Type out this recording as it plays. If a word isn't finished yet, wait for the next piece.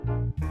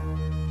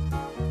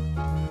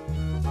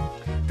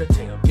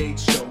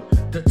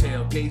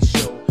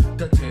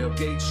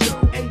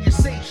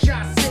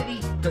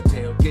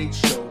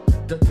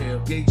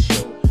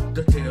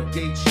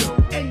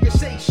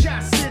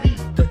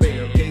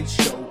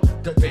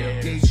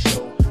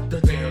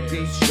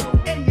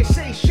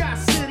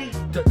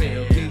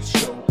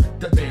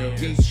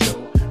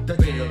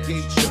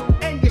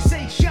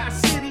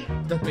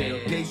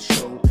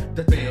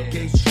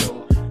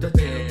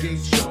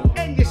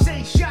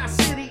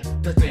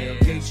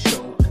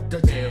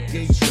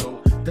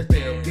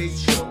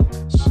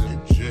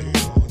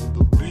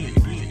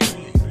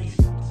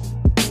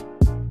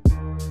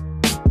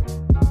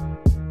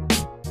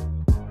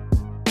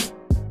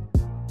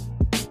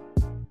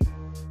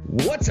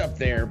up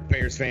there,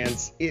 Bears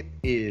fans? It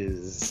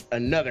is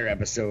another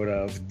episode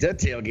of the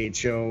TailGate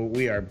Show.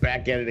 We are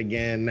back at it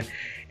again,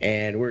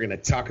 and we're going to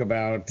talk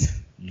about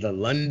the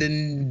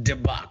London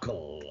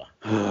debacle.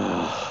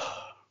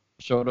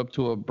 Showed up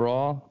to a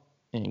brawl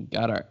and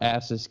got our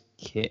asses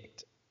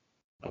kicked.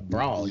 A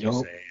brawl, you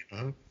say,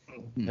 huh?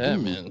 Yeah,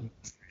 man.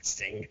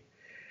 Interesting.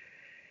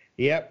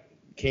 Yep,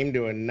 came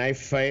to a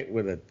knife fight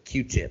with a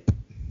Q-tip.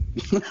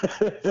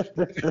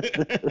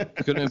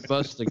 Couldn't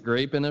bust a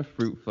grape in a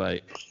fruit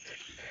fight.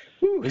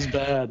 It was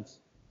bad.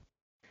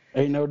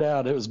 Ain't no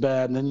doubt it was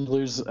bad, and then you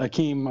lose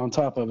Akeem on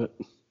top of it.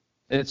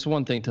 It's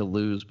one thing to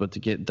lose, but to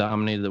get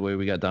dominated the way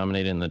we got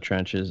dominated in the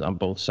trenches on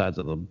both sides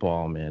of the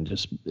ball, man,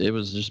 it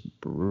was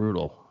just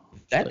brutal.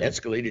 That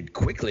escalated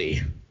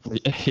quickly.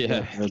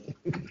 Yeah.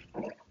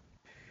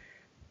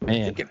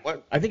 Man.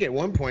 I think at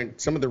one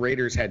point some of the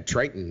Raiders had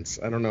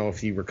Tritons. I don't know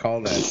if you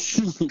recall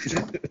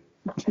that.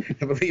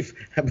 I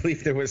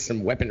believe there was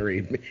some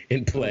weaponry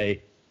in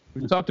play.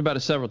 We've talked about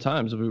it several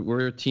times.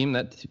 We're a team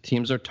that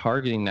teams are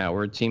targeting now.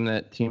 We're a team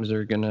that teams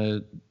are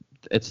gonna.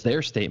 It's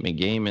their statement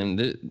game, and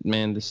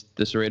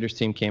this Raiders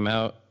team came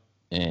out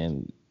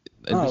and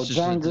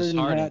John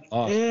Gruden had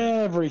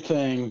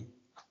everything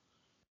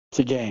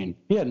to gain.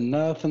 He had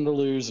nothing to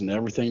lose and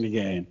everything to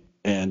gain.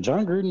 And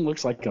John Gruden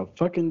looks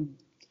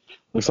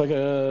like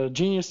a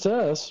genius to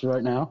us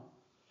right now.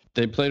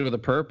 They played with a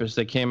purpose.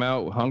 They came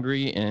out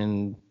hungry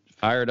and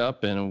fired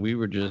up, and we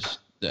were just.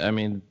 I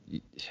mean.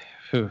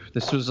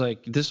 This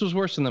was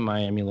worse than the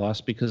Miami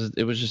loss because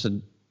it was just a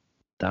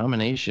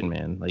domination,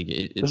 man. Like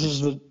this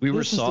is the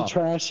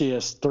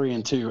trashiest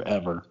 3-2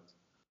 ever.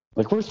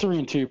 Like we're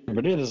 3-2,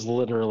 but it is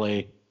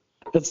literally,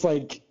 it's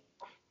like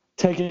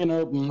taking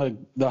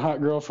open the hot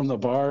girl from the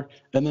bar,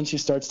 and then she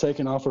starts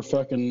taking off her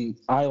fucking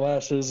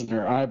eyelashes and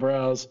her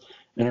eyebrows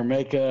and her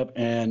makeup,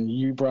 and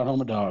you brought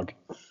home a dog.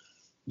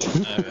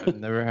 I've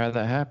never had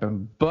that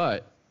happen,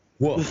 but.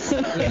 Whoa. You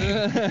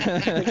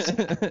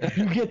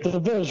get the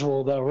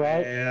visual though,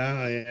 right?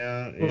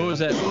 Yeah. What was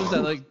that?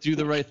 Like Do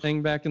the Right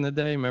Thing back in the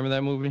day? Remember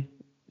that movie?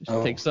 She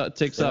takes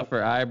off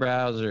her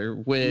eyebrows or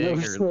wig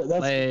or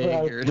leg. That's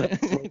where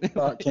the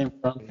thought came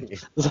from.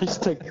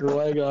 Just take your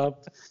leg off.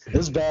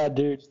 It's bad,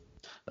 dude.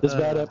 It's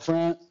bad up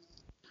front.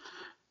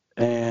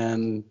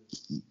 And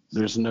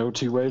there's no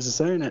two ways of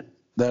saying it.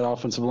 That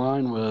offensive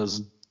line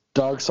was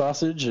dog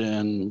sausage,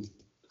 and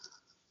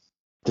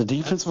the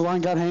defensive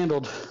line got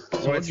handled.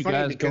 So you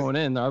guys going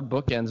in, our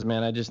bookends,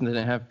 man, I just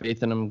didn't have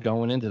faith in them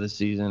going into the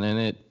season,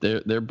 and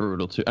they're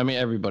brutal too. I mean,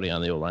 everybody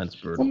on the O-line's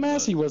brutal. Well,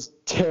 Massey was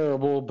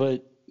terrible,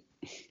 but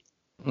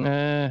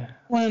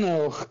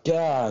Leno,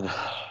 God.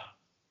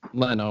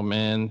 Leno,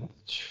 man.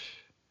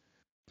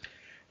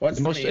 What's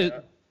funny,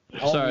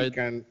 all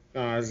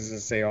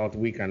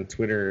week on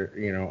Twitter,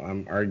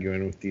 I'm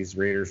arguing with these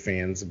Raider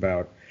fans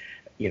about,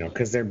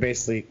 because they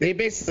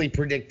basically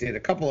predicted, a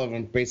couple of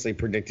them basically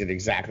predicted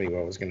exactly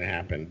what was going to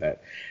happen,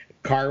 that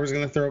Carr was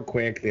going to throw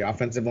quick, the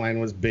offensive line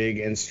was big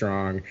and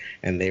strong,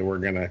 and they were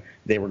going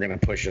to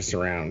push us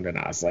around. And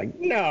I was like,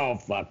 no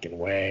fucking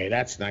way,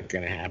 that's not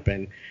going to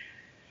happen.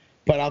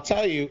 But I'll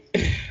tell you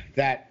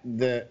that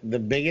the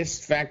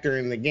biggest factor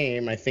in the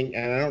game, I think,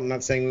 and I'm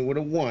not saying we would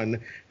have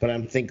won, but I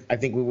think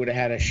we would have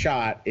had a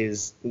shot,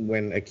 is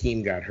when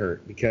Akeem got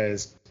hurt,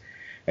 because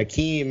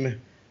Akeem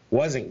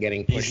wasn't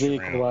getting pushed around.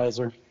 He's the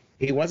equalizer.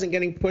 He wasn't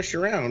getting pushed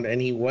around,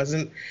 and he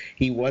wasn't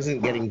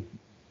getting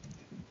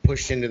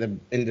pushed into the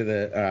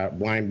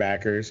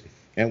linebackers.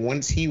 And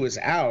once he was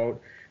out,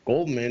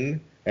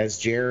 Goldman, as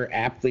Jer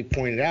aptly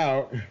pointed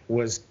out,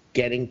 was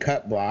getting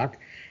cut block,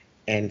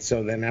 and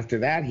so then after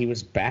that he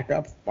was back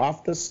up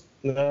off the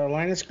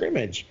line of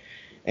scrimmage,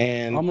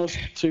 and almost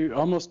 2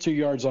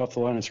 yards off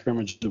the line of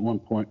scrimmage at one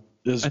point.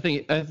 I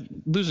think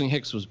losing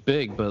Hicks was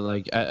big, but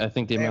I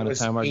think the amount of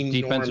time our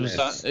defense was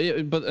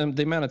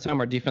the amount of time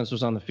our defense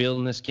was on the field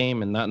in this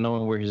game, and not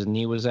knowing where his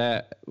knee was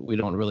at, we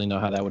don't really know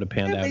how that would have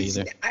panned out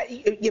either.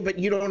 But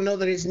you don't know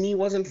that his knee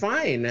wasn't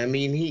fine. I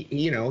mean,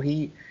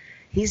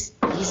 he's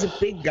a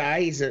big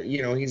guy.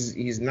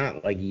 He's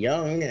not like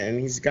young,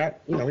 and he's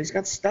got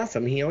stuff. I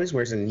mean, he always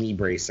wears a knee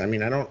brace. I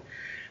mean,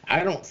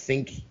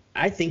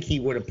 I think he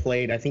would have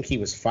played. I think he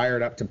was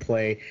fired up to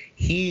play.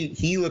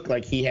 He looked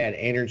like he had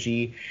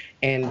energy,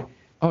 and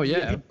I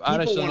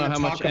just don't know how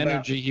much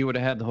energy he would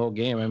have had the whole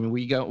game. I mean,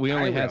 we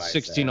only had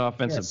 16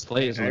 offensive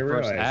plays in the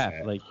first half.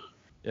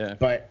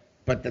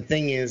 But the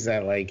thing is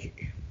that,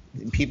 like,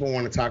 people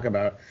want to talk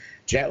about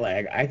jet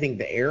lag. I think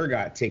the air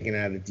got taken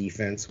out of the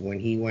defense when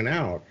he went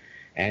out.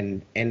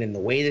 And in the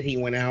way that he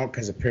went out,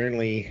 because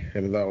apparently,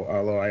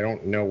 although I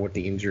don't know what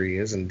the injury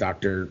is, and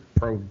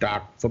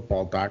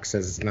football doc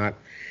says it's not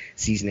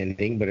season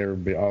ending, but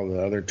all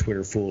the other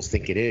Twitter fools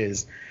think it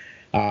is.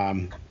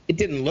 It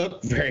didn't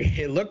look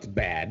it looked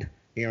bad.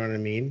 You know what I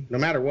mean? No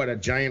matter what, a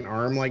giant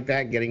arm like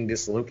that getting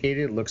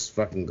dislocated looks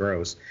fucking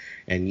gross.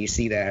 And you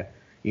see that,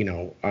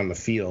 on the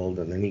field,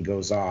 and then he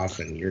goes off,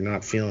 and you're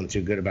not feeling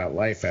too good about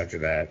life after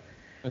that.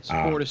 It's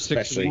 4 to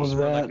 6 weeks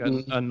for like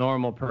a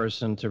normal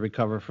person to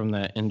recover from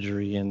that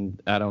injury,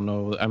 and I don't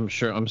know. I'm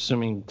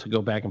assuming to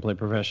go back and play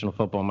professional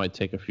football might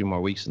take a few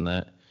more weeks than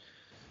that.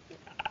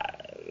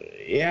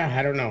 Yeah,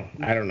 I don't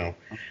know.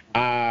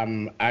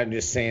 I'm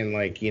just saying,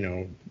 like,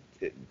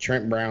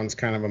 Trent Brown's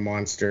kind of a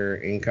monster.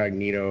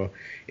 Incognito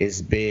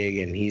is big,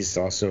 and he's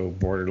also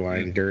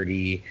borderline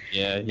dirty.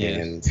 Yeah,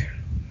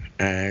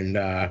 and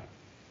the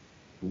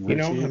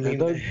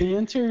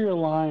interior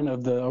line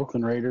of the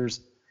Oakland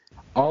Raiders,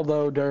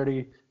 although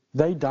dirty,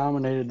 they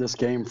dominated this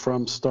game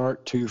from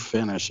start to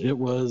finish. It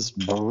was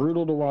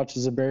brutal to watch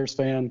as a Bears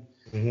fan,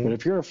 but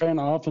if you're a fan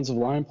of offensive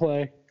line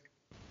play,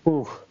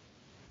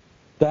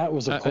 that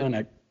was a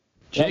clinic.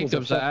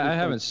 Jacobs, I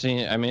haven't seen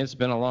it. I mean, it's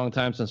been a long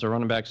time since a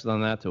running back's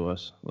done that to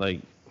us. Like,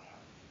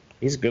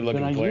 he's a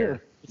good-looking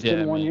player. It's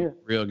been 1 year.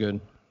 Real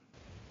good.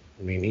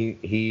 I mean,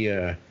 he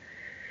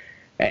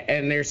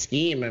and their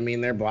scheme. I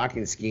mean, their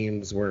blocking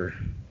schemes were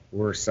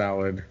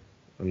solid.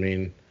 I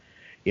mean,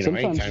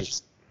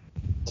 sometimes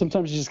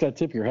you just got to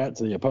tip your hat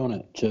to the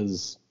opponent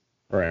because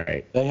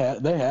they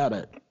had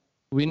it.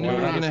 We knew we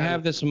were going to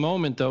have this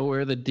moment, though,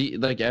 where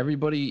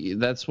everybody,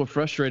 that's what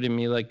frustrated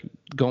me,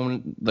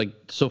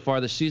 so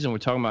far this season, we're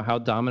talking about how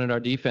dominant our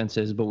defense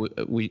is, but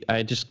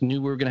I just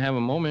knew we were going to have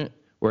a moment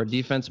where our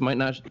defense might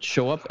not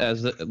show up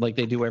like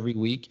they do every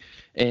week,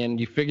 and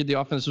you figured the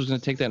offense was going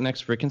to take that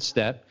next freaking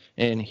step,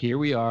 and here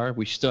we are.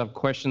 We still have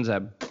questions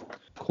at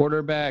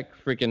quarterback,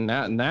 freaking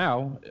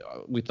now.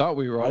 We thought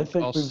we were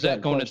all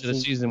set going into the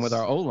season with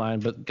our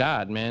O-line, but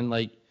God, man,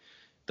 the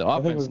offense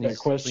I think we've got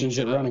questions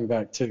at running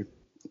back, too.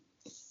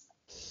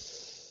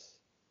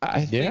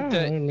 I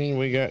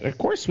mean, of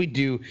course we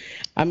do.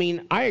 I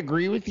mean, I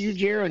agree with you,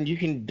 Jared,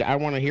 and I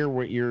want to hear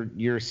what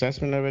your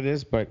assessment of it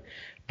is, but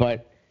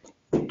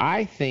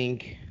I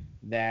think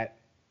that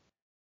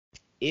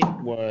it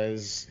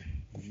was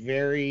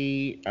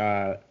very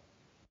a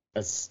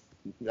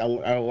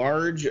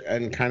large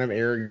and kind of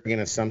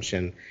arrogant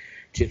assumption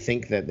to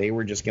think that they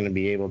were just going to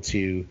be able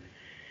to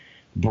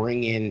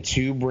bring in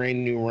 2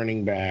 brand new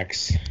running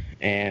backs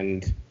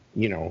and,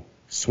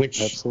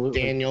 switch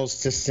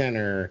Daniels to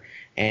center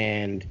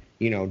and,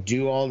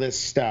 do all this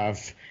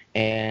stuff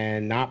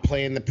and not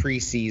play in the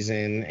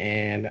preseason.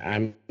 And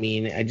I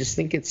mean, I just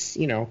think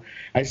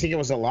it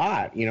was a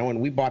lot,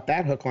 and we bought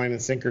that hook, line,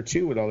 and sinker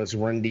too with all this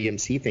Run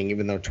DMC thing,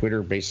 even though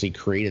Twitter basically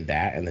created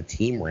that and the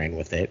team ran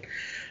with it.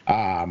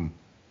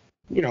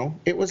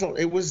 It was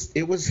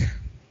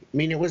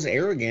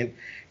arrogant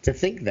to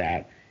think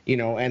that.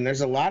 And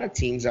there's a lot of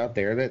teams out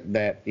there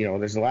that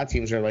there's a lot of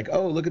teams that are like,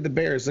 oh, look at the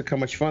Bears, look how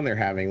much fun they're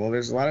having. Well,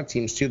 there's a lot of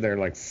teams too that are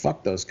like,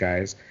 fuck those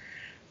guys,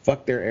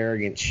 fuck their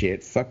arrogant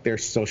shit, fuck their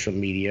social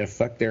media,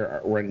 fuck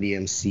their Run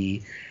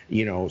DMC,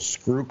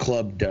 screw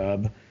Club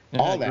Dub,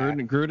 all that.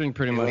 Gruden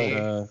pretty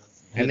much.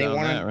 And they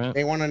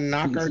want to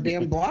knock our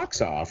damn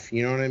blocks off.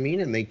 You know what I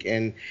mean?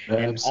 And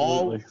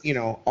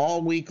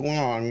all week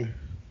long,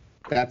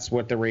 that's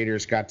what the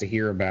Raiders got to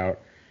hear about.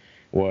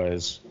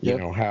 Was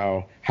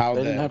how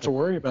they didn't have to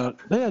worry about it.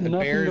 They had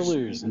nothing to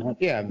lose.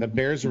 The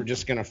Bears were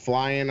just going to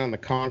fly in on the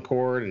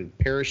Concorde and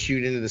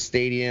parachute into the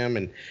stadium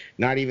and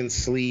not even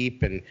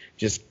sleep and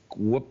just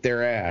whoop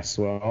their ass.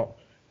 Well,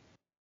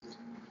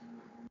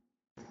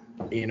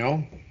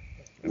 that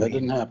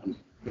didn't happen.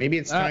 Maybe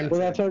it's time.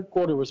 That third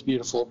quarter was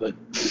beautiful, but.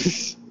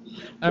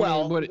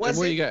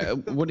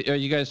 What are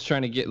you guys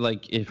trying to get?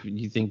 Like, if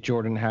you think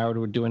Jordan Howard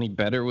would do any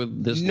better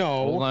with this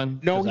line?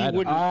 No, he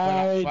wouldn't.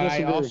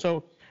 I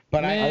also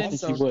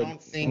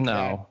don't think.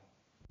 No.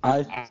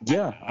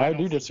 I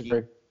do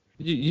disagree.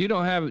 You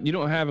don't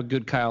have a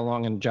good Kyle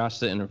Long and Josh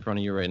sitting in front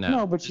of you right now.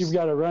 No, but you've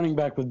got a running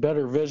back with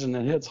better vision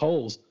that hits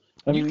holes.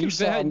 I mean,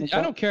 I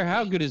don't care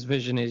how good his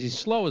vision is. He's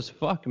slow as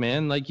fuck,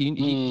 man. Like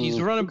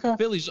he's running. Okay.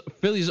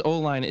 Philly's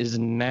O-line is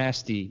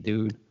nasty,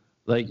 dude.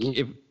 Like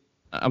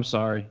I'm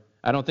sorry.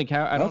 I don't think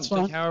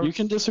Howard. You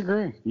can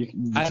disagree.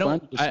 I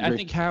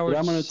think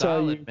Howard's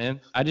solid, man.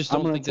 I just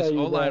don't think this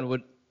O-line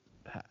would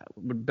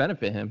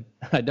benefit him.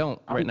 I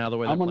don't right now the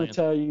way they're playing. I'm going to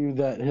tell you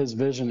that his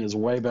vision is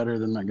way better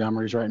than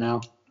Montgomery's right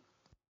now.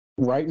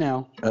 Right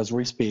now, as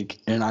we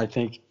speak, and I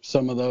think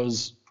some of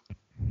those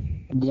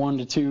 1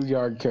 to 2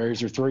 yard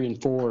carries are 3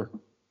 and 4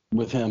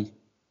 with him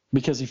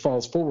because he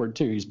falls forward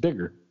too. He's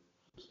bigger.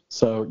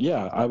 So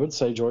yeah, I would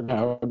say Jordan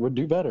Howard would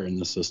do better in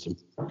this system.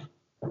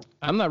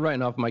 I'm not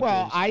writing off Mike.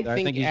 Well, I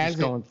think he's just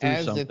going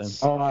through something.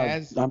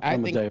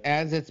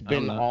 As it's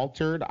been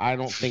altered, I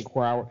don't think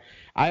Howard.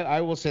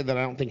 I will say that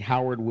I don't think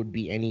Howard would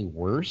be any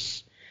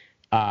worse.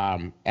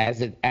 As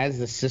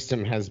the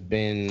system has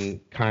been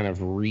kind of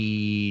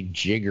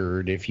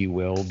rejiggered, if you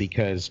will,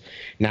 because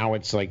now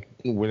it's like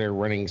where they're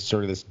running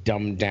sort of this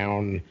dumbed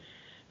down,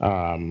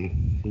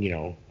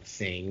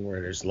 thing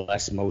where there's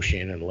less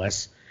motion and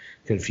less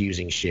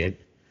confusing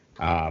shit.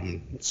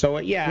 So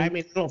yeah, I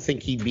mean, I don't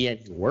think he'd be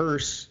any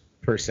worse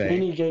per se.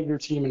 And he gave your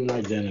team an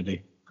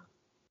identity.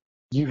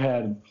 You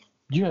had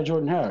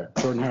Jordan Howard.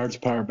 Jordan Howard's a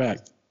power back.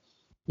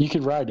 You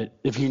could ride it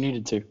if you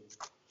needed to.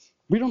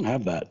 We don't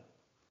have that.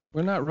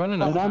 We're not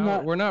running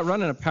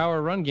a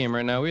power run game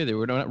right now either.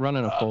 We're not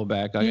running a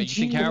fullback. You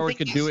think Howard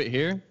could do it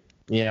here?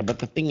 Yeah, but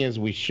the thing is,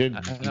 we should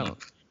be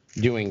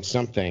doing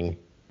something,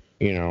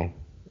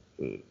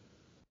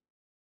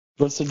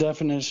 What's the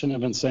definition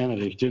of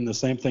insanity? Doing the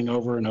same thing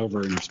over and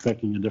over and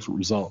expecting a different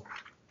result.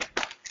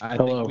 I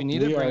think we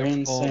need to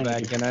bring a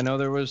fullback, and I know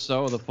there was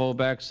the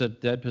fullback's a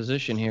dead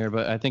position here,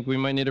 but I think we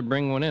might need to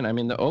bring one in. I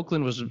mean, the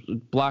Oakland was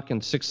blocking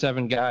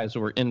 6-7 guys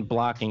who were in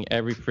blocking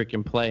every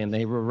freaking play, and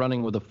they were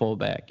running with a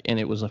fullback, and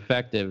it was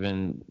effective.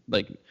 And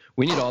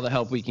we need all the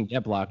help we can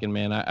get blocking,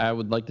 man. I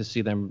would like to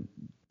see them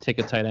take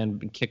a tight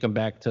end and kick them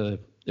back to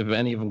if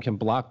any of them can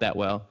block that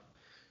well,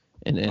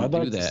 and I'd do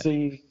like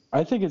that.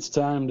 I think it's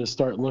time to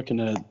start looking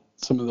at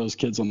some of those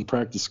kids on the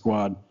practice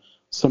squad.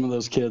 Some of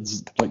those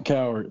kids like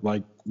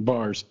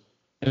Bars.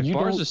 If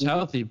Bars is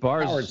healthy,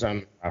 Howard's on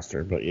the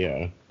roster, but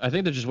yeah. I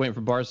think they're just waiting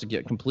for Bars to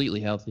get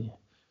completely healthy.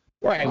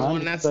 Right. Well,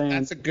 and that's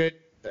a good.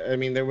 I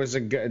mean, there was a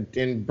good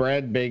in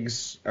Brad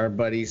Biggs, our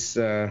buddy's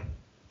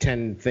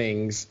 10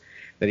 things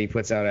that he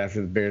puts out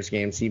after the Bears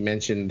games. He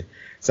mentioned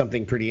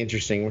something pretty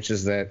interesting, which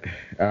is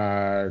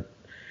that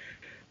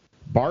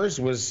Bars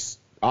was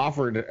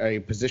offered a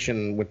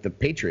position with the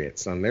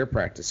Patriots on their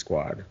practice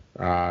squad,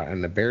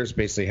 and the Bears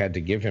basically had to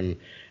give him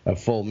a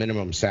full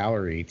minimum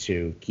salary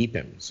to keep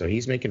him. So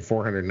he's making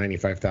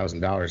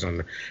 $495,000 on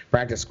the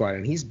practice squad,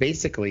 and he's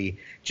basically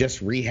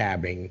just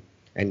rehabbing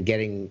and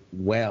getting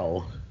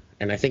well.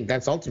 And I think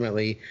that's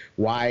ultimately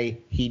why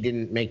he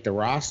didn't make the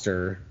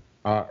roster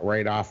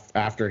right off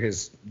after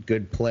his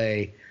good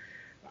play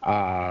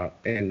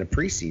in the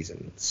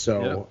preseason.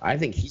 So I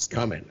think he's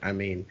coming. I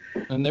mean,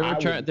 and they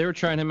were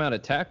trying him out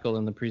at tackle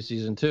in the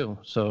preseason too.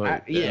 So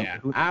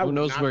who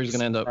knows where he's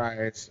going to end up?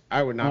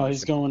 I would not. No,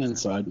 he's going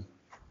inside.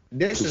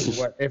 This is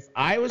what if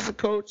I was a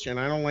coach, and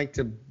I don't like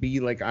to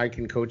be like I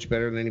can coach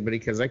better than anybody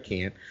because I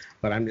can't.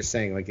 But I'm just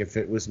saying, like if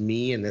it was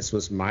me and this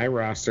was my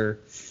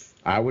roster,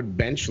 I would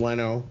bench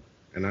Leno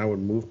and I would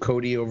move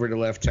Cody over to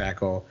left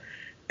tackle,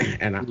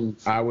 and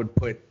I would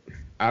put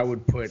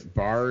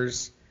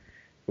Bars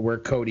where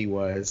Cody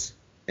was,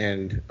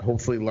 and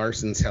hopefully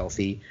Larson's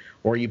healthy,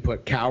 or you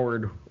put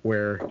Coward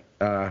where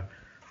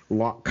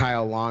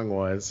Kyle Long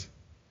was.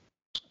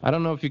 I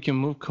don't know if you can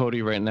move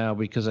Cody right now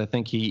because I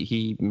think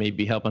he may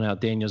be helping out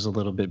Daniels a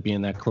little bit,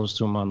 being that close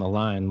to him on the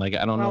line. Like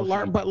I don't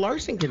know. But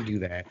Larson can do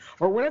that,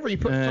 or whatever. You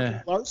put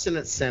Larson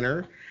at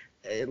center.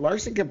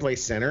 Larson can play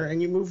center,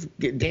 and you move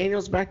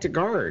Daniels back to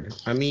guard.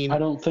 I mean, I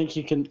don't think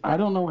you can. I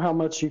don't know how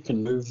much you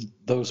can move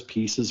those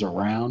pieces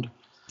around.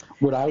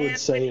 What I would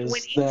say is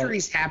when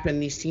injuries happen,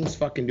 these teams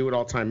fucking do it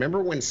all the time.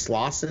 Remember when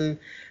Slauson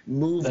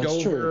moved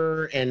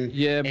over and but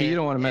you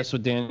don't want to mess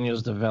with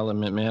Daniel's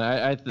development,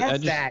 man.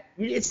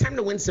 It's time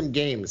to win some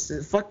games.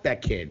 Fuck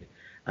that kid.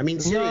 I mean,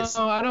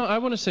 seriously. No, I don't. I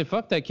want to say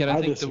fuck that kid.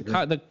 I think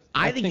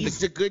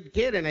he's a good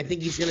kid, and I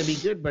think he's going to be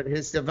good. But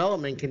his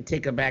development can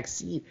take a back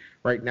seat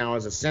right now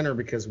as a center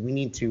because we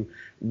need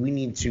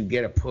to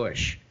get a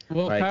push.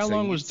 Well, Kyle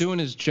Long was doing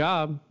his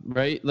job,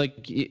 right? Like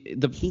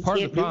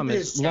part of the problem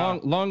is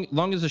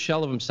Long is a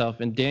shell of himself,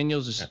 and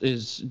Daniels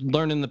is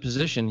learning the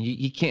position.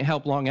 He can't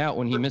help Long out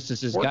when he misses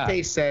his guy.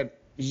 Forte said,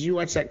 "Did you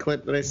watch that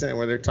clip that I sent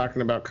where they're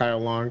talking about Kyle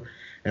Long?"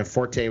 And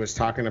Forte was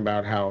talking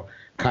about how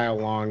Kyle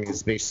Long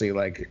is basically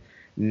like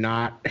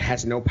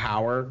has no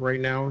power right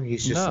now.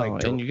 He's just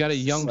and you got a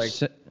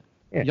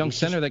young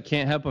center that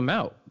can't help him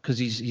out because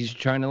he's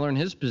trying to learn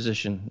his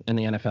position in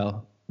the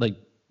NFL. Like.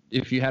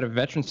 If you had a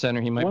veteran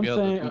center, he might be able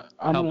to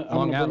help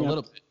Long out a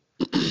little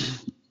bit.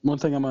 One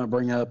thing I'm going to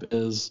bring up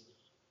is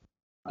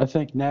I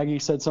think Nagy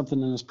said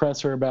something in his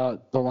presser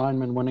about the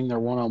linemen winning their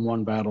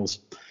one-on-one battles.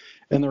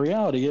 And the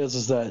reality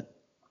is that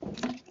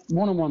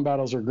one-on-one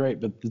battles are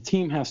great, but the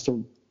team have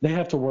to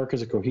work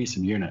as a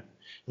cohesive unit.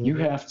 Mm-hmm. You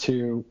have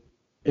to,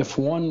 if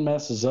one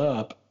messes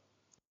up,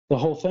 the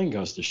whole thing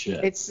goes to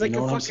shit. It's like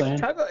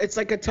it's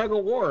like a tug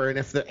of war, and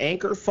if the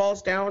anchor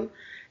falls down,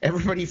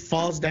 everybody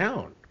falls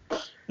down.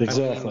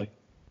 Exactly.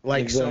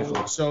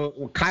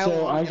 So Kyle.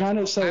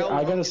 So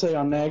I gotta say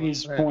on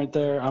Nagy's point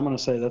there, I'm gonna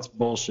say that's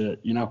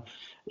bullshit.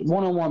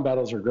 One-on-one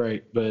battles are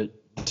great, but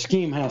the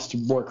scheme has to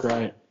work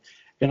right.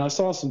 And I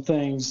saw some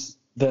things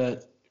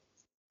that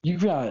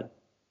you've got.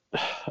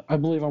 I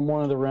believe on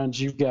one of the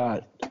runs you've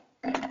got.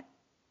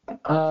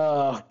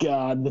 Oh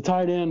God, the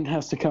tight end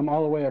has to come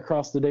all the way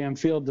across the damn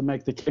field to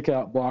make the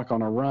kick-out block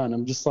on a run.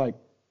 I'm just like,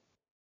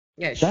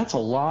 that's a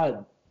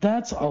lot.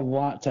 That's a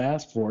lot to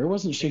ask for. It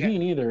wasn't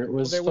Shaheen either. It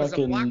was there was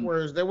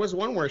there was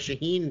one where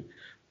Shaheen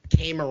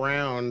came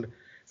around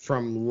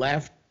from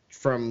left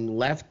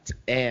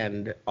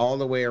end all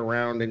the way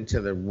around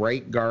into the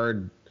right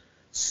guard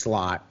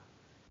slot.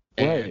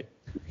 And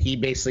he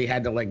basically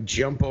had to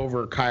jump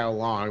over Kyle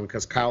Long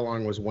because Kyle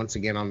Long was once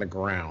again on the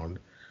ground.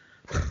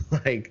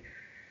 I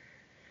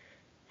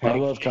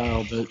love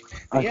Kyle, but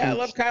I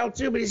love Kyle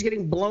too, but he's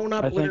getting blown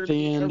up. I think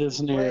the end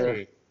is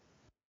near.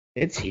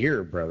 It's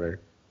here,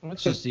 brother.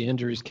 It's just the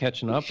injuries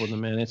catching up with him,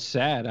 man. It's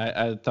sad.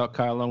 I thought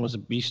Kyle Long was a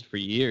beast for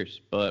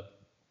years, but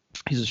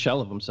he's a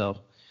shell of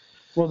himself.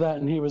 Well,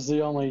 and he was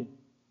the only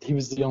he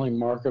was the only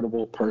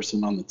marketable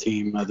person on the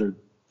team other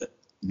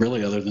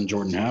than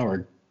Jordan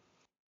Howard.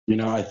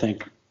 I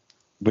think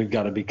we've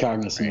got to be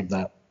cognizant of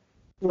that.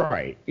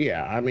 Right.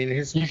 Yeah. I mean,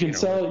 you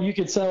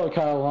could sell a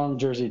Kyle Long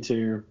jersey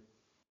to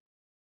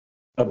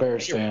a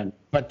Bears fan.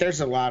 But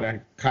there's a lot of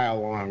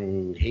Kyle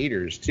Long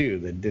haters too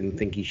that didn't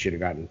think he should have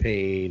gotten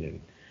paid, and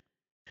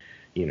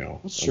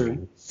that's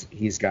true.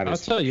 He's got. I'll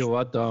tell you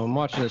what, though, I'm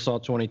watching this all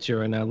 22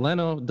 right now.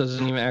 Leno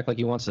doesn't even act like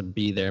he wants to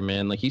be there,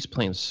 man. Like he's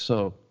playing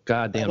so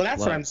goddamn. Well,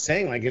 that's what I'm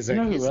saying. Like,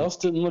 who else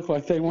didn't look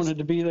like they wanted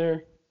to be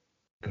there?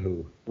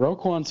 Who?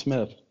 Roquan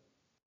Smith.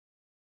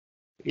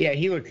 Yeah,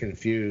 he looked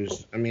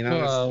confused. I mean,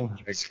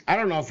 honestly, I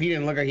don't know if he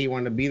didn't look like he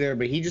wanted to be there,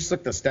 but he just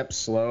looked a step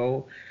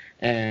slow,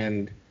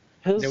 and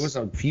there was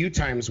a few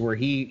times where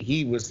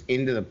he was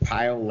into the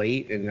pile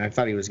late, and I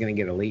thought he was going to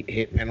get a late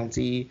hit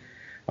penalty.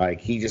 Like,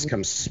 he just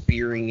comes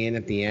spearing in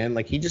at the end.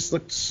 Like, he just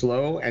looked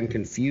slow and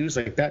confused.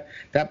 Like,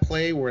 that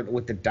play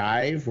with the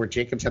dive, where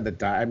Jacobs had the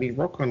dive, I mean,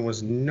 Roquan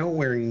was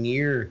nowhere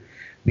near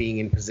being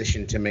in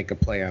position to make a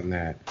play on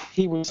that.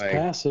 He was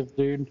passive,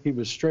 dude. He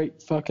was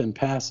straight fucking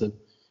passive.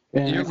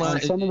 And on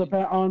some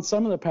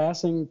of the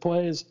passing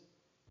plays,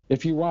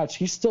 if you watch,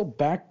 he's still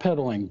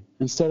backpedaling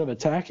instead of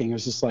attacking.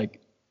 It's just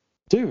like,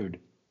 dude,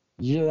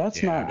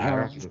 that's not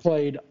how you've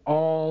played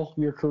all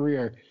your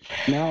career.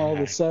 Now all of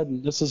a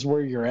sudden, this is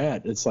where you're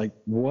at. It's like,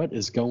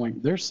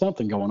 there's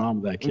something going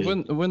on with that kid.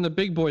 When the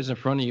big boys in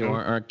front of you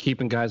aren't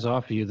keeping guys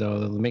off of you,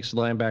 though, it makes the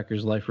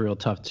linebackers' life real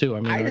tough too.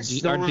 I mean, our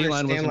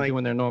D-line wasn't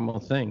doing their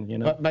normal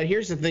thing, But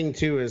here's the thing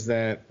too, is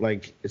that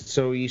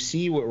so you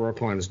see what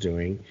Roquan's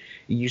doing.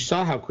 You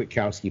saw how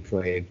Kwiatkowski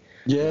played.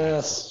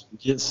 Yes.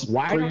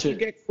 Why don't you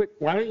get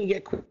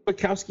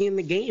Kwiatkowski in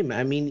the game?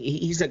 I mean,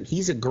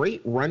 he's a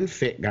great run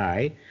fit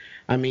guy.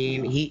 I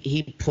mean,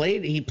 he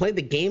played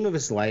the game of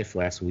his life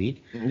last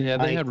week. Yeah,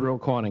 they had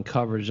Roquan in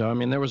coverage, though. I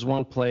mean, there was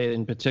one play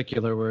in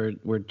particular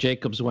where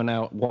Jacobs went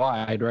out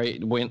wide,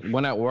 right?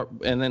 Went out,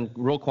 and then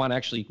Roquan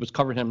actually was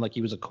covering him like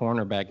he was a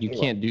cornerback. You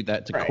can't do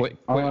that to Quick.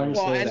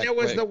 And there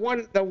was the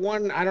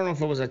one. I don't know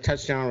if it was a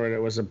touchdown or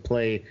it was a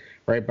play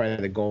right by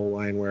the goal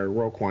line where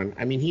Roquan.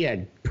 I mean, he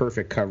had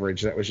perfect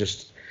coverage. That was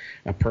just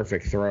a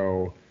perfect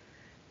throw.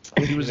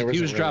 He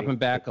was dropping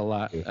back a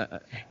lot.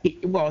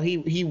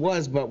 He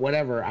was, but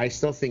whatever. I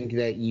still think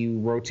that you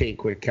rotate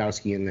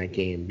Kwiatkowski in that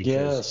game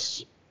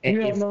because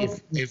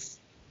if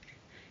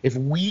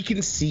we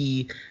can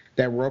see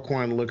that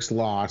Roquan looks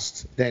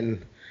lost,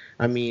 then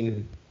I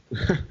mean,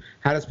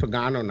 how does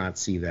Pagano not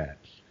see that?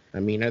 I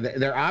mean,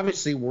 they're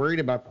obviously worried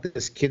about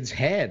this kid's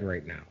head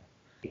right now.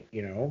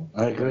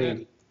 I agree.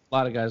 A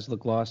lot of guys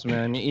look lost,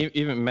 man. I mean,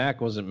 even Mac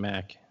wasn't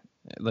Mac,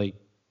 like.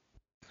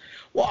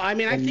 Well, I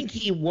mean, I think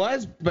he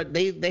was, but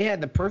they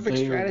had the perfect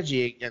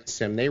strategy against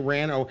him. They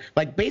ran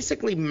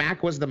basically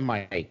Mac was the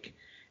Mike,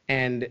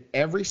 and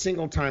every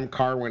single time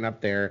Carr went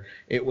up there,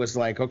 it was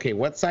like, okay,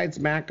 what side's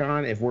Mac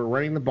on? If we're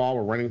running the ball,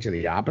 we're running to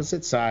the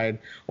opposite side,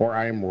 or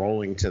I am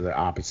rolling to the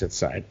opposite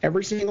side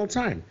every single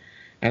time.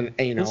 And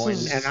and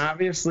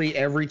obviously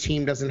every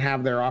team doesn't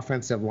have their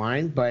offensive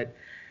line, but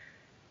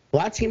a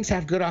lot of teams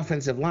have good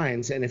offensive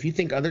lines, and if you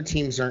think other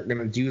teams aren't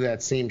going to do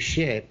that same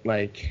shit,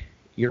 like.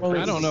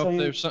 I don't know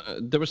if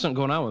there was something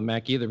going on with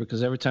Mac either,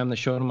 because every time they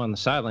showed him on the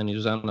sideline, he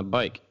was on a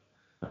bike.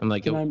 I'm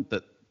like,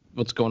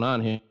 what's going on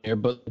here?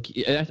 But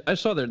I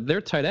saw their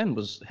tight end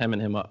was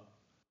hemming him up,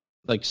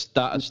 like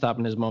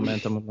stopping his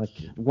momentum. I'm like,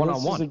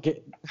 one-on-one.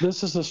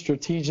 This is a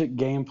strategic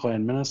game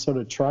plan.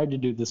 Minnesota tried to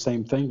do the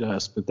same thing to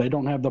us, but they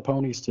don't have the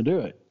ponies to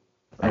do it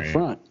up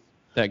front.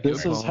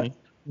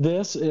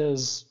 This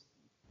is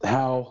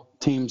how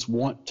teams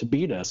want to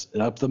beat us,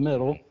 up the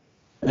middle.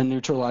 And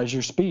neutralize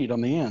your speed on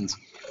the ends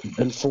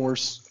and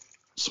force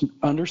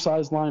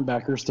undersized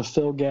linebackers to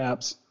fill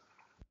gaps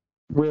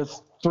with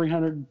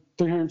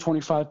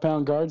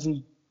 325-pound guards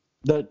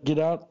that get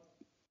out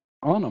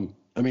on them.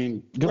 I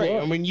mean, good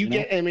luck. I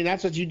mean,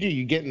 that's what you do.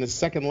 You get in the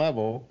second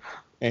level,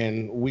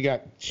 and we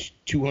got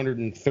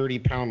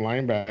 230-pound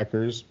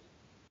linebackers.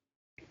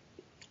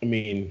 I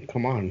mean,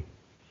 come on.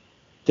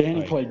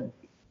 Danny played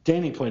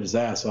his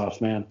ass off,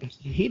 man.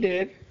 He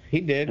did.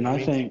 And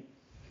I think.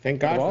 Thank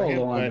God for him.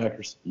 The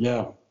linebackers.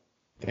 Yeah.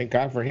 Thank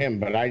God for him.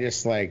 But I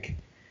just and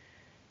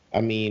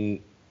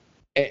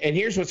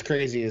here's what's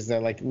crazy is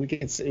that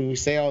we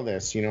say all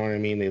this, you know what I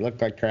mean? They look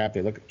like crap.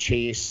 They look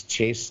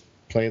Chase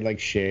played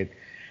like shit.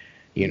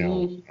 I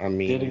mean,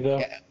 did he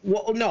though?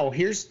 Well, no.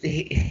 He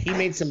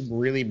made some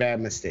really bad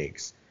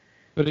mistakes.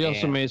 But he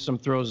also made some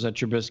throws that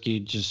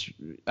Trubisky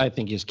I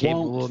think is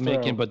capable of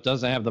making, but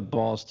doesn't have the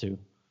balls to.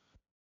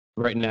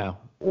 Right now.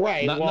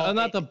 Right.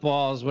 Not the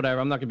balls. Whatever.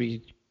 I'm not gonna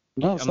be.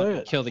 No, I'm not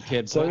gonna kill the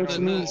kid. Say what you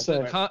mean.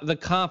 The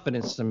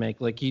confidence to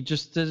make, like he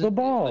just doesn't. The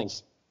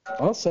balls.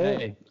 I'll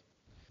say it.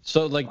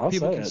 So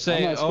people can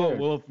say, "Oh,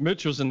 well, if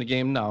Mitch was in the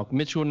game." No,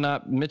 Mitch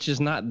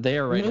is not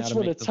there right now to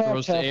make the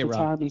throws to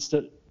A-Rod.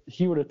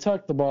 He would have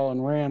tucked the ball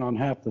and ran on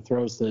half the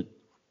throws that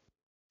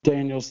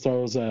Daniels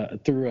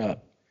threw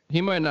up.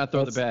 He might not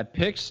throw the bad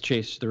picks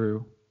Chase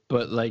threw,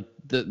 but like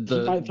he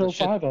might throw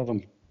 5 of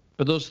them.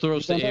 But those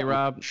throws to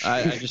A-Rob,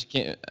 I just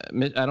can't.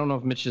 I don't know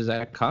if Mitch is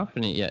that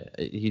confident yet.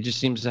 He just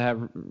seems to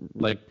have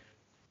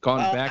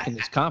gone back in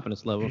his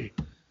confidence level.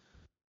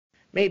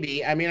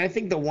 Maybe. I mean, I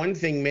think the one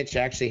thing Mitch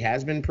actually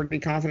has been pretty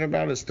confident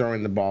about is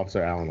throwing the ball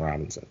to Allen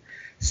Robinson.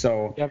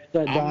 So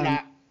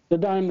the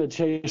dime that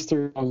chased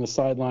through on the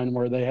sideline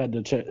where they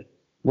had to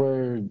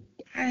where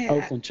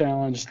Oakland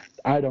challenged,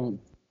 I don't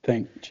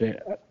think he's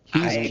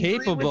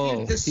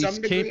capable. He's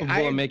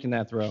capable of making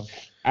that throw.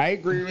 I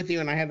agree with you,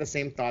 and I had the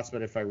same thoughts.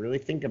 But if I really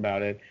think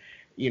about it,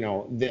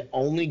 the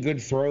only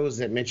good throws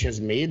that Mitch has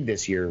made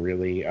this year,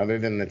 really, other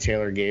than the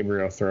Taylor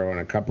Gabriel throw and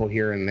a couple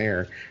here and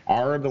there,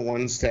 are the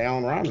ones to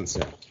Allen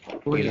Robinson.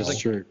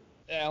 True.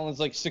 Allen's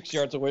like 6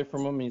 yards away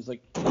from him. He's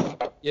like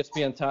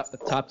ESPN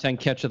top 10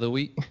 catch of the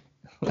week.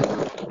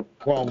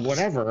 Well,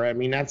 whatever. I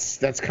mean,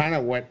 that's kind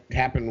of what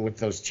happened with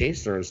those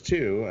chase throws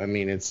too. I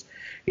mean,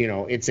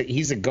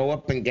 he's a go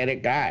up and get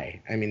it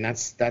guy. I mean,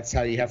 that's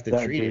how you have to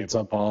treat him. That dude's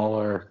a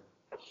baller.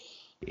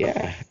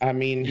 Yeah, I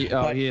mean, he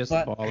is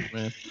a baller,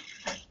 man.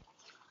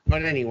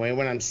 But anyway,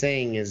 what I'm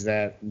saying is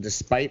that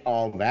despite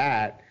all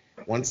that,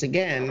 once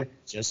again,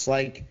 just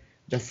like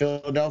the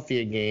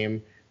Philadelphia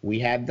game, we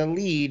had the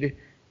lead,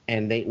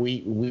 and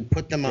we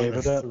put them on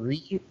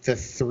the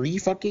three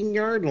fucking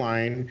yard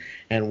line,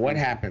 and what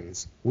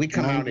happens? We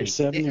come out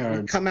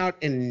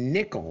in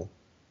nickel.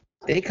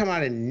 They come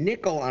out in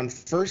nickel on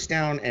first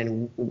down,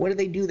 and what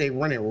do? They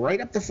run it right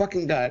up the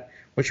fucking gut,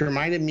 which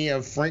reminded me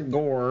of Frank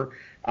Gore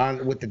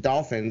with the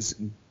Dolphins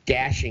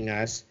gashing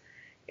us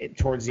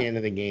towards the end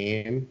of the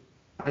game.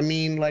 I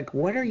mean,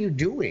 what are you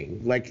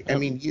doing? I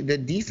mean, the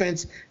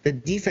defense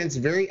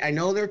I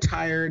know they're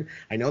tired.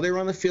 I know they were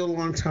on the field a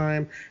long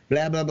time,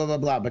 blah, blah, blah, blah,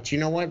 blah. But you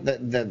know what?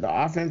 The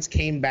offense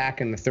came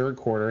back in the third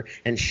quarter,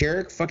 and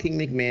Sherrick fucking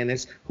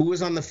McManus, who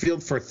was on the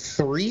field for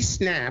 3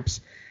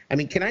 snaps. I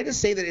mean, can I just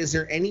say that is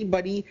there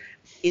anybody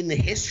in the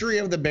history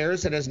of the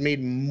Bears that has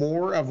made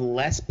more of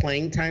less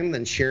playing time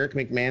than Sherrick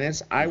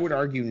McManus? I would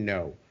argue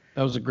no.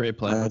 That was a great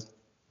play.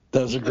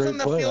 That was a great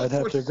play. I'd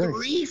have to agree.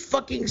 3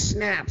 fucking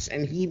snaps,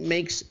 and he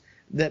makes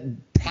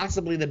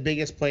possibly the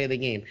biggest play of the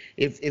game.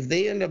 If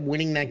they end up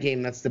winning that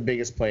game, that's the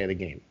biggest play of the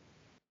game.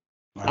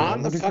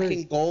 On the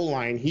fucking goal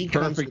line, he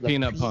comes with a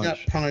peanut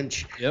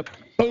punch. Yep.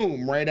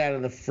 Boom! Right out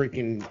of the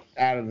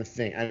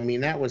thing. I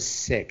mean, that was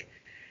sick.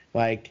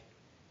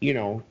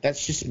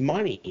 That's just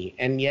money,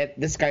 and yet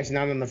this guy's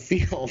not on the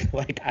field.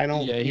 I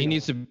don't. Yeah, he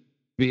needs to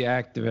be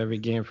active every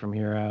game from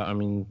here out. I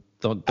mean.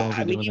 Don't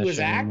I mean, he was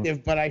active,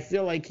 anymore. But I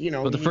feel like,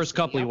 But the first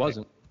couple he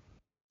wasn't.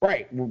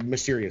 Right,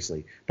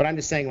 mysteriously. But I'm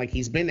just saying,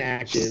 he's been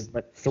active,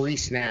 but 3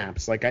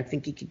 snaps. I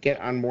think he could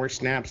get on more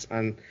snaps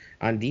on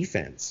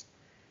defense.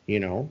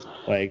 Because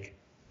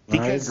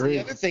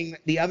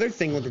the other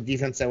thing with the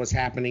defense that was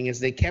happening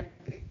is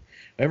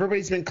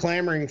everybody's been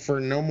clamoring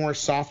for no more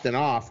soft and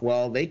off.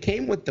 Well, they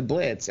came with the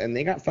blitz and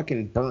they got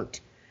fucking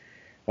burnt.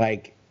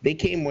 They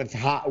came with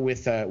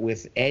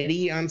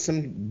Eddie on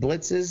some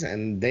blitzes,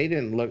 and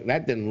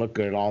that didn't look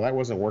good at all. That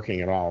wasn't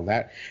working at all.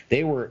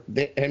 They were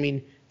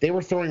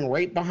throwing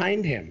right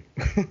behind him.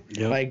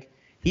 Yep.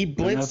 He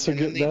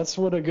blitzed. That's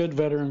what a good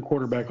veteran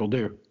quarterback will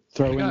do.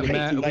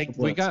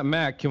 We got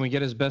Mac. Can we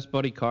get his best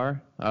buddy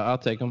Carr? I'll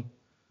take him.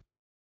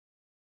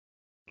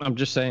 I'm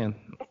just saying.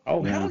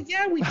 Oh hell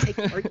yeah, we take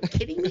him. Are you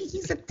kidding me?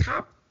 He's a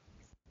top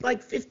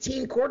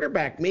 15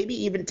 quarterback, maybe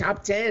even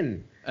top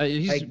 10.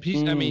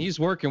 He's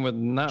working with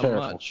not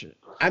much.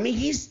 I mean,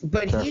 he's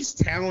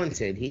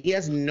talented. He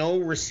has no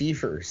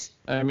receivers.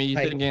 I mean, you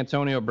think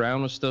Antonio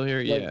Brown was still here?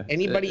 Yeah.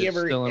 Anybody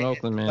ever still in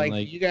Oakland, man?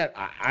 You got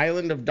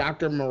Island of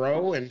Dr.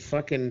 Moreau and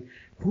fucking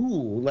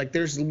who?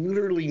 There's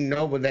literally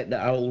nobody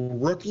a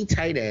rookie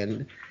tight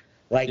end.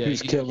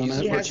 He's killing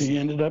us, but he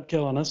ended up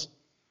killing us.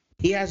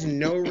 He has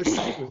no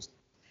receivers.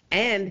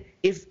 And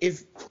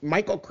if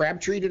Michael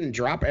Crabtree didn't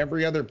drop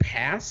every other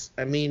pass,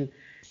 I mean,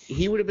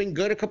 he would have been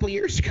good a couple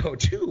years ago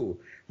too,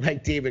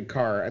 like David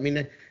Carr. I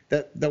mean,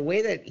 the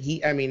way that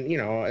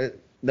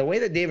the way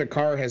that David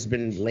Carr has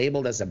been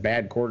labeled as a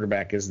bad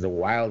quarterback is the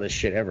wildest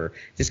shit ever,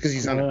 just because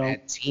he's on a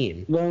bad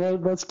team.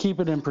 Let's keep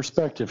it in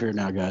perspective here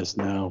now, guys.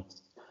 Now,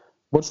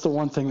 what's the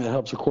one thing that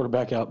helps a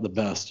quarterback out the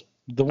best?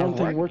 The one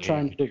thing we're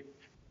trying to do.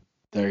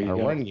 There you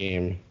go. Run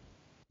game.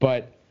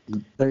 But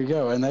there you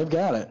go, and they've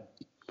got it.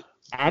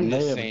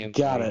 They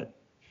got it.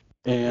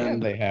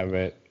 And they have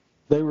it.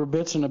 They were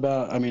bitching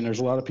about, there's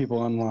a lot of people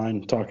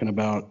online talking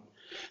about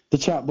the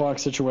chop block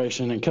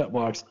situation and cut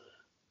blocks.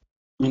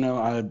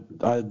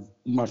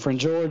 My friend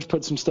George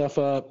put some stuff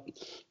up,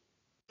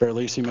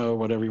 Barlissimo,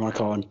 whatever you want to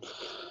call him.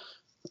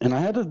 And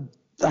I had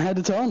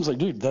to tell him,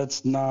 dude,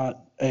 that's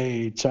not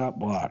a chop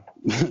block.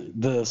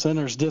 The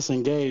center's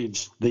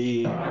disengaged.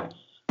 The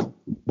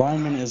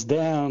lineman is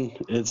down.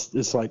 It's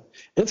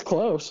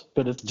close,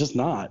 but it's just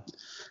not.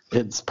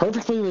 It's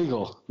perfectly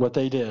legal what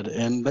they did,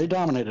 and they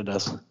dominated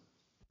us.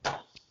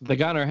 They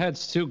got in our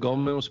heads too.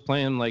 Goldman was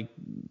playing a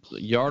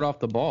yard off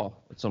the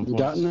ball at some point.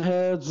 Got in the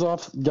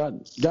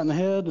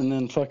head, and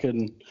then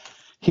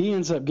he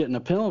ends up getting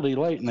a penalty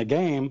late in the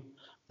game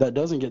that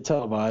doesn't get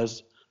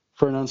televised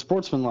for an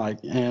unsportsmanlike.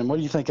 And what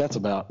do you think that's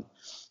about?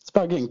 It's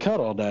about getting cut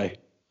all day.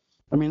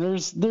 I mean,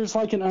 there's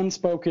like an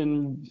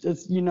unspoken,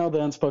 the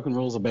unspoken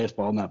rules of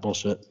baseball and that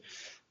bullshit.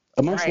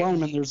 Amongst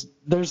linemen,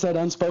 there's that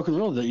unspoken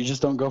rule that you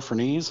just don't go for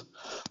knees.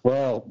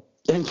 Well,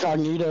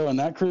 Incognito and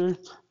that crew,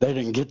 they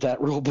didn't get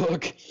that rule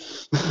book.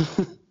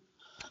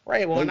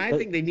 Right. Well, and I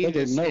think they need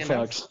to stand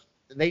up.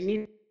 They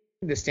need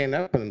to stand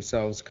up for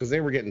themselves because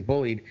they were getting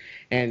bullied.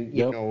 And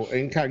you know,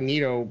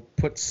 Incognito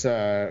puts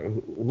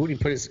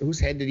whose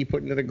head did he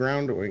put into the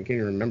ground? I can't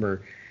even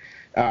remember.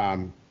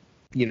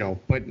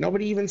 But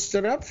nobody even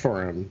stood up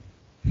for him.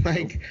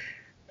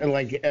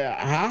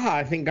 Haha,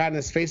 I think got in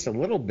his face a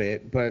little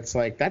bit, but it's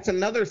like that's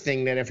another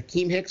thing that if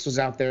Akeem Hicks was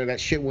out there, that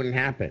shit wouldn't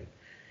happen.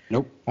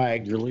 Nope.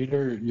 Like your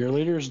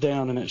leader's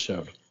down, and it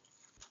showed.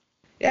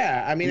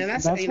 Yeah, I mean, and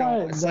that's why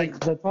it's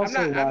I'm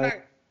not.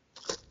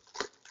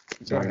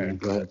 Sorry,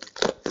 go ahead.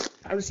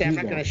 I would say I'm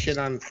not gonna shit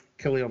on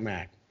Khalil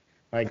Mack.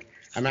 Like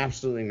I'm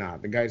absolutely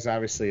not. The guy's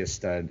obviously a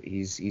stud.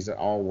 He's an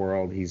all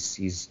world.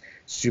 He's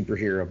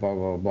superhero. Blah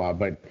blah blah.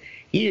 But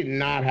he did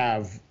not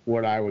have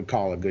what I would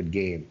call a good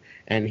game.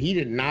 And he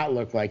did not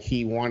look like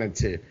he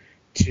wanted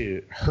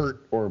to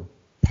hurt or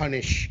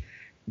punish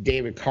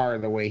David Carr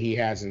the way he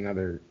has in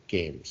other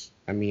games.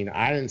 I mean,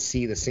 I didn't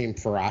see the same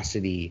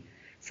ferocity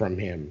from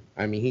him.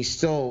 I mean, I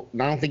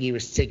don't think he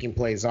was taking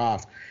plays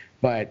off,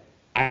 but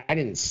I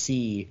didn't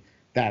see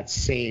that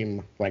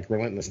same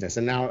relentlessness.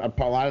 And now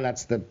a lot of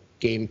that's the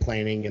game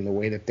planning and the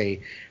way that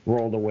they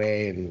rolled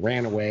away and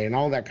ran away and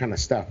all that kind of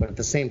stuff. But at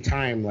the same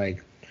time,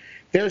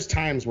 there's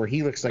times where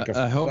he looks like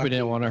I hope he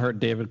didn't want to hurt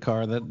David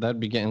Carr. That'd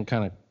be getting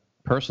kind of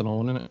personal,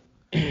 wouldn't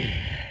it?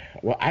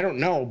 Well, I don't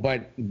know,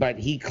 but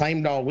he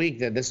claimed all week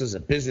that this was a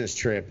business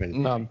trip,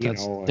 and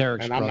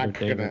Derek's and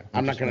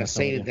I'm not gonna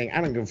say anything.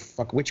 I don't give a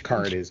fuck which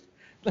car it is.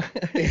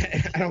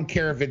 I don't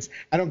care if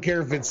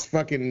it's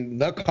fucking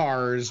the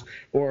Cars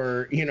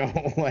or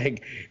I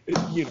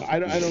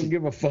don't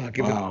give a fuck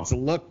if it's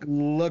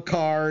Le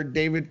Carr,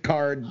 David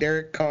Carr,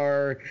 Derek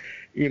Carr.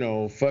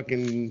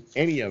 Fucking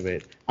any of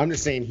it. I'm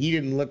just saying he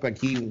didn't look like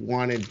he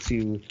wanted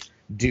to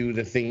do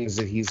the things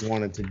that he's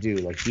wanted to do.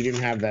 Like he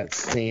didn't have that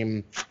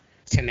same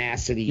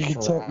tenacity.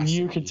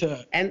 You could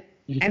tell. And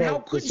how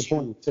could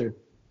you? Too.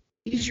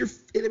 He's your.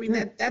 I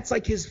mean that's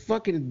like his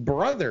fucking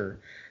brother.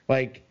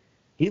 Like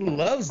he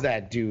loves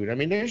that dude. I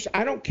mean,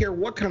 I don't care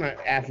what kind of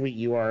athlete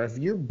you are. If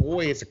your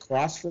boy is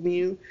across from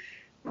you,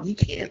 you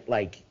can't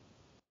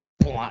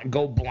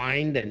go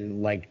blind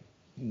and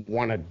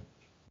want to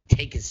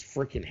take his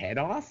freaking head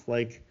off.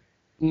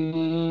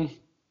 No,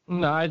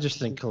 I just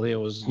think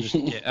Khalil was just.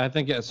 I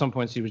think at some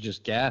points he was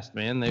just gassed,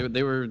 man.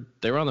 They were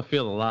on the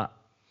field a lot.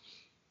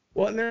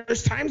 Well, and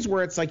there's times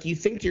where it's like you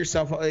think to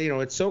yourself,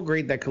 it's so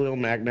great that Khalil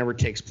Mack never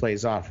takes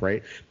plays off,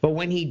 right? But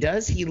when he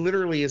does, he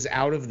literally is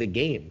out of the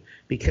game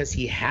because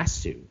he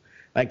has to.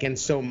 And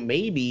so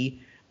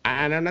maybe,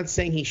 and I'm not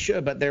saying he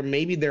should, but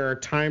there are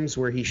times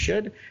where he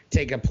should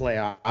take a play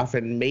off,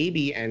 and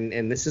maybe,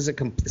 and this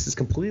is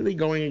completely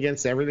going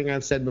against everything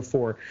I've said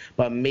before,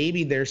 but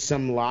maybe there's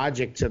some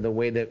logic to the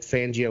way that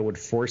Fangio would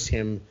force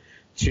him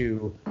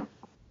to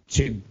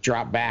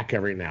drop back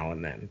every now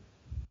and then.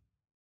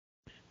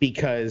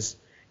 Because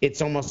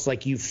it's almost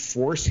like you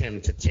force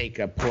him to take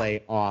a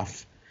play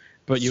off.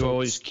 But you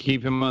always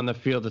keep him on the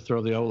field to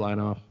throw the O-line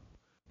off.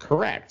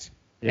 Correct.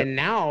 Yep. And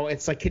now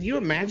it's like, could you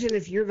imagine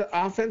if you're the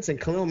offense and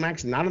Khalil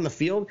Mack's not on the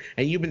field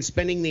and you've been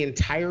spending the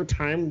entire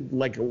time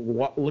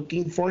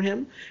looking for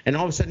him and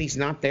all of a sudden he's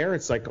not there?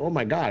 It's like, oh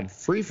my God,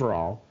 free for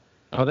all.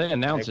 Oh, they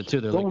announced it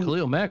too. They're like,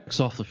 Khalil Mack's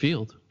off the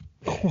field.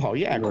 Oh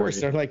yeah, of course.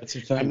 They're like,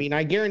 I mean,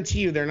 I guarantee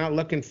you they're not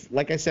looking,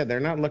 like I said, they're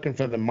not looking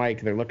for the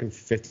mic. They're looking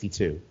for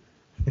 52.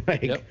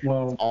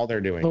 Well, all they're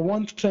doing. The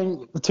one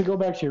thing, to go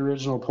back to your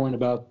original point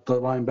about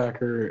the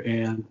linebacker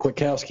and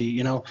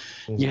Kwiatkowski,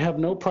 you have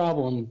no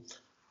problem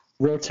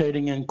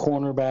rotating in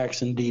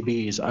cornerbacks and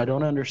DBs. I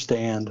don't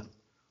understand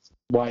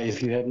why,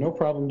 if you have no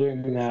problem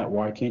doing that,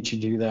 why can't you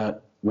do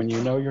that when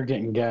you're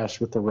getting gashed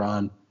with the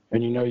run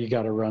and you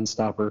got a run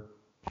stopper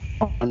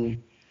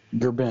on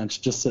your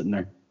bench just sitting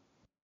there.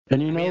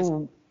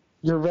 And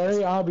you're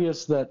very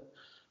obvious that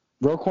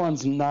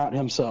Roquan's not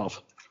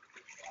himself.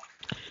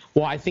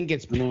 Well, I think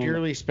it's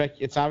purely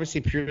it's obviously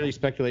purely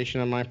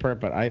speculation on my part,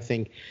 but I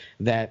think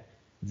that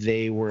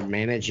they were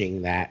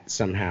managing that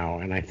somehow,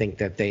 and I think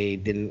that they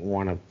didn't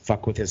want to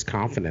fuck with his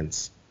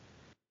confidence,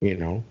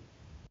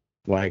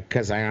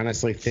 because I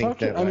honestly think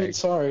that. I mean,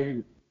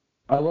 sorry,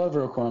 I love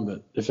Roquan,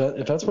 but if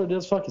that's what it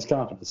is, fuck his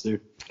confidence,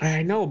 dude.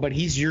 I know, but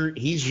he's your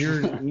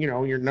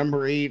your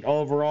number 8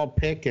 overall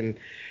pick, and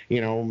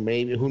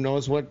maybe who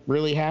knows what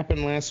really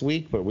happened last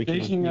week, but we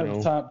Speaking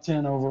of top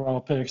 10 overall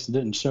picks,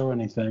 didn't show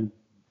anything.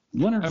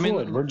 Leonard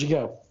Floyd, where'd you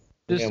go?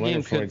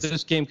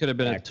 This game could have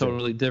been a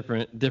totally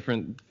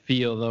different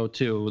feel though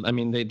too. I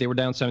mean, they were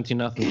down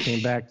 17-0,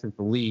 came back to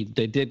the lead.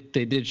 They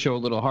did show a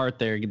little heart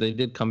there. They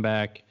did come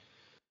back.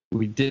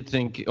 We did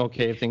think,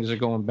 okay, things are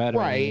going better.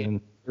 Right. And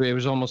it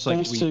was almost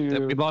like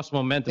we lost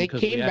momentum. They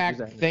came back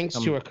thanks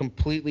to a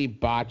completely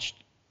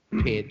botched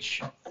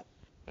pitch.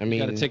 I mean, you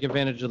got to take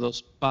advantage of those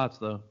spots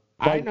though.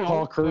 I know.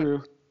 Paul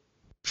Crew.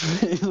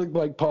 He looked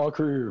like Paul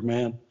Kruger,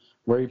 man,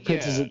 where he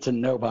pitches it to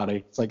nobody.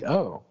 It's like,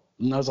 oh.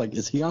 And I was like,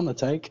 is he on the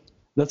take?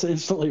 That's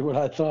instantly what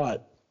I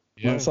thought.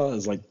 When I saw it, I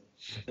was like,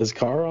 is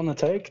Carr on the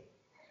take?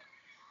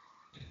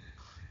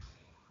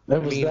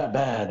 That was that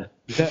bad.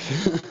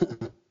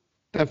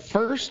 The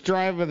first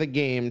drive of the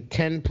game,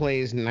 10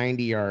 plays,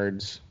 90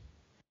 yards.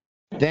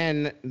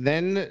 Then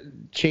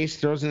Chase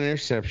throws an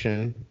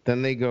interception.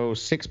 Then they go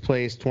 6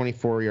 plays,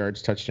 24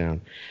 yards,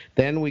 touchdown.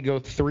 Then we go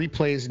 3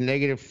 plays,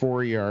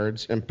 -4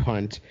 yards, and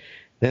punt.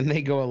 Then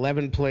they go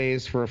 11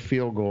 plays for a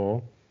field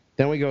goal.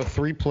 Then we go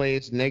 3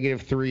 plays,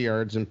 -3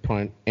 yards, and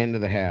punt, end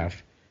of the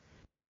half.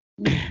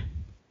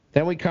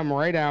 Then we come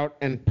right out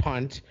and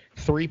punt,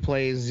 3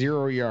 plays,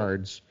 0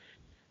 yards.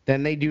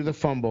 Then they do the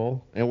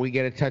fumble, and we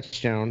get a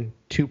touchdown,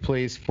 2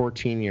 plays,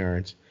 14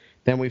 yards.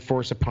 Then we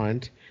force a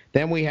punt.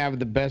 Then we have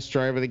the best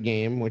drive of the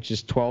game, which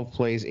is 12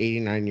 plays,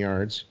 89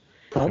 yards.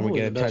 Probably and we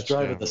get the best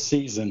drive of the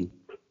season.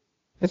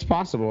 It's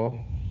possible.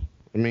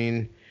 I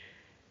mean,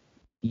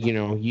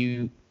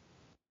 Yeah.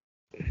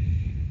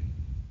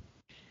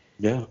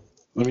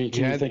 I mean,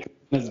 can you think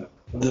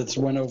that's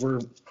went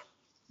over?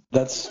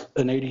 That's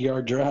an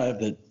 80-yard drive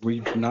that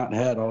we've not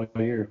had all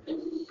year.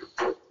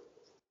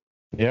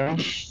 Yeah.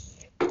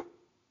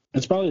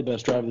 It's probably the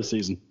best drive of the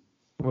season.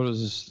 What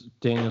is this,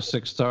 Daniel's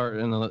 6th start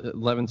in the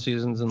 11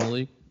 seasons in the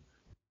league?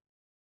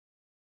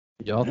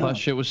 Y'all thought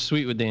shit was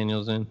sweet with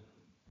Daniels in.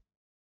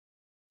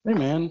 Hey,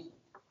 man.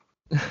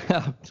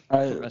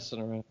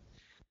 Messing around.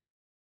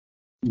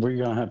 We're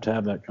going to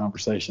have that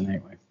conversation,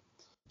 ain't we?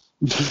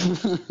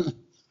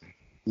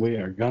 We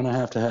are going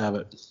to have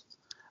it.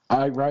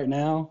 Right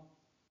now,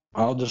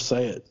 I'll just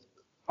say it.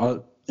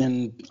 I'll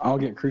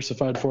get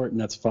crucified for it,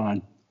 and that's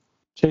fine.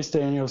 Chase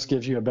Daniels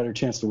gives you a better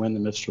chance to win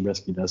than Mitch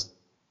Trubisky does.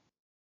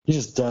 He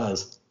just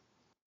does.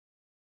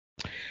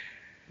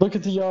 Look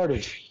at the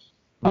yardage.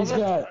 He's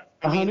got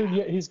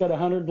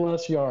 100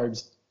 less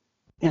yards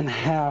in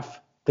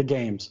half the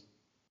games.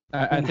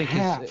 I think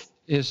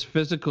his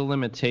physical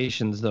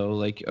limitations, though,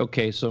 like,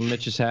 okay, so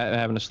Mitch is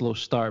having a slow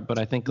start, but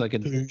I think like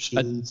I'm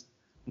saying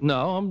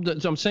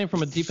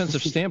from a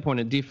defensive standpoint,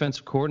 a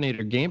defensive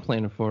coordinator game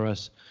planning for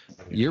us,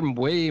 you're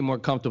way more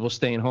comfortable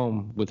staying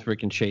home with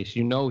freaking Chase.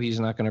 You know he's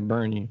not going to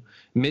burn you.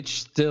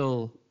 Mitch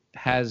still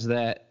has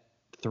that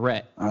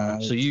threat,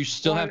 so you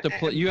still have to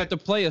play. You have to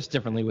play us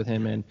differently with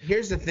him. And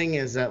here's the thing: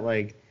 is that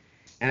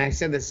and I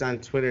said this on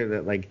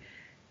Twitter that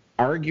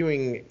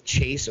arguing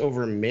Chase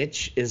over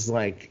Mitch is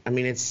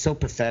it's so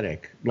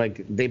pathetic.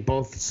 They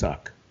both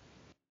suck.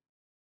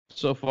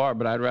 So far,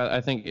 but I'd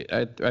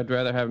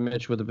rather have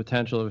Mitch with the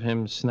potential of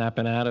him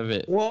snapping out of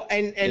it. Well,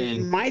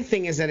 and my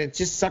thing is that it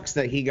just sucks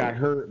that he got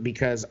hurt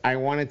because I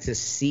wanted to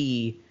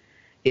see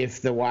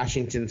if the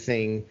Washington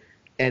thing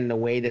and the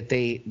way that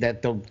the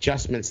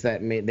adjustments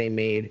that they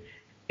made,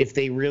 if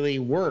they really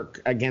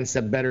work against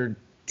a better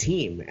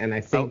team. And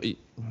I think,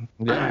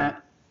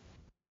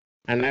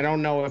 and I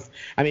don't know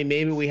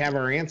maybe we have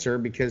our answer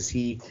because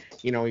he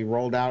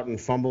rolled out and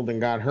fumbled and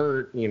got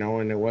hurt,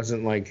 and it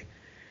wasn't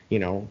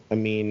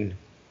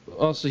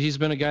Also, he's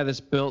been a guy that's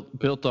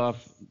built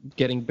off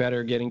getting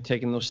better,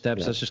 taking those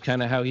steps. Yeah. That's just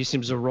kind of how he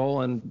seems to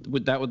roll, and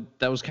that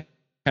was kind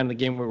of the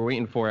game we were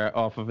waiting for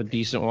off of a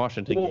decent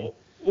Washington game.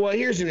 Well,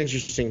 here's an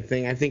interesting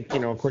thing. I think,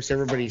 of course,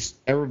 everybody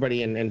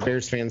and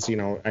Bears fans,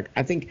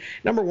 I think,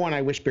 number one,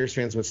 I wish Bears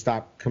fans would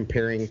stop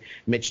comparing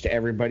Mitch to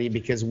everybody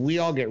because we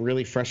all get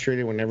really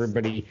frustrated when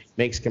everybody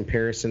makes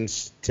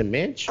comparisons to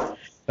Mitch.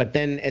 But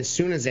then as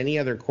soon as any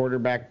other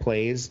quarterback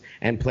plays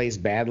and plays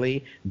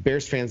badly,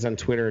 Bears fans on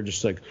Twitter are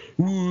just like,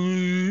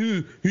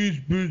 he's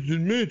better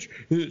than Mitch.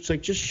 It's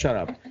like, just shut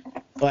up.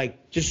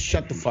 Just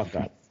shut the fuck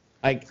up.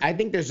 I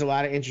think there's a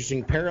lot of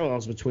interesting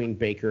parallels between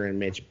Baker and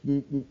Mitch.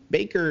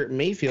 Baker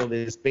Mayfield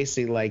is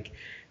basically like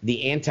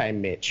the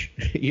anti-Mitch.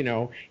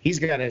 He's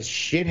got a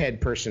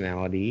shithead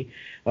personality.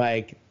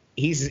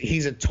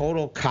 He's a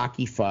total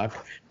cocky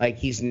fuck.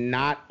 He's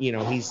not,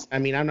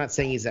 I'm not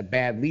saying he's a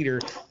bad leader,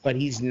 but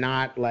he's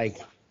not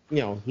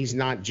he's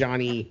not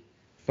Johnny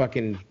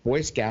fucking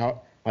Boy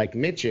Scout like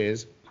Mitch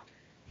is.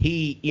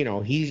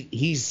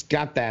 He's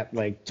got that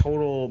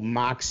total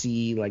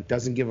moxie,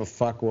 doesn't give a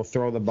fuck, will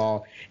throw the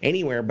ball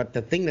anywhere. But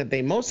the thing that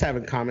they most have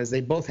in common is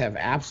they both have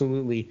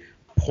absolutely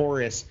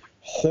porous,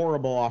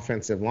 horrible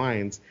offensive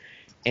lines.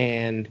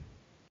 And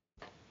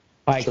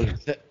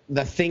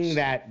the thing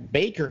that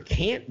Baker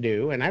can't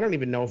do, and I don't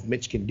even know if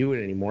Mitch can do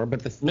it anymore,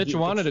 but Mitch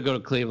wanted to go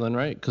to Cleveland,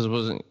 right? Because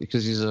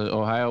he's an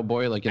Ohio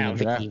boy, in the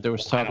draft. There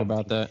was talk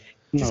about that.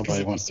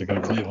 Nobody wants to go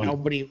to Cleveland.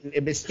 Nobody,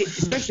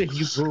 especially if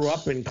you grew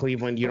up in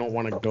Cleveland, you don't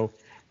want to go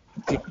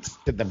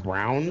to the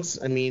Browns.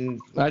 I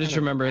just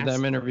remember at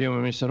that interview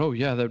when he said, "Oh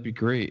yeah, that'd be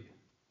great."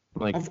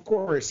 Of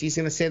course, he's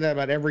going to say that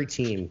about every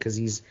team because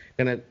he's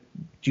going to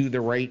do the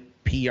right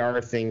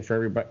PR thing for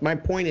everybody. My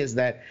point is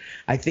that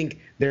I think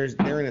they're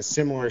in a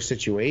similar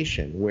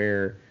situation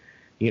where,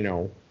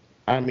 I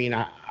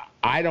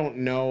don't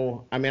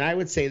know. I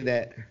would say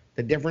that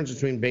the difference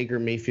between Baker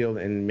Mayfield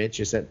and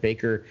Mitch is that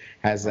Baker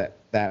has that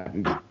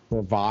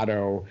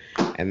bravado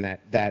and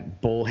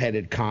that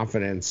bullheaded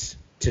confidence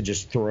to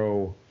just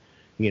throw,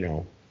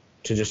 to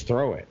just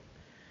throw it.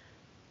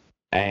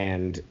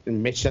 And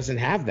Mitch doesn't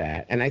have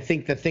that. And I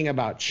think the thing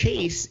about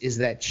Chase is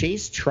that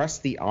Chase trusts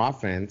the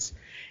offense.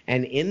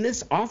 And in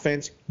this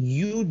offense,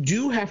 you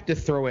do have to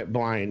throw it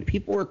blind.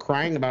 People were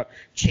crying about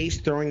Chase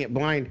throwing it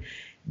blind.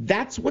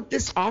 That's what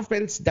this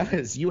offense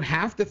does. You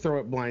have to throw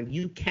it blind.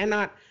 You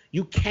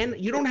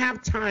don't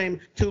have time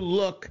to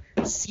look,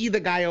 see the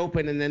guy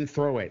open, and then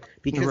throw it.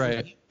 Because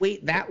if you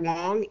wait that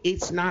long,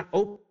 it's not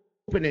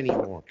open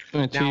anymore.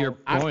 And to your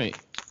point,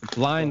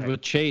 blind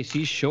with Chase,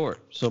 he's short.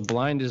 So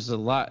blind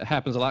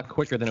happens a lot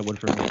quicker than it would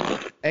for me.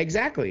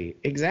 Exactly.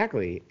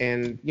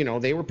 And,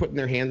 they were putting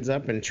their hands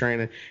up and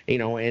trying to,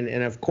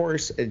 and of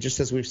course, just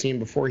as we've seen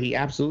before, he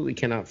absolutely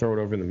cannot throw it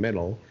over the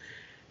middle.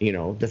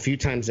 The few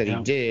times that he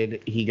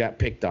did, he got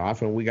picked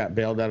off, and we got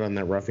bailed out on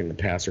that roughing the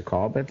passer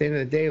call. But at the end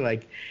of the day,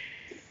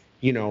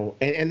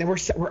 and then we're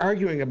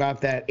arguing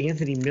about that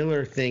Anthony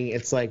Miller thing.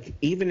 It's like,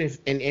 even if,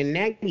 and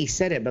Nagy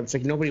said it, but it's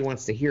like nobody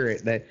wants to hear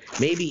it, that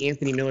maybe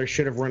Anthony Miller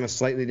should have run a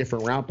slightly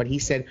different route. But he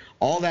said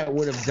all that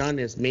would have done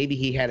is maybe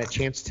he had a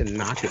chance to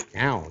knock it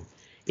down.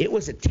 It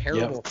was a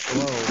terrible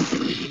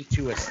throw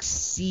into a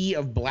sea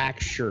of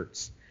black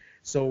shirts.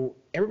 So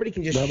everybody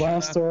can just. The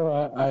last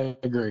throw, I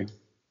agree.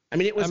 I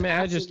mean, it was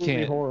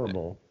absolutely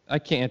horrible. I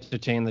can't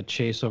entertain the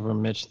Chase over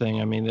Mitch thing.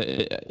 I mean,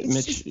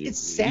 Mitch, it's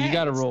sad. You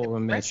got to roll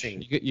with Mitch.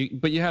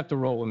 But you have to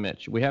roll with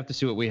Mitch. We have to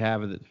see what we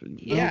have.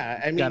 Yeah,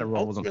 I mean,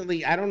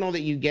 ultimately, I don't know that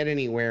you get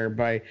anywhere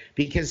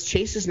because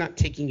Chase is not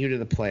taking you to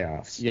the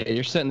playoffs. Yeah,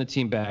 you're setting the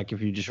team back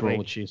if you just roll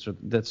with Chase.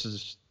 That's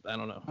just, I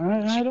don't know.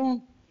 I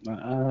don't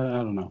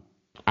know.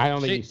 I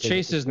don't think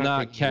Chase is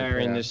not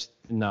carrying this.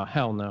 No,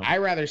 hell no. I'd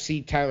rather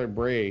see Tyler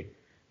Bray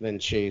than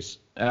Chase.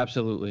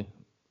 Absolutely.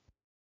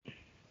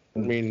 I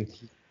mean,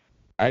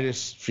 I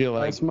just feel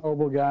like nice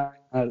mobile guy.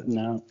 I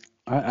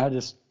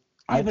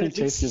think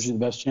Chase gives you the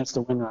best chance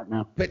to win right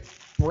now. But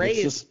Bray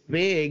is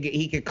big.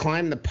 He could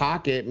climb the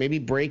pocket. Maybe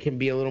Bray can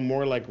be a little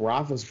more like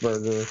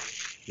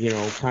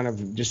Roethlisberger, kind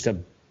of just a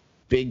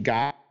big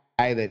guy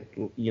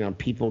that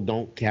people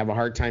don't have a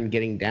hard time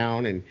getting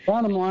down. And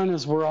bottom line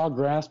is, we're all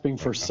grasping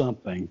for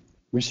something.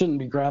 We shouldn't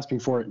be grasping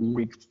for it in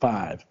week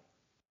 5.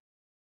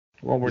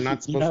 Well, we're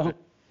not supposed to.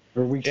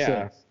 Or week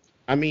 6.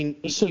 I mean,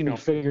 it should be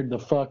figured the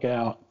fuck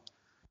out.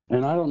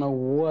 And I don't know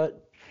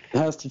what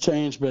has to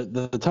change, but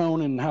the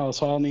tone and how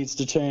this all needs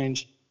to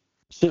change.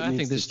 I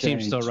think this team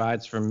still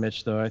rides for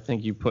Mitch, though. I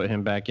think you put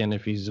him back in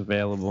if he's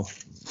available.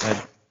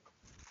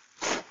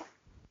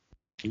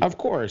 Of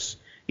course,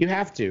 you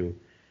have to.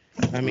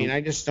 I mean,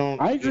 I just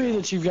don't. I agree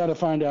that you've got to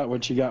find out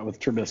what you got with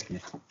Trubisky.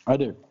 I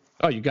do.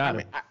 Oh, you got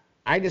it.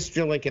 I just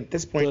feel like at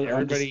this point,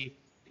 everybody.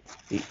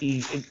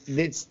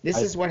 This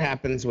is what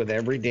happens with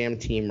every damn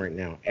team right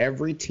now.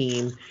 Every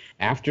team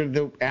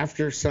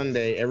after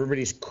Sunday,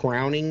 everybody's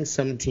crowning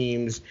some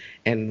teams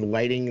and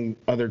lighting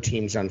other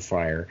teams on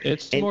fire.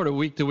 It's more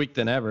week to week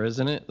than ever,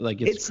 isn't it?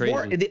 Like it's crazy.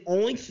 More,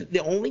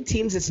 the only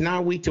teams it's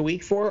not week to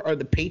week for are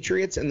the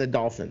Patriots and the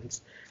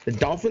Dolphins. The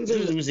Dolphins are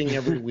losing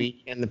every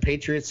week, and the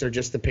Patriots are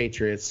just the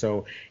Patriots,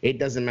 so it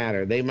doesn't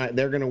matter.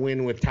 They're going to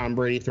win with Tom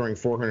Brady throwing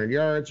 400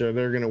 yards, or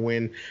they're going to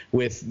win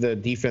with the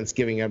defense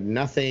giving up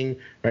nothing.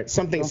 Right?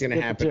 Something's going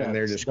to happen, and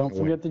they're just going to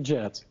win. Don't forget the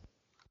Jets.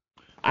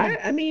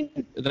 I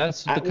mean,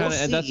 that's the form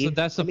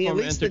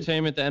of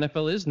entertainment the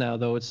NFL is now,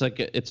 though. It's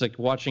like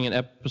watching an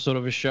episode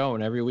of a show,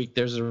 and every week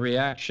there's a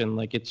reaction.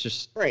 Like it's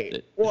just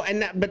right.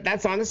 But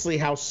that's honestly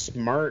how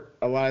smart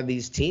a lot of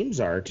these teams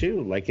are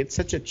too. Like it's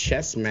such a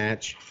chess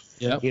match.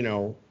 Yeah.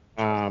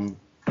 And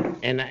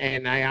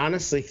I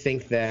honestly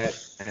think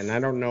that, and I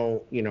don't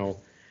know, you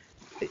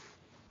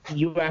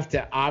have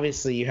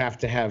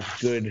to have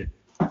good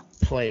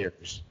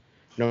players,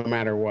 no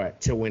matter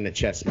what, to win a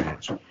chess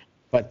match.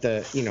 But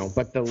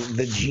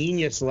the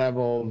genius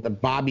level, the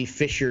Bobby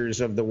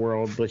Fishers of the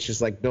world, which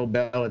is like Bill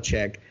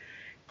Belichick,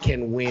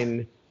 can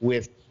win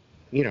with,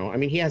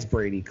 he has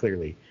Brady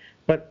clearly,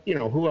 but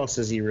who else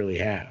does he really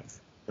have?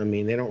 I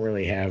mean, they don't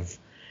really have,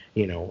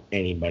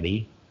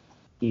 anybody.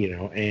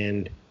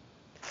 And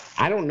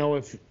I don't know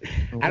if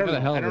I don't know.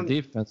 Hell of a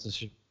defense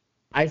this year.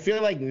 I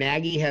feel like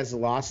Nagy has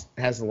lost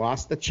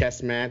the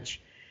chess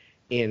match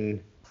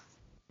in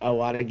a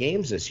lot of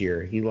games this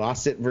year. He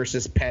lost it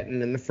versus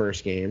Pettin in the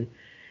first game,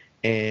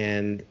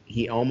 and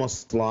he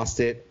almost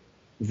lost it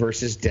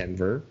versus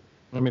Denver.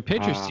 I mean,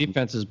 Patriots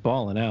defense is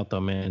balling out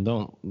though, man.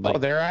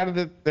 They're out of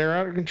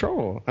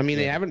control. I mean,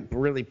 They haven't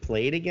really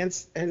played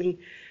against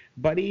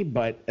anybody,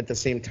 but at the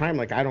same time,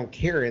 I don't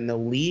care. In the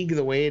league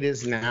the way it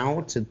is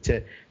now,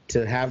 to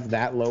have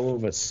that low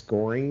of a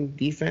scoring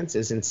defense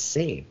is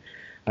insane.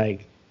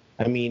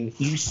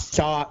 You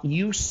saw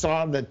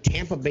the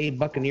Tampa Bay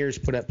Buccaneers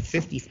put up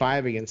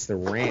 55 against the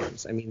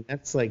Rams. I mean,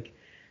 that's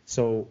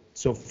so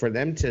for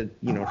them to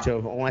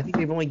have I think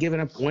they've only given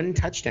up one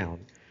touchdown.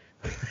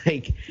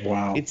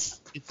 Wow.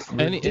 It's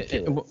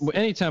ridiculous.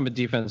 Anytime a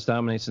defense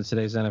dominates in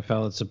today's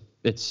NFL,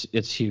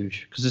 it's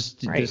huge because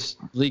this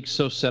league's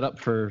so set up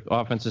for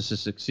offenses to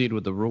succeed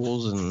with the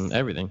rules and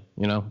everything.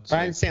 But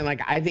I'm saying,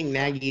 I think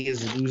Nagy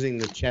is losing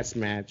the chess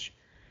match,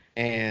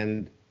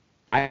 and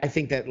I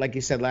think that, like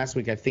you said last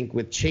week, I think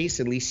with Chase,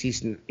 at least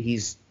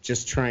he's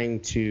just trying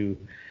to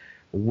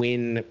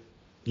win.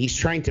 He's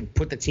trying to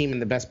put the team in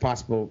the best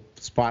possible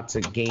spot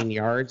to gain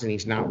yards, and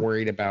he's not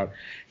worried about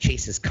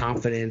Chase's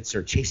confidence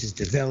or Chase's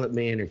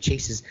development or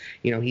Chase's.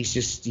 He's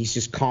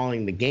just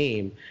calling the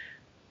game.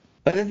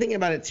 But the thing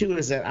about it too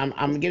is that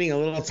I'm getting a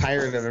little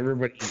tired of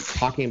everybody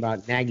talking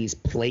about Nagy's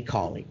play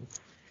calling.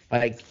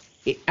 Like,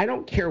 I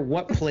don't care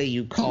what play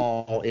you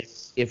call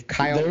if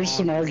Kyle. There's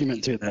some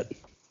argument to that.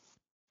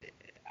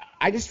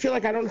 I just feel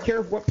like I don't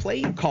care what play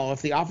you call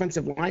if the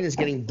offensive line is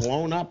getting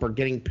blown up or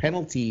getting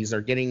penalties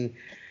or getting,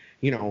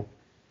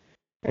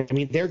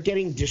 they're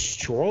getting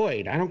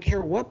destroyed. I don't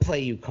care what play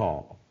you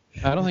call.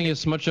 I don't think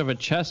it's much of a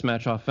chess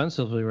match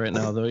offensively right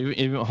now, though.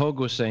 Even Hogue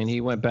was saying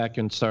he went back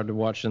and started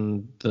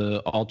watching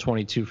the all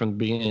 22 from the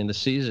beginning of the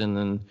season,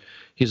 and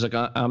he's like,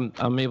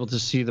 I'm able to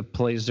see the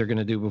plays they're going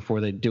to do before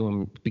they do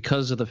them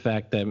because of the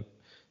fact that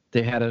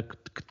they had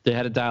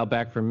to dial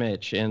back for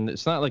Mitch, and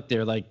it's not like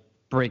they're like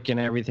breaking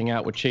everything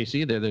out with Chase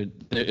either.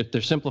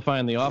 They're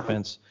simplifying the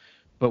offense,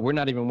 but we're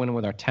not even winning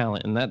with our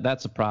talent, and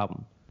that's a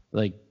problem.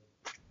 Like,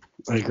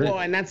 I agree. Well,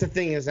 and that's the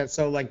thing is that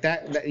so like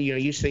that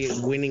you say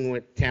winning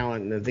with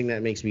talent, and the thing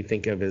that makes me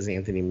think of is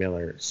Anthony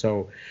Miller.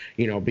 So,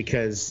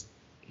 because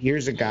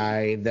here's a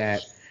guy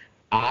that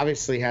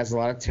obviously has a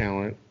lot of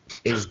talent,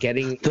 is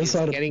getting this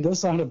ought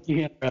to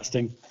be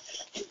interesting.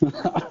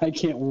 I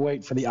can't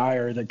wait for the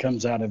ire that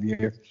comes out of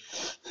you.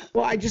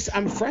 Well,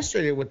 I'm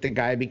frustrated with the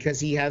guy because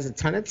he has a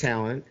ton of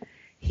talent.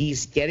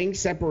 He's getting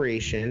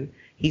separation.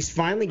 He's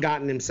finally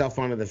gotten himself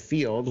onto the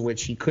field,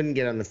 which he couldn't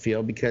get on the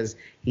field because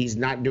he's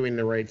not doing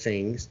the right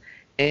things.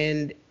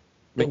 And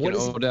making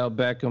Odell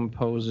Beckham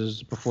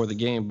poses before the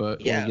game, but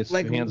when he gets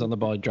his hands on the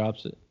ball, he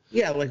drops it.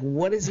 Yeah, like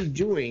what is he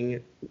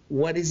doing?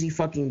 What is he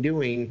fucking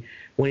doing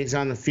when he's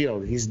on the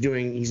field? He's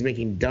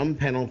making dumb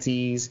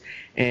penalties,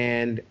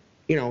 and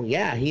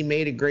he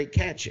made a great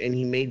catch and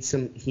he made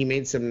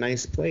some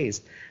nice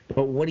plays.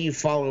 But what do you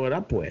follow it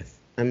up with?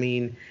 I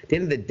mean, at the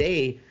end of the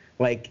day,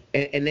 like,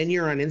 and then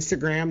you're on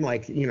Instagram,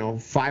 like,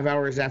 5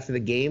 hours after the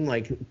game,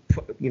 like,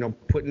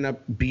 putting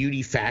up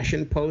beauty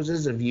fashion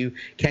poses of you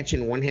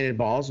catching one-handed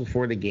balls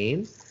before the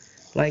game.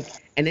 Like,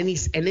 and then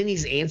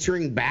he's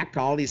answering back to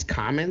all these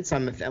comments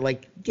on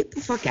like, get the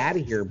fuck out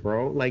of here,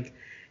 bro. Like,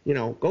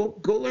 go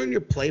learn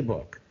your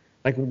playbook.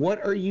 Like,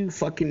 what are you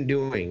fucking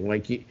doing?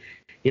 Like,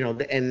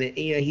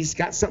 he's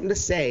got something to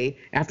say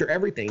after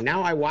everything.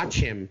 Now I watch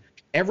him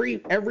every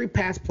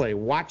pass play,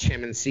 watch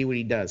him and see what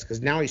he does,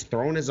 because now he's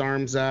throwing his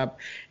arms up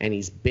and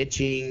he's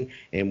bitching,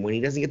 and when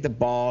he doesn't get the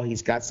ball,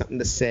 he's got something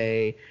to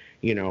say.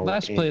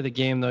 Last play of the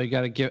game, though, you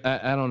got to give.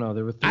 I don't know.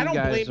 There were three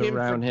guys around him.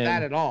 I don't blame him for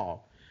that at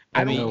all.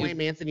 I don't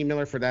blame Anthony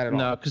Miller for that at all.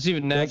 No, because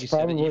even Nagy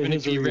said even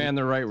if he ran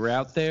the right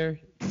route there,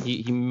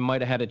 he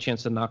might have had a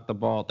chance to knock the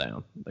ball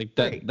down. Like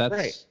that.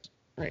 That's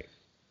right.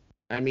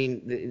 I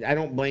mean, I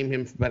don't blame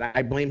him, but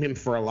I blame him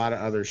for a lot of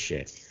other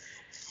shit.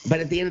 But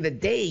at the end of the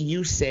day,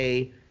 you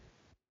say,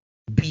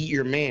 beat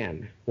your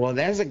man. Well,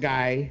 there's a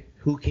guy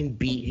who can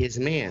beat his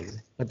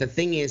man. But the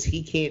thing is,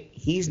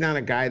 he's not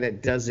a guy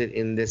that does it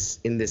in this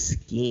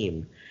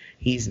scheme.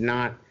 He's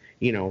not,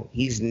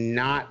 he's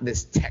not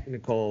this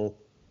technical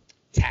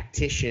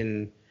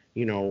tactician,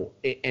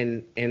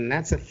 and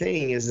that's the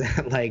thing is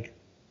that, like,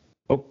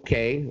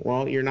 okay,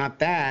 well, you're not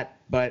that,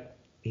 but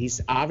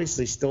he's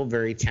obviously still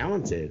very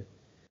talented.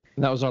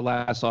 That was our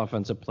last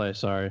offensive play.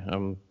 Sorry,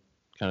 I'm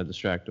kind of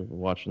distracted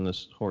watching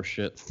this horse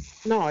shit.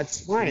 No,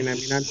 it's fine. I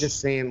mean, I'm just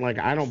saying, like,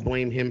 I don't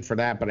blame him for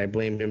that, but I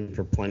blame him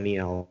for plenty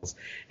else,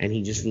 and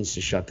he just needs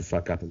to shut the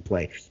fuck up and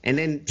play. And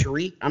then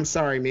Tariq, I'm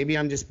sorry, maybe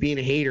I'm just being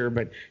a hater,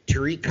 but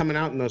Tariq coming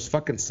out in those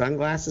fucking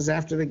sunglasses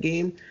after the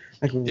game,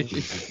 like,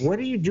 what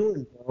are you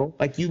doing, bro?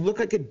 Like, you look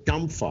like a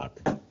dumb fuck.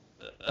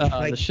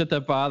 The shit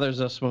that bothers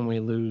us when we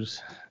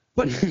lose.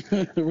 But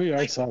we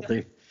are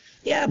salty.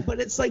 Yeah, but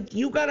it's like,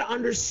 you got to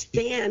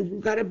understand, you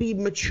got to be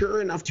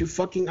mature enough to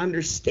fucking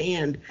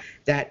understand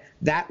that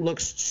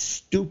looks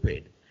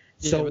stupid.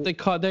 So, yeah,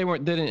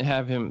 but they didn't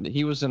have him.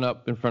 He wasn't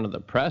up in front of the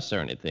press or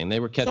anything. They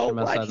were catching him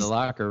outside the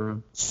locker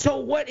room. So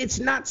what? It's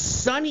not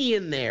sunny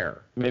in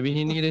there. Maybe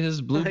he needed his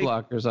blue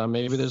blockers on.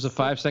 Maybe there's a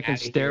 5-second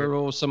stare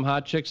roll with some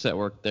hot chicks that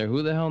work there.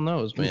 Who the hell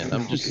knows, man?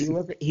 I'm just.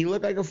 He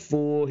looked like a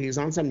fool. He's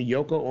on some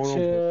Yoko Ono.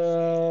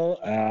 Chill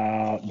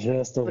out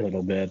just a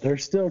little bit. They're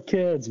still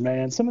kids,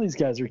 man. Some of these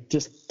guys are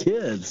just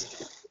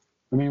kids.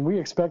 I mean, we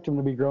expect them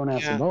to be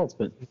grown-ass adults,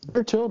 but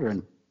they're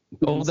children.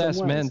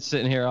 Old-ass men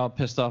sitting here all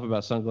pissed off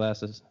about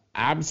sunglasses.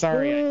 I'm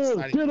sorry.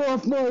 Get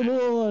off my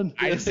lawn.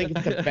 I just think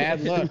it's a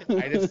bad look.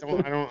 I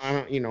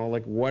don't,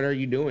 like, what are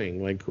you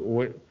doing? Like,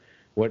 what,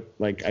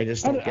 like, I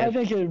just don't get it. I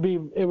think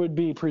it would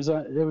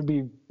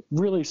be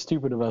really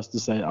stupid of us to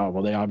say, oh,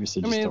 well, they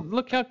obviously just don't.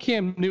 Look how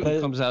Cam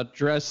Newton comes out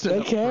dressed in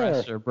a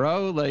presser,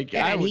 bro. Like,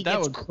 that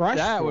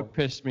would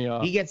piss me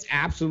off. He gets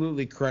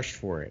absolutely crushed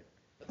for it.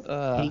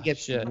 He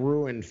gets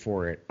ruined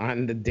for it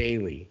on the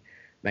daily.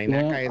 Like,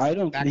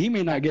 he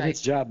may not get his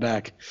job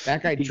back.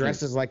 That guy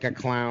dresses like a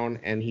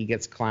clown, and he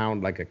gets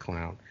clowned like a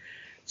clown.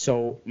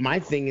 So my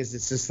thing is,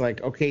 it's just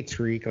like, okay,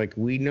 Tariq, like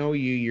we know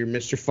you're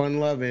Mr. Fun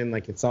Loving,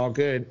 like it's all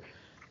good.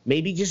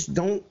 Maybe just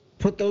don't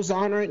put those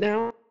on right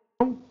now.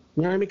 You know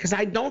what I mean? Because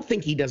I don't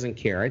think he doesn't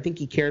care. I think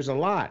he cares a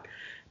lot.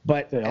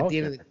 But at the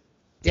end of the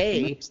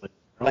day,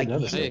 like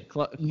you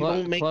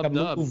don't make a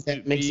move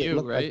that makes it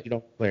look like you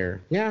don't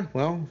care. Yeah,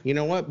 well, you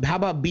know what? How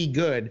about be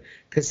good?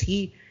 Because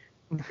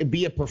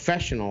be a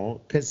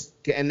professional.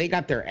 And they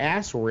got their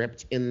ass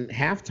ripped in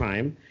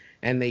halftime,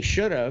 and they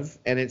should have.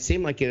 And it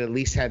seemed like it at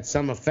least had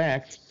some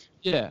effect.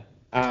 Yeah.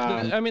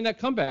 I mean, that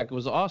comeback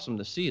was awesome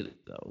to see,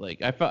 though.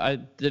 Like, I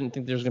didn't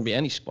think there was going to be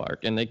any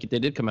spark, and they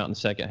did come out in the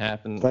second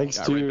half and got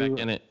right back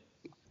in it.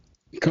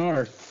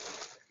 Carr.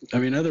 I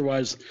mean,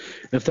 otherwise,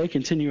 if they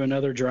continue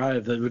another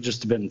drive, that would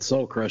just have been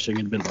soul crushing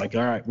and been like,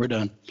 all right, we're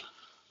done.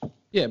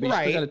 Yeah, but you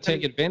still got to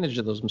take advantage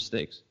of those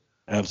mistakes.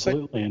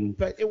 Absolutely.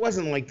 But it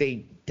wasn't like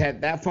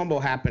that fumble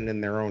happened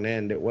in their own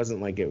end. It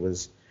wasn't like it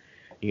was,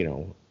 we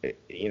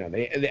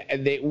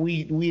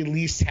at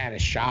least had a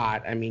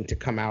shot. I mean, to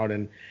come out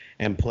and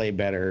play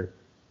better.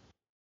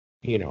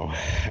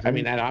 I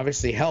mean, that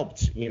obviously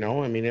helped.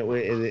 I mean,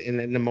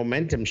 and the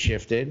momentum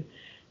shifted.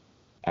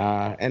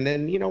 And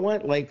then you know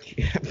what?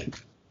 Like,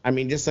 I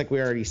mean, just like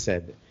we already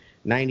said,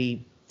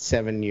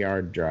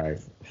 97-yard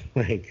drive.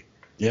 Like,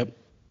 yep.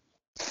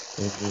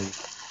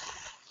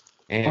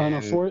 And on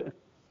a fourth,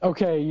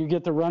 okay, you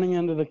get the running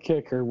into the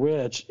kicker,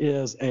 which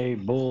is a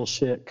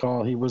bullshit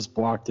call. He was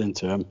blocked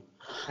into him.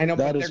 I know,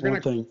 but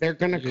they're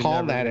gonna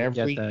call that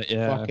every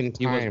fucking time.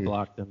 He was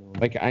blocked in the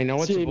like, I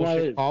know it's a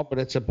bullshit call, but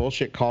it's a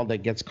bullshit call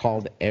that gets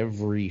called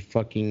every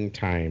fucking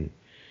time.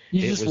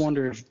 You just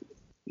wonder if.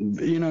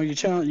 You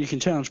can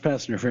challenge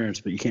pass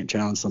interference, but you can't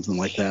challenge something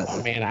like that.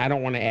 Oh, man, I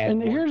don't want to add.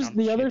 And here's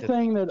the other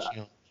thing that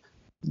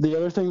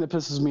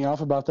pisses me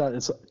off about that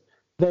is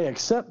they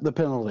accept the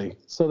penalty,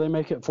 so they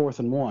make it 4th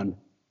and 1.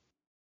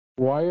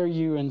 Why are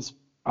you in?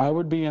 I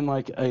would be in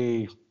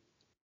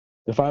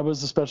if I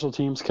was the special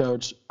teams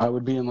coach, I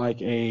would be in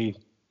like a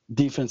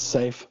defense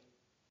safe,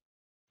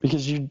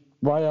 because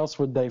why else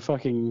would they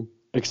fucking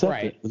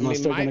accept it unless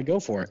they're going to go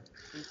for it?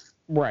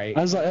 Right.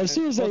 I was like, as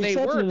soon as they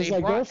accepted it, it's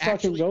like,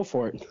 go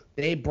for it.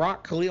 They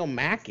brought Khalil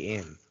Mack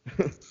in.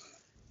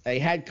 They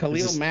had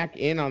Khalil Mack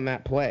in on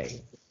that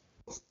play.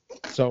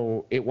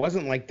 So it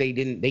wasn't like they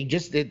didn't. They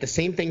just did the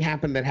same thing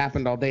that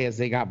happened all day, as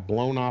they got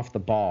blown off the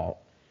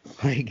ball.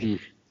 Like,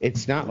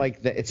 it's not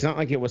like that. It's not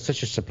like it was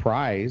such a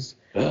surprise.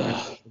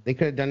 They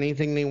could have done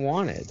anything they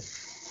wanted.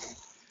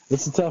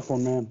 It's a tough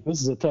one, man.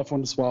 This is a tough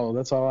one to swallow.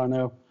 That's all I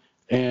know.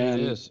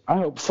 And I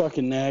hope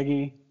fucking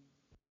Nagy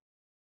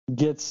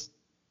gets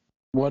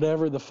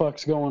whatever the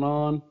fuck's going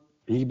on.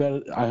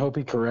 I hope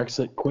he corrects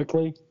it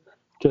quickly,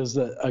 because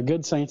a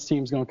good Saints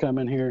team's going to come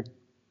in here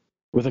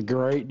with a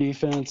great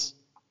defense.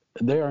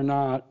 They are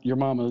not your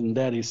mama and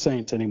daddy's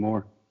Saints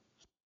anymore.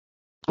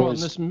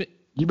 Boys,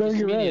 you better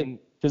get ready,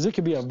 because it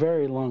could be a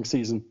very long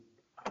season.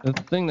 The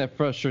thing that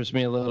frustrates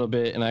me a little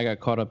bit, and I got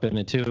caught up in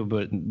it too,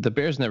 but the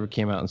Bears never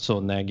came out and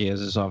sold Nagy as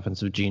his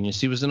offensive genius.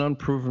 He was an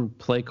unproven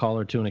play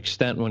caller to an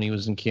extent when he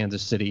was in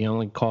Kansas City. He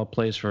only called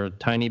plays for a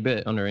tiny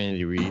bit under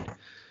Andy Reid.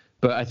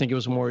 But I think it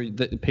was more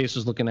that Pace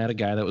was looking at a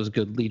guy that was a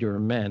good leader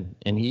of men,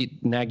 and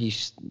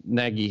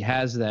Nagy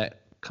has that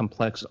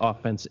complex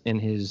offense in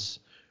his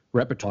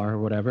repertoire or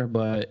whatever.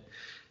 But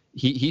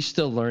he's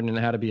still learning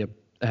how to be a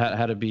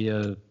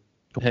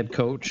head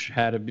coach.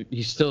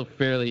 He's still a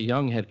fairly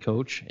young head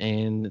coach,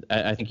 and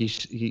I think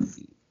he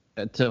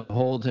to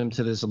hold him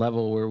to this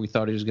level where we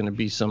thought he was going to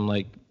be some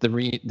like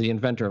the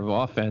inventor of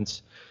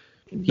offense.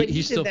 But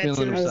he's still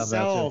feeling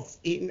himself.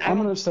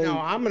 I'm going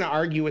to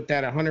argue with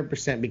that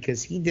 100%,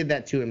 because he did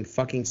that to him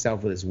fucking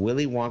self with his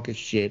Willy Wonka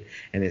shit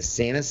and his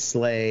Santa's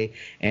sleigh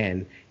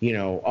and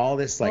all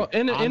this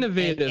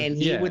innovative. And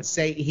he would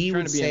say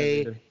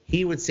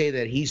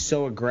that he's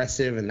so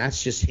aggressive and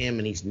that's just him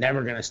and he's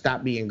never going to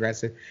stop being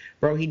aggressive.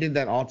 Bro, he did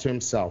that all to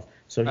himself.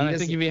 So I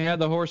think if he had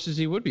the horses,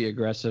 he would be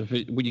aggressive.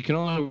 You can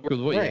only work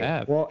with what you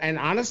have. Well, and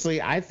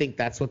honestly, I think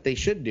that's what they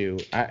should do.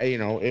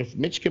 If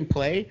Mitch can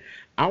play,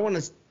 I want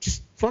to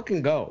just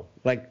fucking go.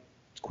 Like,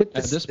 quit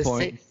the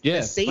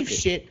safe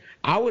shit.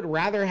 I would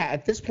rather have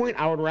at this point.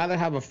 I would rather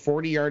have a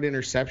 40-yard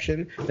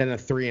interception than a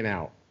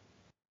 3-and-out.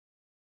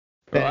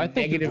 Well, I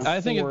think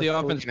if the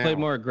offense played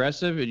more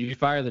aggressive, you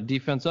fire the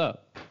defense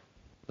up.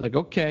 Like,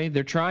 okay,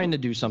 they're trying to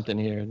do something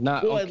here.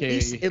 Not well, okay.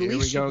 At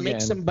least you make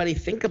somebody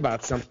think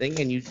about something,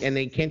 and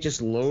they can't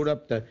just load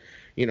up the,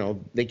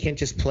 they can't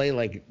just play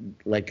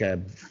like a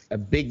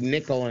big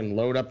nickel and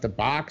load up the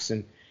box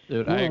and.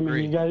 Dude, I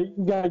agree.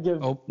 You gotta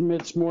give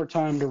Mitch more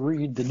time to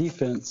read the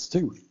defense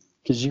too,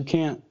 because you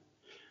can't.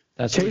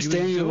 That's Chase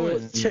Daniel.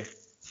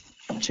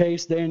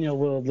 Chase Daniel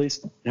will at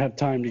least have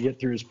time to get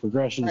through his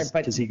progressions,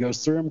 because he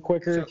goes through them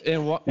quicker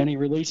and he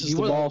releases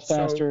the ball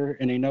faster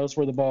and he knows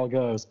where the ball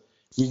goes.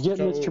 You get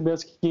Mitch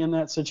Trubisky in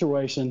that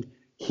situation,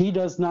 he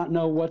does not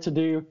know what to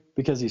do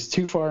because he's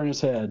too far in his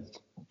head.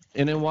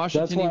 And in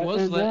Washington,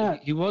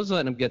 he was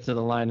letting him get to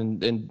the line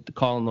and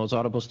calling those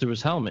audibles through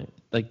his helmet.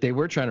 Like, they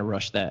were trying to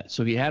rush that,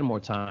 so he had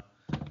more time.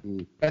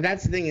 But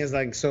that's the thing is,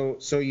 like, so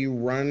you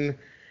run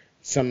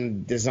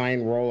some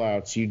design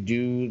rollouts, you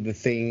do the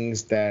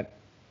things that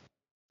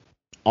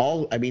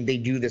they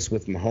do this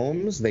with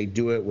Mahomes. They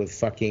do it with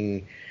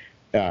fucking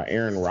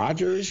Aaron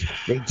Rodgers.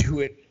 They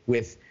do it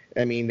with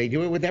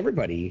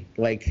everybody.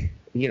 Like,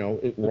 roll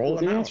them out.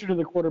 The answer to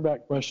the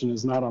quarterback question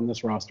is not on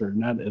this roster,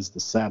 and that is the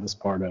saddest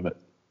part of it.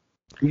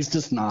 He's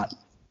just not.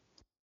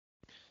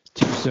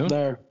 Too soon?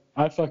 There.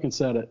 I fucking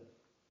said it.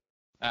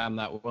 I'm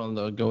not willing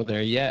to go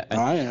there yet.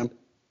 I am.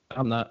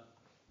 I'm not.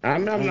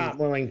 I'm not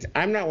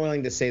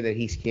willing to say that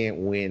he can't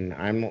win.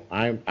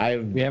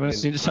 We haven't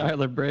seen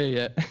Tyler Bray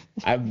yet.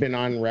 I've been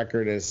on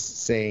record as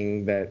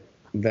saying that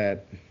I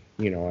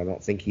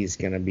don't think he's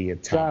going to be a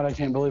top. God, I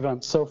can't believe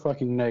I'm so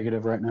fucking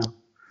negative right now.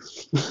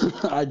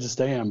 I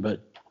just am, but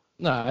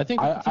no, I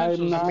think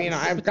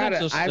the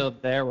potential's still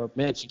there with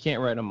Mitch. You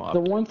can't write him off.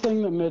 The one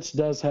thing that Mitch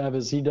does have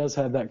is he does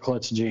have that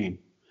clutch gene.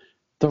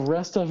 The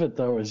rest of it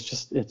though is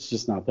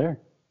just not there.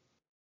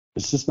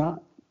 It's just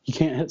not. He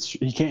can't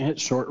hit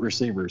short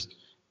receivers.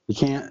 He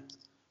can't.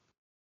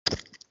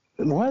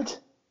 What?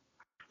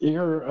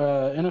 You're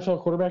an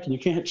NFL quarterback and you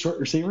can't hit short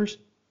receivers?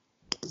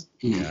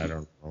 Yeah, I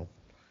don't know.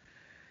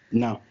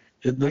 No.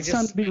 It's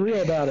time to be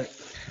real about it.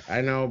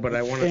 I know, but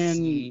I want to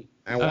see.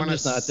 I'm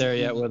just not there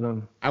yet with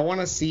him. I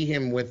want to see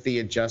him with the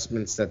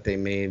adjustments that they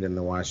made in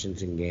the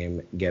Washington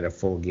game get a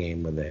full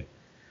game with it.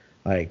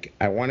 Like,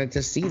 I wanted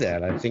to see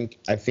that. I think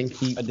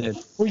he. I did.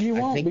 Well, you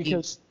won't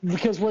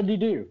because what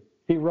did he do?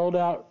 He rolled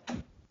out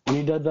and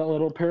he did that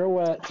little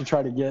pirouette to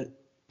try to get,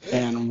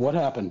 and what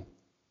happened?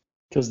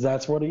 Because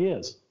that's what he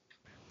is.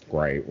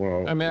 Right.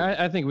 Well, I mean,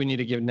 I think we need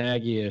to give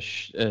Nagy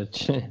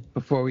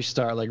before we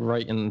start like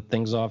writing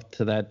things off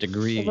to that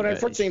degree. But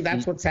unfortunately,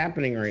 that's what's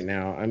happening right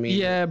now. I mean,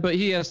 yeah, but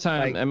he has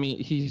time.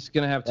 He's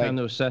gonna have time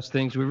to assess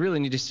things. We really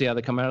need to see how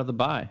they come out of the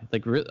bye.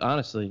 Like,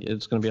 honestly,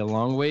 it's gonna be a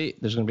long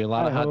wait. There's gonna be a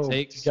lot of hot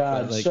takes.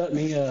 God, shut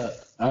me up.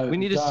 We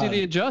need to see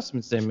the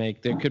adjustments they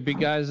make. There could be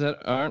guys that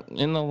aren't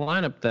in the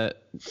lineup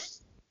that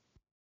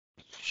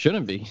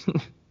shouldn't be.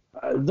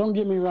 Don't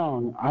get me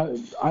wrong.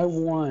 I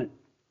want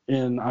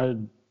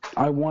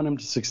him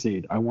to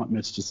succeed. I want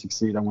Mitch to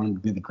succeed. I want him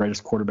to be the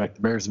greatest quarterback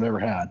the Bears have ever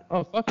had.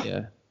 Oh, fuck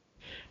yeah.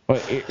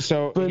 But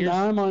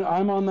now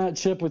I'm on that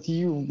chip with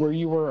you where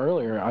you were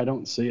earlier. I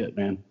don't see it,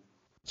 man.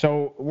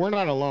 So we're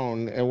not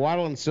alone.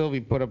 Waddle and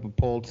Sylvie put up a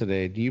poll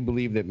today. Do you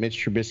believe that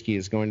Mitch Trubisky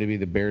is going to be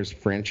the Bears'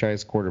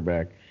 franchise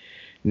quarterback?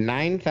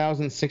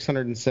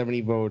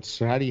 9,670 votes.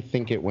 So how do you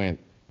think it went?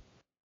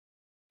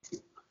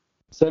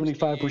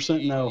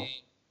 75% no.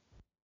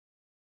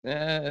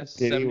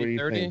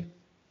 70-30.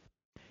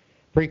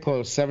 Pretty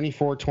close.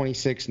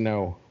 74-26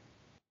 no.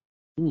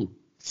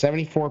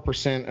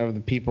 74% of the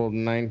people,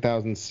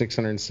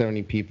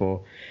 9,670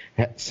 people,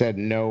 said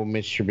no,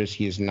 Mitch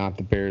Trubisky is not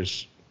the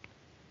Bears'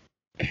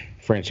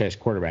 franchise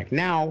quarterback.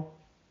 Now,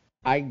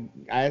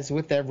 as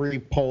with every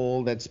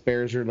poll that's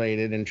Bears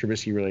related and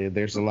Trubisky related,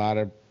 there's a lot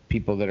of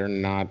people that are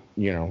not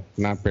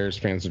Bears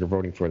fans that are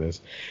voting for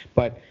this.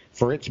 But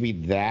for it to be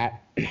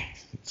that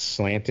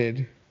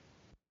slanted,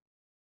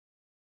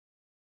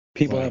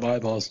 people have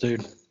eyeballs,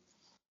 dude.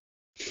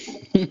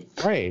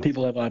 Right.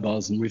 People have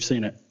eyeballs, and we've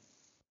seen it.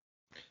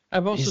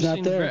 I've also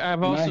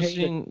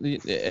seen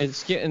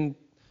it's getting.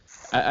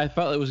 I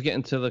felt it was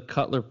getting to the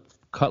Cutler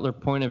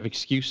point of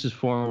excuses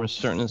for him in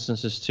certain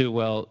instances too.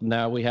 Well,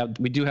 now we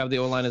do have the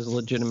O-line as a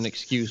legitimate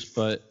excuse,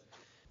 but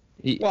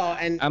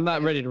I'm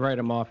not ready to write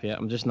him off yet.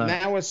 I'm just not.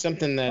 That was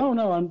something that. Oh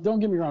no! Don't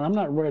get me wrong. I'm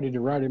not ready to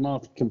write him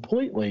off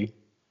completely.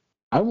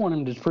 I want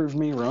him to prove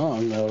me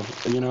wrong, though.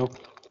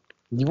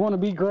 You want to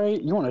be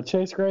great? You want to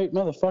chase great?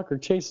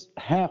 Motherfucker, chase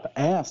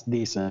half-ass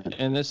decent.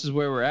 And this is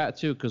where we're at,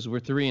 too, because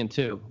we're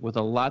 3-2 with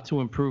a lot to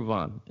improve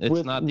on.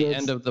 It's not the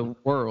end of the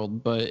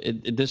world, but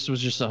this was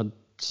just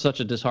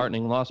such a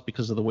disheartening loss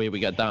because of the way we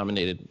got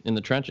dominated in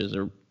the trenches.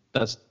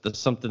 That's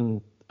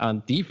something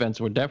on defense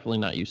we're definitely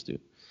not used to.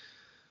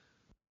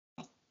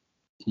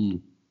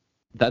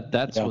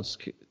 That's what's,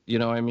 we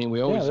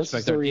always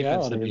expect our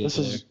defense to be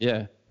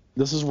there.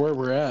 This is where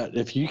we're at.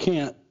 If you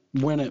can't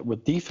win it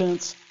with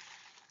defense...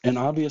 And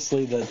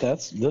obviously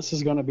this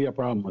is going to be a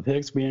problem with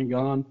Hicks being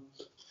gone.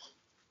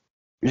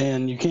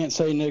 And you can't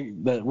say,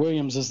 Nick, that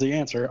Williams is the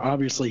answer.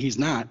 Obviously he's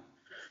not.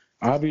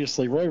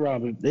 Obviously Roy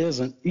Robin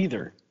isn't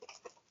either.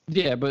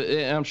 Yeah, but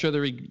I'm sure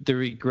the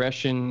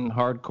regression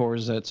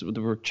hardcores that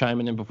were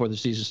chiming in before the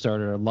season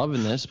started are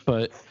loving this.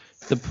 But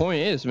the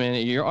point is, man,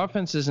 your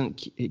offense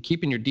isn't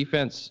keeping your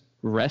defense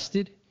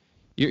rested.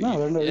 I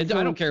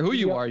don't care who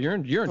you are. You're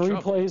in trouble. 3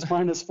 plays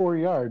minus 4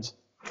 yards.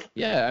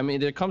 Yeah, I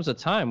mean, there comes a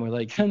time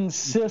where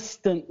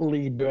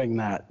consistently doing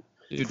that.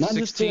 Dude,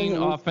 16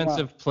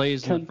 offensive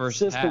plays in the first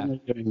half.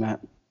 Consistently doing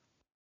that.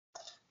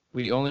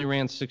 We only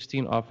ran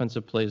 16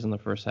 offensive plays in the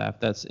first half.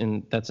 That's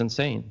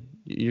insane.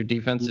 Your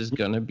defense is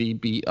going to be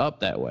beat up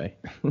that way.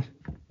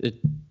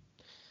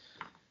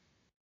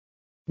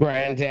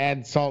 Right, and to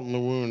add salt in the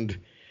wound,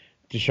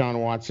 Deshaun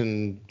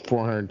Watson,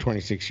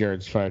 426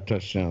 yards, 5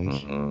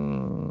 touchdowns.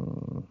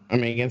 I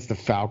mean, against the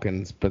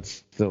Falcons, but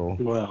still.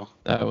 Well,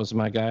 that was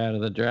my guy out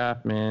of the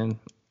draft, man.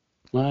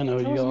 I know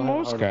you all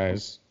most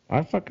guys.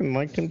 I fucking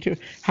liked him too.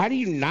 How do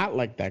you not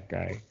like that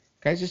guy?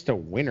 Guy's just a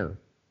winner.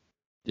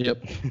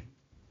 Yep.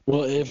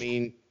 Well, I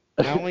mean,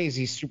 not only is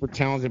he super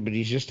talented, but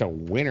he's just a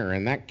winner,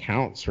 and that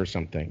counts for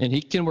something. And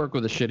he can work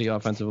with a shitty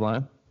offensive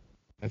line.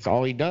 That's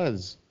all he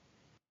does.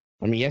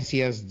 I mean, yes, he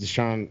has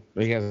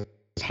he has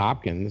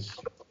Hopkins,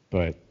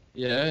 but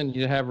yeah, and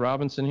you have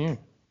Robinson here.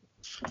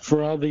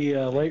 For all the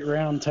late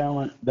round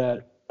talent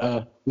that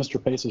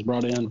Mr. Pace has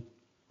brought in,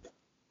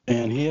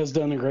 and he has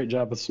done a great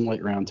job with some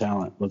late round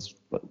talent.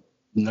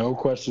 No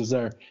questions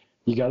there.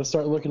 You got to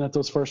start looking at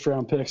those first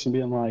round picks and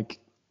being like,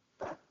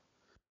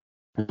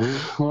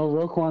 well,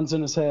 Roquan's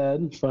in his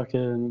head.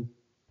 Fucking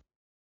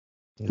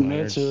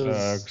Mitch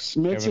is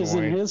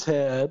in his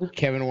head.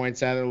 Kevin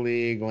White's out of the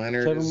league.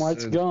 Kevin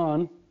White's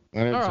gone.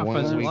 Our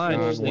offensive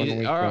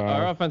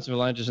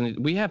line just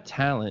we have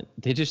talent.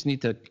 They just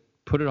need to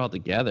put it all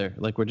together.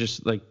 Like we're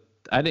just like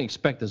I didn't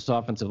expect this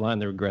offensive line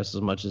to regress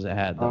as much as it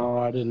had. Though. Oh,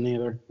 I didn't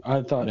either.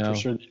 I thought for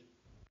sure.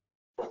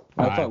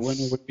 I thought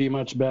Winnie would be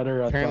much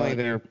better.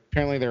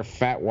 Apparently their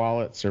fat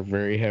wallets are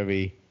very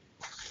heavy.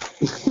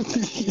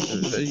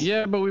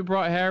 Yeah, but we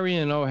brought Harry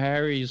in. Oh,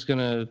 Harry's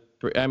gonna.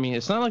 I mean,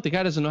 it's not like the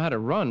guy doesn't know how to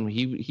run.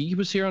 He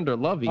was here under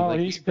Lovey.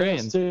 He's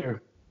pissed too.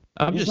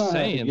 I'm just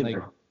saying, like,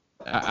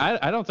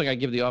 I don't think I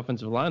give the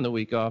offensive line the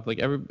week off.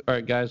 Like, all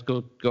right, guys,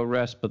 go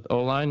rest. But the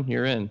O-line,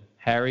 you're in.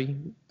 Harry,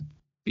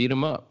 beat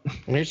him up.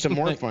 Here's some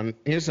more fun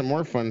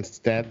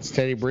stats.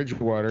 Teddy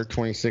Bridgewater,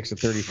 26 of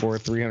 34,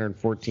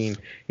 314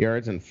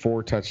 yards and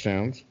 4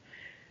 touchdowns.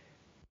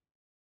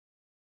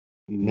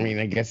 I mean,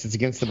 I guess it's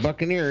against the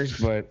Buccaneers,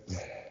 but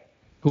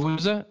who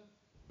was that?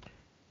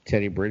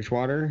 Teddy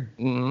Bridgewater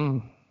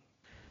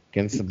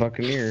against the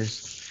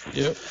Buccaneers.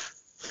 Yep.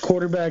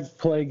 Quarterback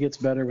play gets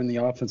better when the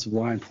offensive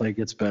line play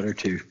gets better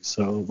too.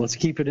 So let's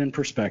keep it in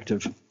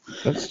perspective.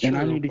 That's true. And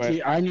I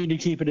need to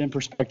keep it in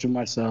perspective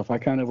myself. I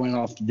kind of went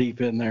off the deep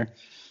end there,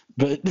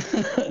 but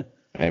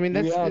I mean,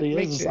 that's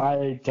reality is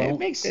I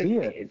don't see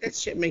it. That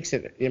shit makes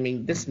it. I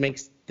mean, this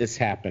makes this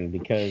happen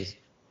because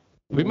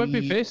we might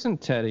be facing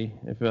Teddy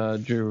if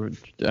Drew.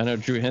 I know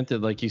Drew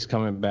hinted like he's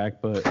coming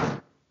back, but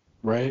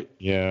right.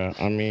 Yeah,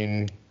 I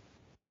mean,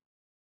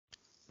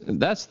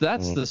 that's the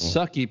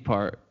sucky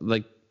part.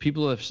 Like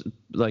people,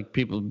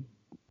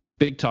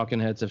 big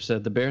talking heads have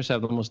said the Bears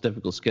have the most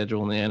difficult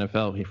schedule in the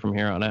NFL from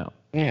here on out.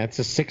 Yeah, it's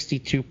a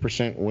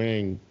 62%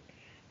 winning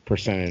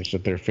percentage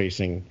that they're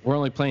facing. We're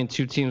only playing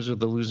 2 teams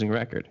with a losing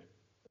record.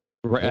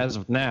 As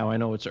of now, I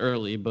know it's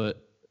early,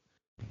 but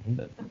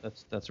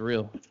that's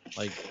real.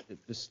 Like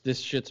this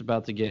shit's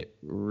about to get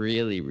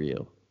really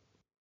real.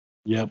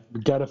 Yep,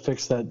 we got to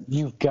fix that.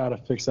 You've got to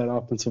fix that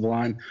offensive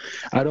line.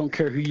 I don't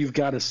care who you've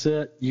got to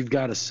sit. You've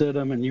got to sit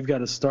them, and you've got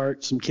to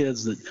start some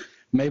kids that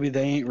maybe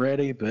they ain't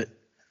ready, but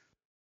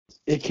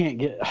it can't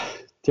get.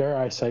 Dare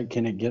I say,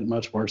 can it get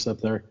much worse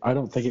up there? I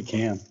don't think it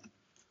can.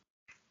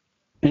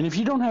 And if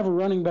you don't have a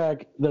running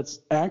back that's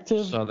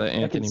active, saw that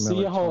Anthony can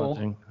see a hole.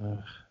 Thing.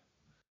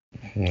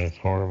 It's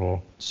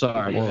horrible.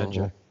 Sorry,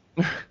 horrible.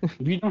 If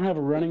you don't have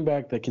a running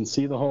back that can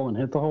see the hole and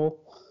hit the hole,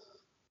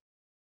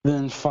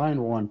 then find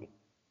one.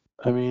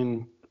 I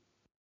mean,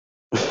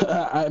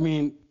 I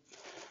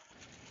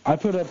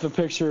put up the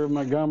picture of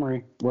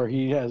Montgomery where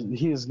he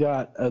has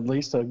got at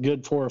least a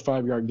good 4 or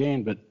 5 yard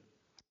gain, but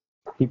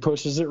he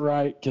pushes it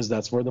right because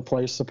that's where the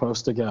play's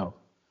supposed to go.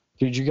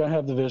 Dude, you got to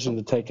have the vision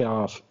to take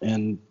off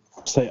and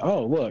say,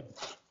 oh, look,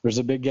 there's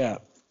a big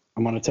gap.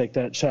 I'm going to take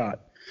that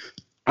shot.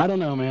 I don't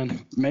know,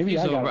 man. Maybe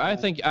I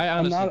honestly think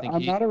I'm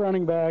not a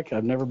running back.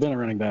 I've never been a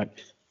running back,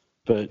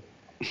 but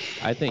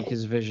I think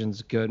his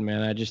vision's good,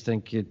 man. I just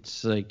think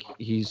it's like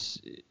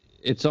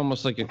it's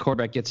almost like a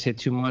quarterback gets hit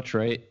too much,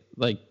 right?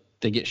 Like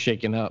they get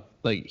shaken up.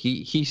 Like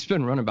he's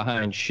been running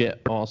behind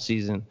shit all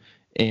season,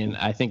 and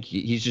I think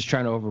he's just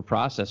trying to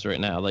overprocess right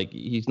now. Like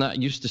he's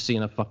not used to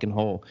seeing a fucking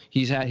hole.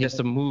 He has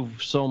to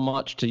move so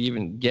much to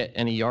even get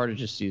any yardage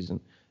this season.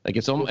 Like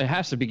it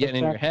has to be getting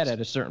in your head at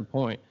a certain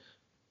point.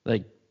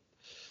 Like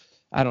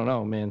I don't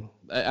know, man.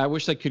 I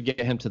wish I could get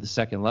him to the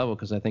second level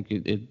because I think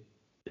it'd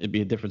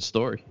be a different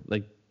story.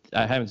 Like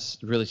I haven't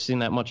really seen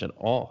that much at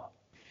all.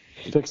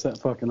 Fix that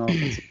fucking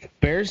offense.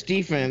 Bears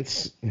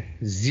defense,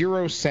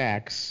 0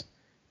 sacks,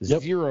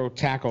 0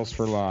 tackles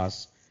for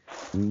loss,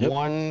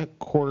 1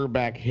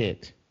 quarterback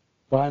hit.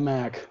 By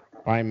Mac.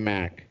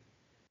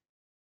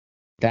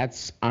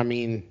 That's, I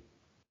mean,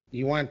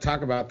 you want to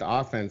talk about the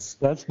offense.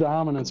 That's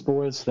dominance,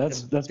 boys.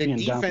 That's being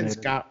dominated. The defense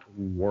got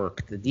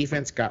worked. The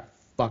defense got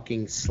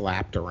fucking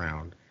slapped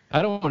around.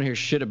 I don't want to hear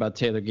shit about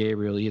Taylor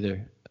Gabriel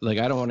either. Like,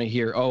 I don't want to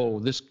hear,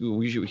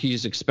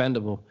 he's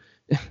expendable.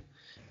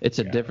 It's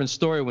a different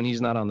story when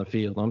he's not on the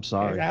field. I'm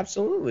sorry. Yeah,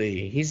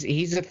 absolutely.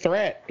 He's a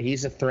threat.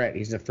 He's a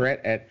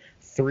threat at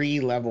 3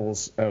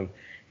 levels of.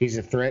 He's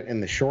a threat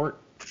in the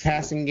short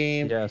passing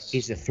game. Yes.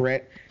 He's a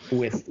threat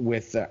with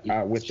the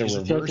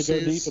reverses. To go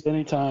deep at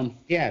any time.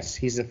 Yes,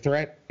 he's a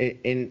threat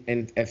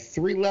in at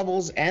 3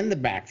 levels and the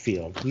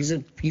backfield. He's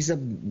a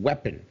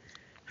weapon.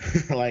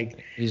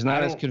 Like he's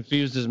not as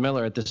confused as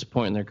Miller at this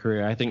point in their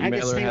career. I think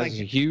Miller has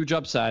a huge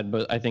upside,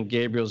 but I think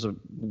Gabriel's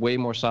way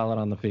more solid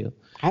on the field.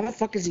 How the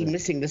fuck is he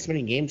missing this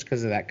many games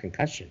because of that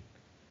concussion?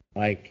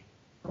 Like,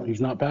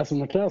 he's not passing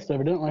the test,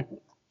 evidently.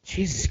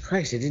 Jesus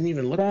Christ, it didn't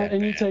even look that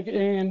and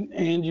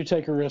bad. You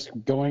take a risk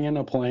going in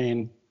a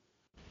plane,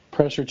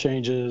 pressure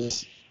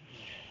changes.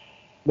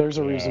 There's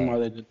a reason why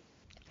they did.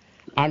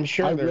 I'm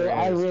sure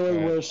I really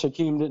wish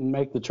Hakeem didn't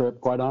make the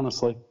trip, quite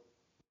honestly.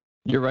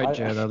 You're right,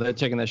 Jared, though. They're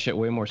taking that shit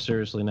way more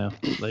seriously now.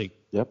 Like,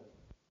 yep.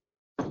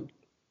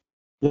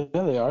 Yeah,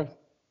 they are.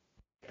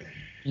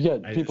 You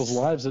got people's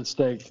lives at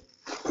stake.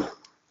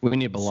 We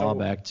need Bilal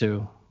back,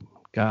 too.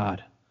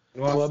 God.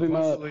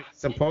 Well,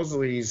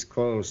 supposedly he's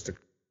close to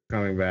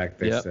coming back,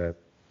 they said.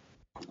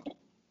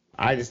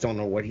 I just don't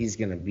know what he's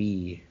going to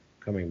be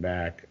coming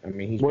back. I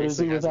mean, what is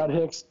he without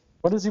Hicks?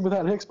 What is he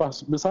without Hicks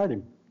beside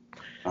him?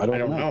 I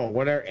don't know.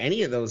 What are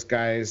any of those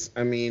guys?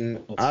 I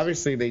mean,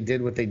 obviously they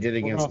did what they did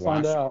against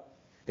Washington.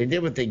 They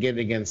did what they did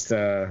against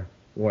the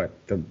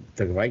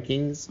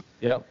Vikings.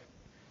 Yep.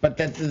 But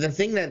the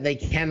thing that they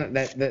cannot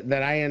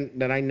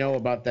that I know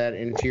about that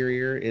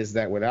interior is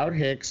that without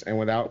Hicks and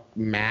without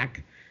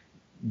Mack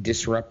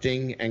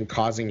disrupting and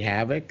causing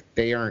havoc,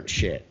 they aren't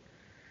shit.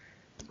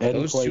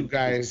 Eddie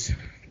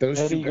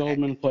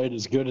Goldman played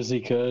as good as he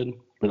could,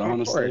 but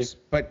honestly,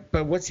 but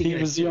what's he? He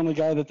was the only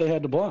guy that they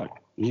had to block.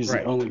 He's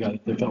the only guy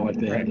that they felt like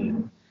they had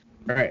to.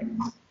 Right.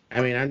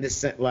 I mean, I'm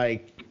just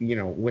like,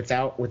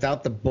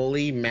 without the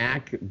bully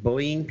Mac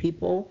bullying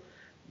people,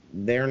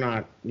 they're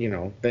not.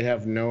 They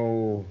have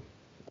no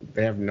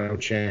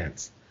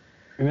chance.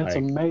 And it's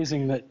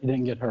amazing that he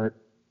didn't get hurt.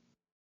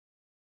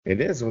 It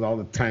is, with all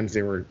the times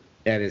they were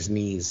at his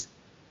knees.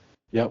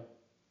 Yep.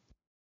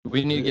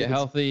 We need to get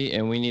healthy,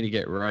 and we need to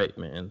get right,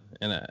 man.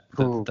 And that's,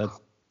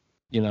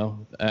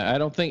 I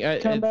don't think.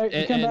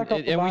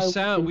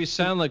 We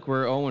sound like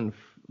we're 0-5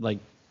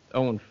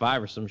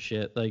 or some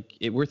shit. Like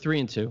we're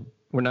 3-2.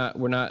 We're not.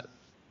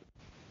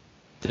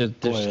 There's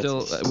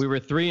still. We were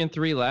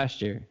 3-3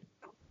 last year.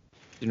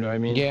 You know what I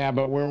mean? Yeah,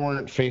 but we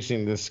weren't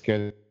facing this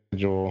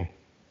schedule.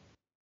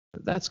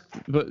 But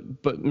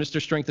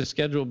Mr. Strength of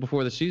schedule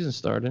before the season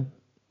started.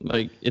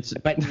 Like it's.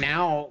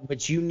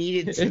 But you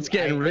needed to. It's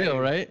getting real,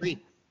 right?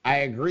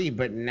 I agree,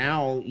 but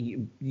now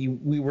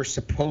we were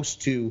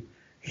supposed to,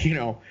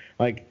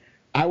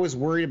 I was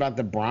worried about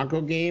the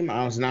Bronco game.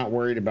 I was not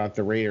worried about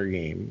the Raider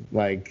game.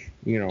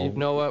 You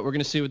know what? We're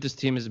going to see what this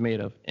team is made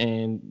of.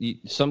 And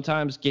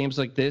sometimes games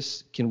like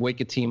this can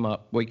wake a team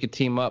up,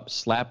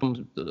 slap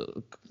them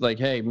like,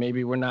 hey,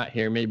 maybe we're not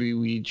here. Maybe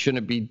we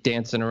shouldn't be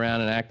dancing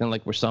around and acting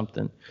like we're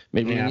something.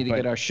 Maybe we need to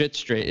get our shit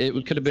straight. It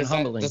could have been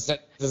humbling.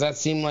 Does that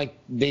seem like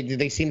did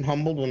they seem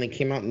humbled when they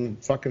came out in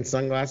fucking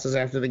sunglasses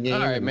after the game?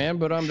 All right, man,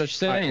 but I'm just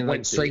saying.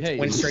 Went straight to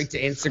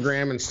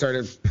Instagram and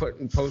started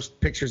post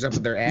pictures up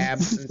of their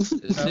abs.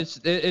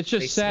 It's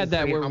just sad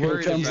that we're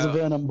worried about. Here comes the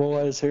venom,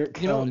 boys. Here it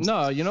comes.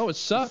 What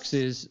sucks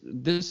is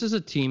this is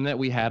a team that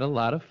we had a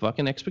lot of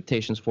fucking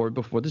expectations for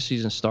before the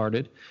season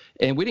started,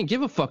 and we didn't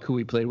give a fuck who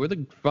we played. We're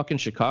the fucking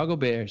Chicago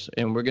Bears,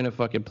 and we're gonna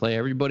fucking play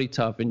everybody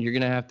tough, and you're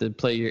gonna have to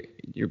play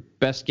your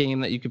best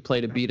game that you could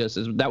play to beat us.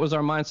 That was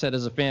our mindset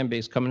as a fan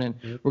base coming in.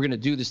 Yep. We're gonna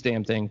do this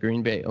damn thing.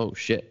 Green Bay, oh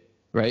shit,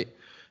 right?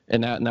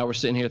 And now we're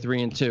sitting here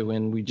 3-2,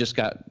 and we just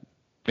got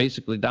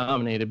basically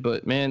dominated.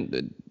 But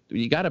man,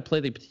 you got to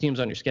play the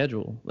teams on your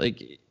schedule.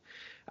 Like,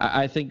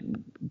 I think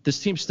this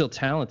team's still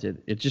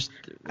talented. It just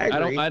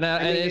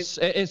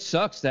it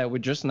sucks that we're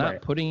just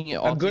not putting it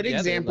all together.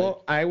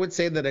 Example. I would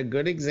say that a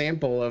good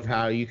example of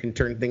how you can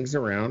turn things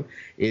around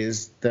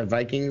is the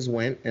Vikings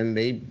went and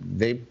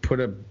they put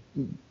a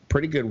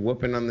pretty good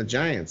whooping on the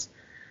Giants.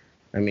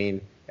 I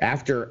mean,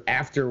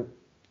 the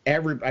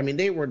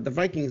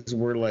Vikings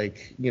were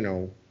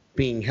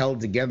being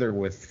held together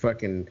with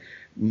fucking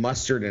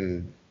mustard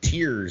and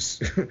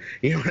tears.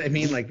 You know what I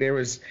mean? Like it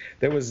was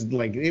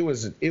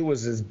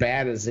as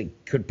bad as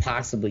it could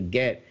possibly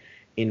get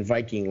in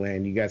Viking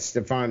land. You got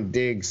Stephon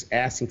Diggs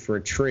asking for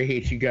a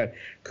trade. You got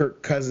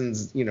Kirk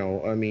Cousins,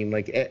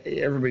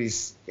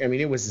 everybody's,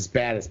 it was as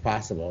bad as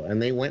possible.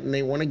 And they went and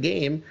they won a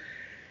game.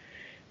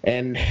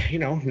 And,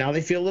 now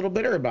they feel a little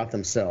bitter about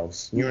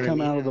themselves. You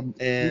come out of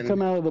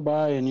the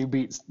bye and you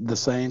beat the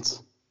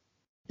Saints,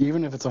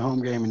 even if it's a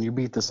home game and you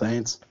beat the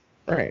Saints.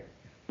 Right.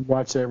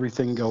 Watch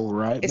everything go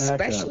right back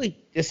up.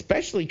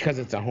 Especially because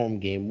it's a home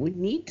game. We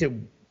need to,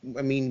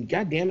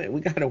 God damn it,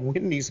 we got to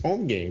win these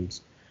home games.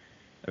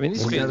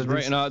 These fans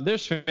writing off,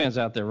 there's fans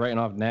out there writing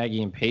off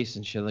Nagy and Pace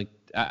and shit. Like,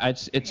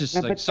 it's just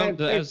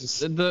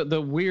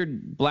the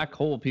weird black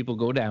hole people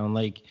go down.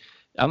 Like,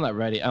 I'm not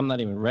ready. I'm not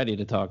even ready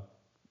to talk.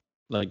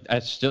 Like, I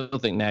still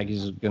think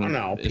Nagy's going to.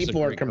 No,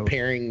 people are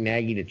comparing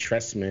Nagy to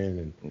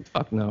Trestman.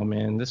 Fuck no,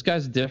 man. This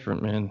guy's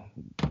different, man.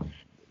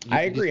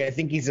 I agree. I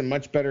think he's a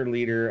much better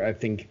leader. I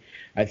think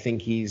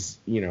he's,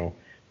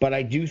 but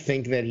I do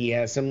think that he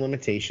has some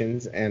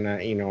limitations. And,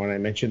 and I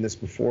mentioned this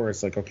before.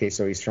 It's like, okay,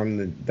 so he's from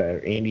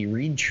the Andy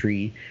Reid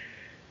tree.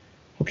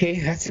 Okay,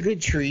 that's a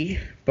good tree.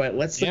 But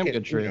let's look at,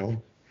 good tree.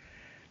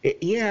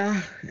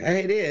 Yeah,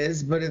 it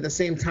is. But at the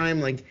same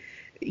time, like,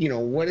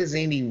 what has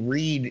Andy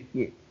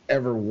Reid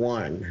ever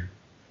won?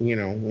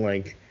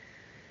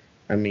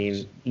 I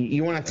mean,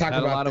 you want to talk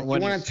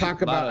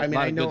about I mean,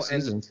 I know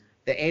and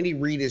the Andy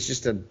Reid is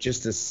just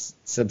a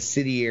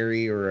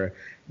subsidiary or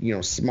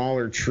a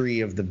smaller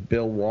tree of the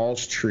Bill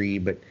Walsh tree,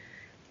 but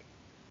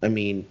I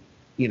mean,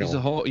 He's the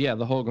whole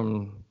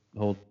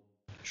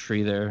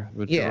tree there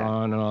with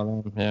Duran and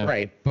all that. Yeah.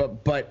 Right,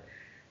 but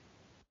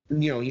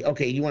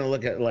okay, you want to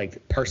look at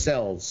like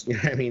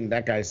Parcells. I mean,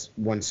 that guy's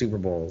won Super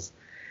Bowls.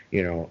 I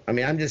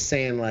mean, I'm just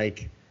saying,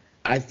 like,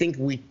 I think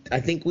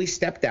we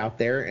stepped out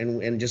there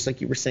and just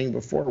like you were saying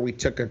before, we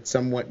took a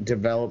somewhat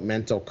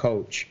developmental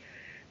coach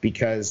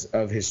because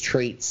of his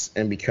traits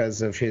and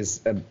because of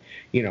his,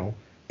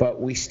 but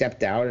we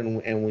stepped out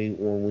and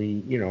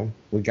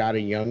we got a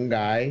young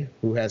guy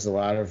who has a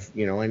lot of,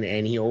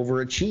 and he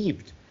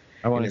overachieved.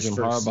 I wanted Jim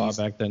Harbaugh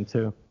back then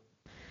too.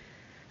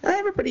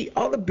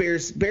 All the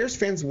Bears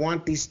fans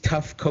want these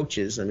tough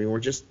coaches. I mean, we're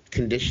just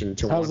conditioned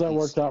to. How's that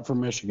worked out for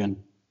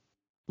Michigan?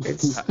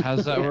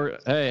 How's that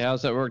work? Hey,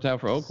 how's that worked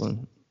out for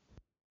Oakland?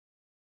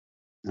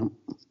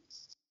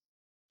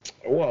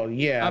 Well,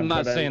 yeah. I'm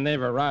not saying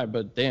they've arrived,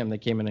 but damn, they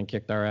came in and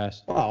kicked our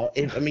ass. Well,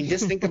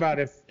 just think about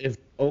if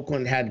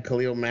Oakland had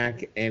Khalil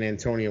Mack and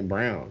Antonio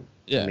Brown.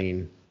 Yeah. I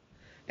mean,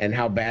 and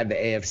how bad the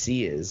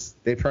AFC is,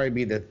 they'd probably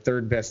be the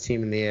third best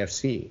team in the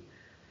AFC.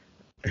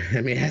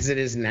 I mean, as it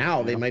is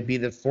now, they might be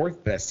the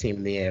fourth best team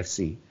in the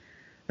AFC.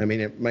 I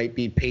mean, it might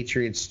be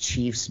Patriots,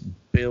 Chiefs,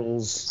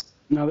 Bills.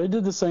 No, they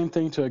did the same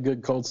thing to a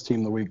good Colts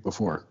team the week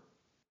before.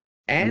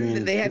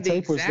 And they had the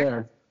tape was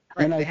there.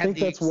 Right, and I think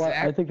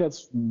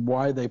that's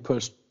why they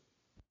pushed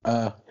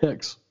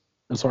Hicks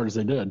as hard as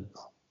they did.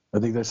 I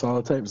think they saw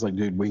the tape. It's like,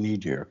 dude, we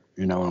need you.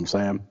 You know what I'm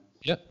saying?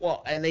 Yeah.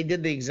 Well, and they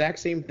did the exact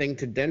same thing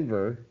to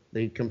Denver.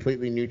 They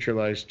completely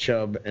neutralized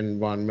Chubb and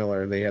Von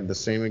Miller. They had the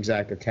same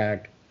exact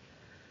attack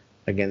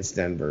against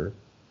Denver.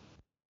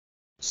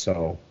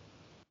 So,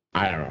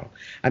 I don't know.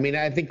 I mean,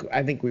 I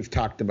think we've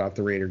talked about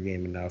the Raider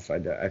game enough. I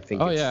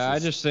think. Oh yeah,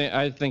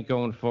 I think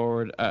going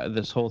forward,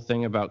 this whole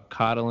thing about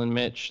coddling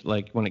Mitch,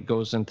 like when it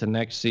goes into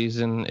next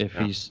season, if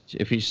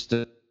he's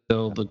still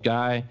the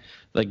guy,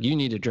 like you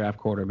need to draft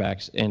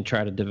quarterbacks and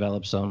try to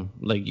develop some.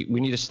 Like we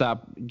need to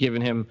stop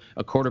giving him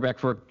a quarterback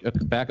for a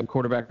backup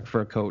quarterback for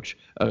a coach,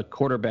 a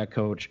quarterback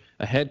coach,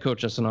 a head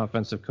coach that's an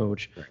offensive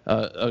coach,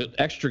 an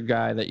extra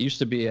guy that used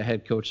to be a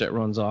head coach that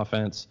runs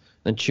offense,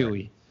 then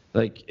Chewy.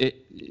 Like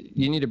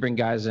you need to bring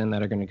guys in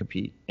that are going to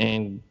compete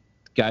and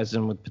guys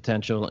in with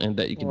potential and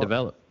that you can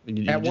develop.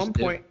 At one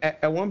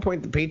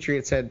point, the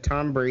Patriots had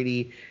Tom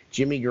Brady,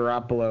 Jimmy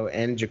Garoppolo,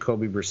 and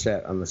Jacoby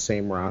Brissett on the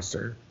same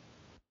roster.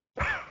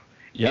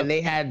 Yep. And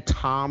they had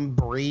Tom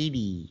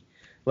Brady,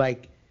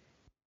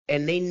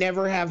 and they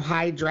never have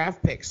high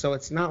draft picks. So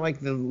it's not like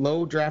the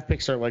low draft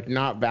picks are like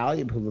not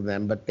valuable to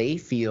them, but they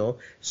feel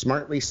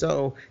smartly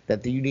so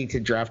that you need to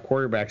draft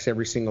quarterbacks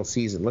every single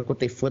season. Look what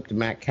they flipped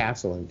Matt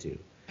Castle into.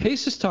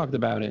 Pace has talked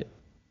about it.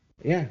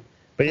 Yeah,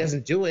 but he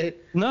doesn't do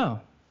it. No.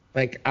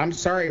 Like, I'm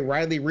sorry,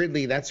 Riley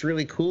Ridley, that's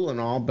really cool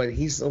and all, but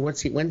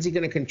when's he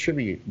going to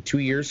contribute? 2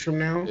 years from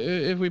now?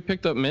 If we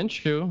picked up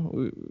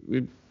Minshew,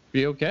 we'd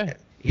be okay.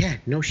 Yeah,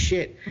 no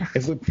shit.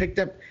 If we picked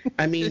up,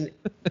 I mean,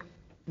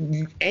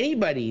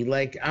 anybody,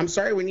 like, I'm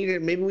sorry,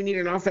 maybe we need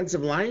an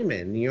offensive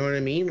lineman. You know what I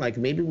mean? Like,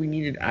 maybe we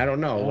needed, I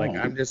don't know. Like,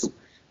 I'm just,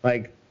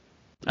 like,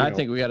 I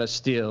think we got to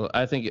steal.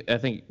 I think.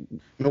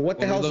 What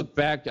the hell? Look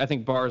back. I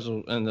think Bars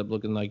will end up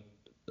looking like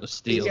a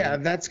steal. Yeah,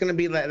 that's gonna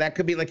be like that.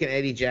 Could be like an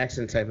Eddie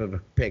Jackson type of a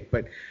pick.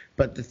 But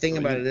the thing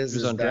about it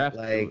is that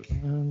like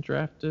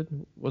undrafted,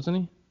 wasn't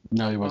he?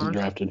 No, he wasn't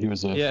drafted. He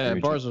was a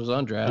Bars was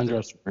undrafted.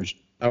 Undrafted.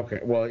 Okay,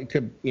 well it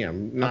could.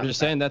 I'm just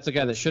saying that's a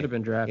guy that should have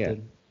been drafted.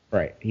 Yeah,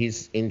 right.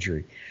 He's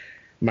injury.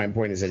 My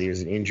point is that he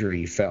was an injury.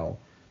 He fell.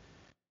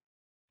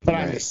 But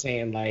I'm just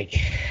saying, like,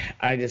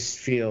 I just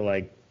feel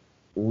like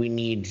we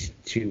need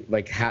to,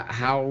 like,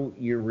 how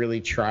you're really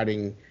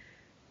trotting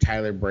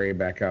Tyler Bray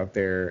back out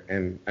there.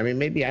 And I mean,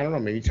 maybe, I don't know,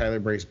 maybe Tyler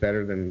Bray's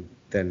better than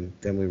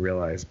we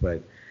realize,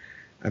 but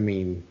I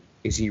mean,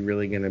 is he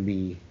really going to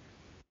be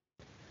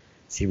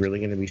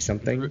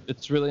something?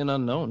 It's really an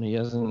unknown. He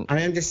hasn't.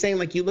 I'm just saying,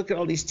 like, you look at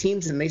all these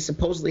teams and they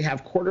supposedly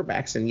have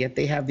quarterbacks and yet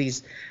they have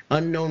these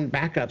unknown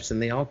backups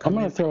and they all come. I'm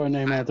going to throw a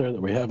name out there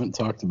that we haven't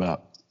talked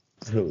about.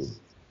 Who?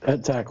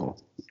 At tackle,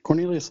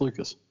 Cornelius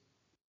Lucas.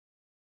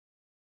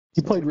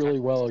 He played really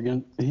well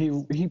against.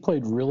 He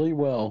played really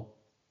well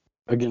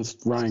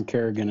against Ryan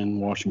Kerrigan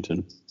in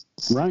Washington.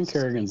 Ryan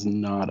Kerrigan's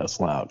not a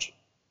slouch.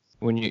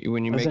 When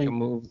you make a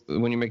move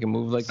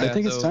like that, I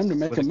think it's time to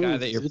make a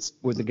move.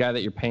 With the guy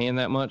that you're paying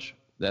that much.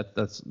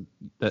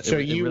 So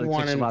you really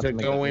want him to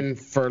go in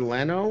for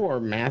Leno or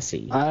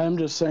Massey? I'm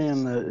just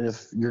saying that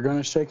if you're going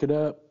to shake it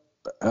up,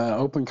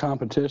 open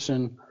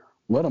competition.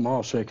 Let them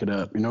all shake it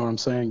up. You know what I'm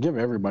saying? Give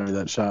everybody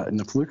that shot. And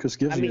if Lucas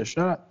gives you a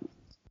shot,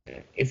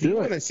 if you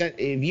want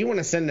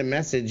to send a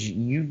message,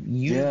 you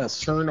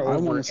turn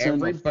over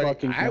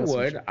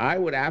everybody. I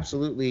would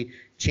absolutely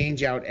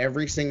change out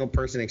every single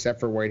person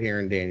except for Whitehair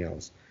and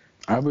Daniels.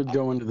 I would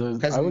go into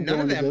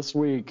this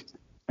week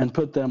and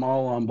put them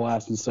all on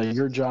blast and say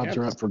your jobs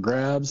are up for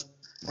grabs.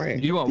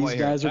 Right. You want These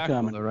guys are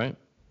coming, though, right?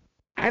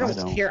 I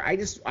don't care. I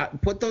just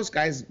put those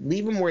guys,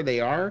 leave them where they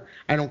are.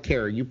 I don't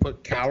care. You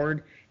put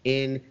Coward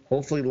in.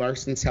 Hopefully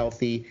Larson's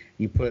healthy.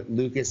 You put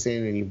Lucas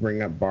in, and you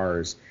bring up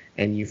Bars,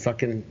 and you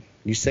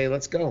say,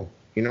 let's go.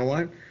 You know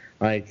what?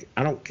 Like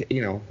I don't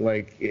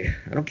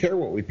care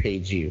what we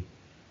paid you.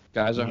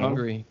 Guys are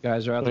hungry.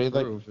 Guys are out of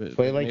the groove.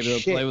 Play like Maybe they'll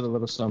shit. play with a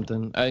little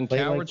something. And Play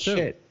Coward like too.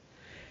 shit.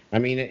 I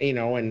mean,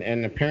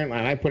 and apparently,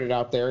 and I put it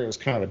out there. It was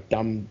kind of a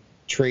dumb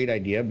trade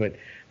idea, but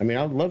I mean,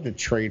 I'd love to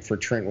trade for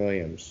Trent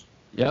Williams.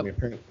 Yep. I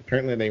mean,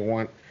 apparently they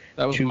want.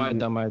 That was my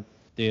dumb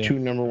idea. 2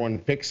 number 1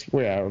 picks.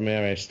 Well, yeah,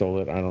 maybe I stole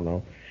it. I don't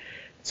know.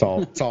 It's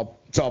all. I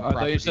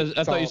thought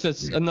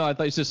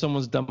you said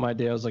someone's dumb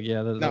idea. I was like,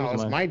 yeah. No, it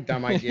was my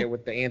dumb idea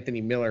with the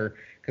Anthony Miller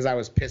because I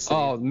was pissed.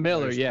 Oh,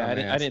 Miller, yeah,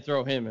 I didn't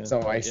throw him in.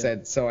 So I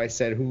said,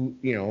 who,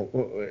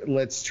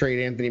 let's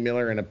trade Anthony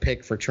Miller and a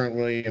pick for Trent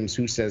Williams.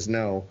 Who says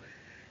no?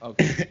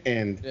 Okay.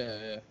 And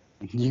yeah.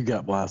 You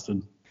got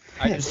blasted.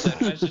 I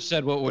just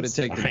said what would it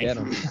take to get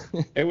him?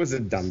 It was a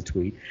dumb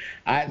tweet.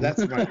 I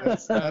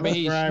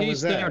mean,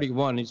 he's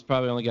 31. He's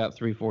probably only got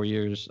 3-4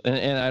 years,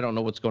 and I don't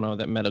know what's going on with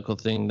that medical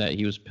thing that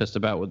he was pissed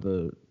about with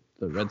the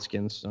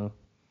Redskins. So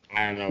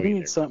I don't know. We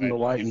need something to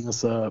lighten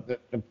this up.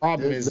 The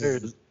problem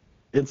is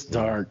it's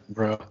dark,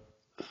 bro.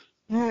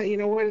 You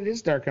know what? It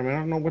is dark. I mean, I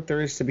don't know what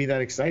there is to be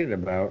that excited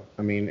about.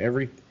 I mean,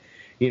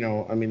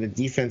 the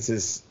defense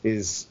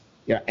is.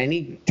 Yeah,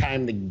 any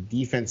time the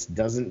defense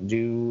doesn't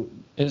do,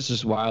 it's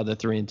just wild that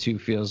 3-2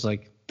 feels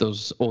like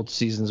those old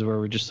seasons where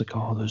we're just like,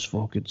 oh, this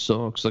fucking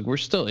sucks. Like we're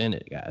still in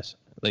it, guys.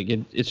 Like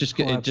it just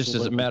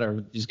doesn't matter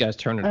if these guys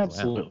turn it around.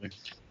 Absolutely.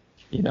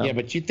 Yeah,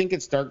 but you think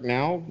it's dark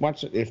now?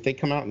 Watch it. If they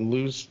come out and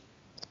lose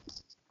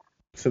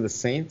to the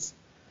Saints,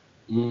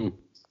 you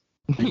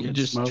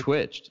just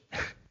twitched.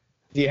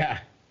 Yeah,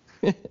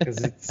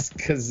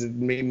 because it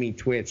made me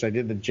twitch. I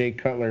did the Jay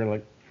Cutler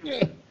like.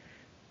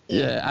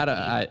 Yeah,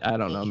 I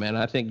don't know, man.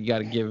 I think you got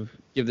to give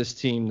this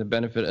team the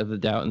benefit of the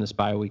doubt in this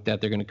bye week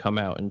that they're going to come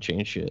out and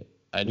change shit.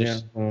 I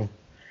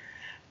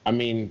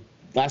mean,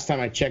 last time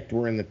I checked,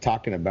 we're in the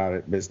talking about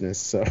it business.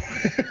 So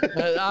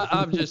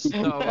I'm just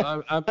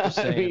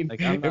saying.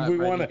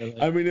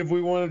 If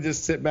we want to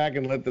just sit back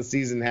and let the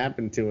season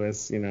happen to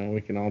us,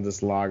 we can all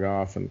just log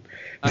off and.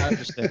 I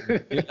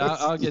understand.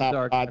 I'll get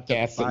dark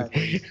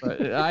podcasting.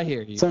 But I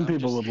hear you. Some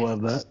people would love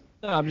that.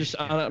 No, I'm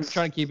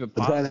trying to keep it positive.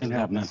 But that ain't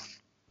happening.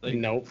 Like,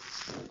 nope.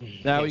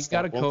 Now we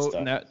got a coach.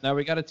 Now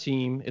we got a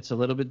team. It's a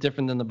little bit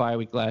different than the bye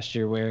week last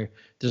year, where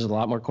there's a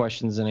lot more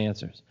questions than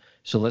answers.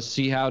 So let's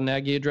see how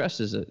Nagy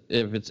addresses it.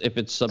 If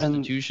it's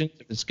substitution,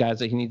 if it's guys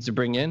that he needs to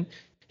bring in,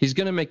 he's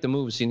gonna make the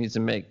moves he needs to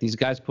make. These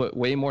guys put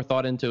way more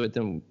thought into it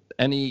than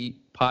any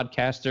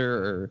podcaster,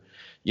 or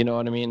you know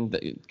what I mean.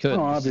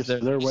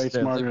 Obviously they're way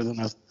smarter than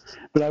us.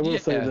 But I will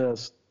say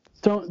this: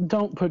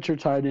 don't put your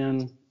tight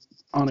end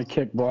on a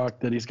kick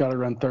block that he's got to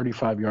run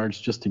 35 yards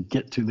just to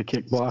get to the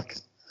kick block.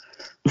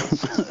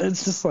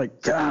 It's just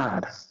like,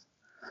 God.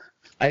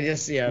 What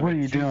are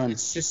you doing?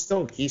 It's just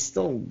he's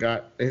still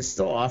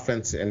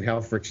offense, and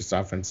Helfrich's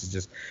offense is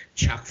just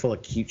chock full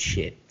of cute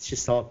shit. It's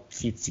just all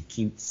cutesy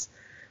cutes.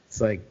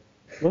 It's like,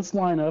 let's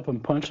line up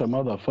and punch a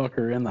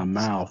motherfucker in the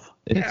mouth.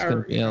 It's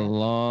gonna be a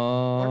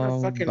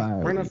long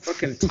run a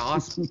fucking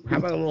toss. How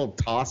about a little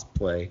toss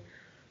play?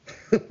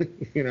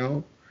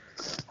 How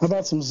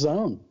about some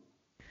zone?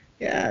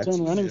 Yeah,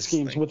 zone running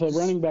schemes with a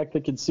running back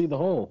that can see the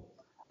hole.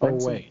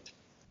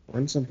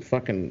 Run some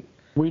fucking.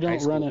 We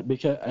don't run it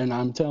because, and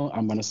I'm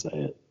going to say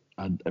it.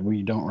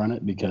 We don't run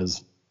it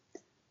because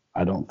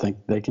I don't think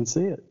they can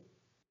see it.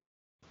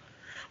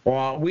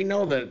 Well, we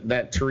know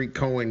that Tariq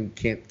Cohen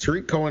can't.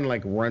 Tariq Cohen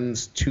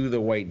runs to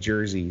the white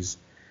jerseys.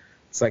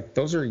 It's like,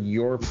 those are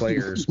your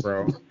players,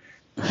 bro.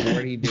 What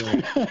are you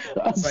doing?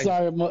 I'm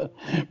sorry.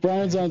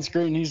 Brian's on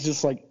screen. He's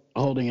just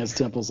holding his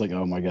temples like,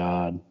 oh my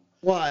God.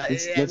 Well,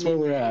 that's where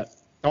we're at.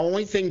 The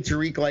only thing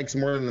Tariq likes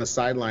more than the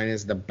sideline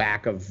is the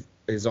back of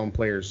his own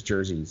players'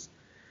 jerseys.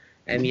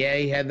 And yeah,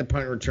 he had the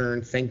punt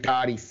return. Thank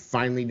God he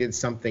finally did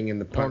something in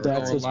the punt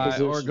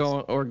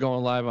return. Or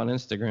going live on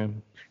Instagram.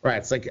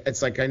 Right.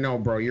 It's like I know,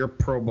 bro. You're a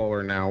Pro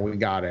Bowler now. We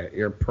got it.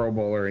 You're a Pro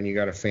Bowler, and you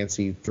got a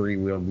fancy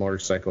 3-wheeled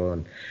motorcycle,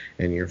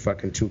 and you're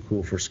fucking too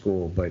cool for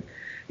school. But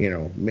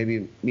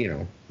maybe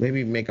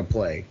make a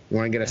play. You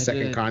want to get a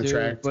second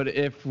contract? But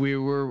if we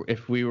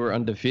were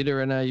undefeated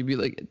right now, you'd be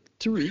like,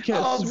 Tariq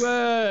has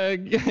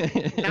swag.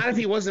 Not if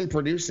he wasn't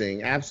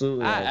producing.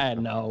 Absolutely. I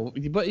know,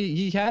 but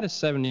he had a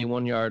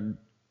 71-yard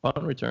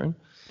punt return.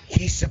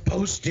 He's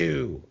supposed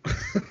to.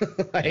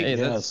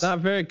 That's not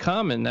very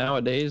common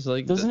nowadays.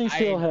 Doesn't he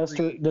feel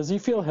Does he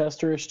feel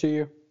Hesterish to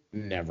you?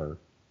 Never.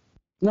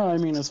 No, I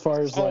mean as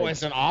far as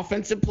as an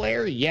offensive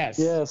player, yes.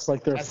 Yes,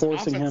 they're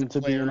forcing him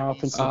to be an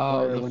offensive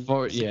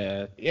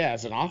player. Yeah,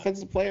 as an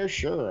offensive player,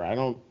 sure. I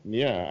don't.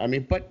 Yeah, I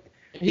mean, but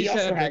he's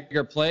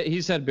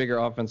had bigger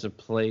offensive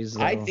plays.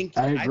 Though. I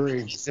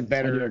agree.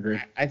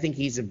 I think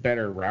he's a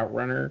better route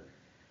runner.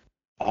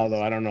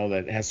 Although I don't know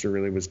that Hester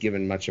really was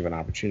given much of an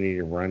opportunity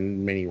to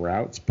run many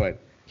routes, but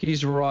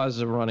He's raw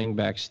as a running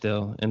back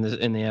still in the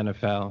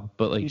NFL,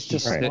 but like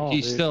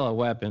he's still a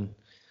weapon.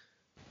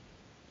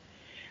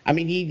 I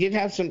mean, he did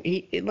have some.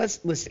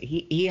 Let's listen.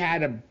 He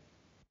had a.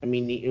 I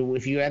mean,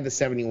 if you had the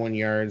 71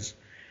 yards,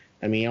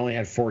 I mean, he only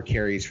had 4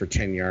 carries for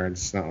 10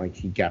 yards. It's not like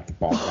he got the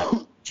ball that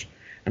much.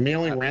 I mean, they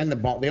only ran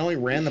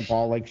the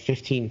ball like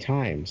 15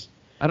 times.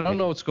 I don't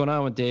know what's going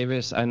on with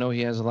Davis. I know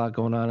he has a lot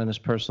going on in his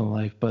personal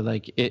life, but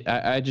like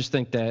I just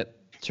think that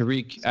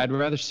Tariq. I'd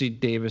rather see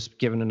Davis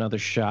given another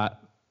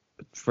shot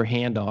for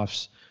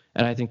handoffs,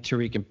 and I think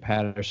Tariq and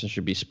Patterson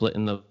should be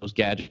splitting those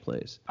gadget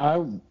plays. I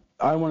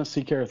want to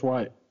see Kareth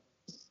White.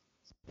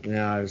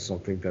 Yeah, I just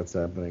don't think that's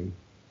happening.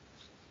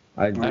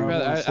 I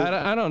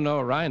don't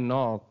know. Ryan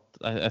Nall,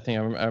 I think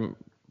I'm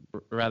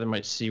rather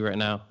might see right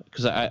now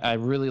because I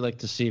really like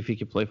to see if he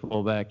could play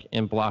fullback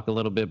and block a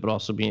little bit, but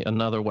also be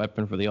another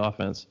weapon for the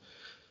offense.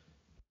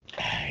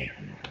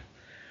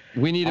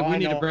 We need to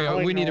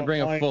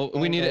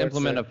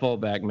implement a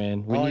fullback,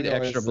 man. We need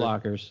extra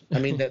blockers. I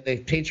mean,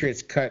 the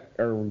Patriots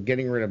are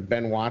getting rid of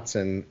Ben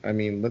Watson. I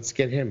mean, let's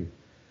get him.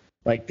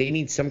 Like, they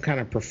need some kind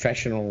of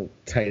professional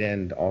tight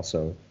end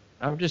also.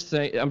 I'm just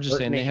saying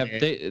they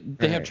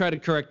have tried to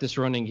correct this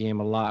running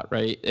game a lot,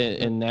 right?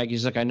 And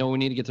Nagy's like, I know we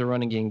need to get the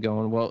running game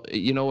going. Well,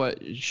 you know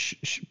what?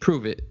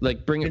 Prove it.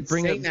 Like bring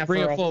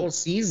a full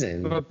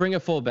season. But bring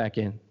a fullback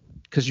in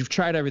because you've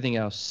tried everything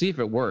else. See if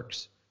it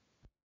works.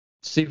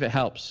 See if it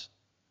helps.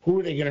 Who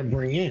are they gonna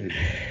bring in?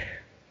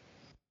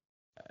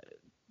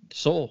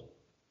 Soul.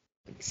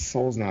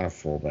 Soul's not a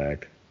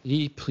fullback.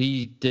 He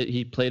played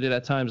it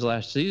at times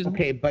last season.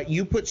 Okay, but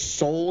you put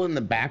Soul in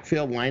the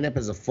backfield lineup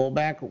as a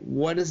fullback.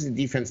 What does the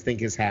defense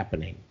think is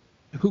happening?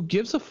 Who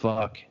gives a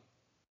fuck?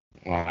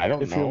 Well, I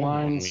don't know. If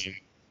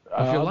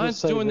your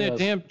line's doing their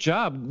damn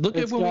job, look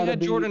at when we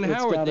had Jordan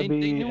Howard. They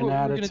knew what we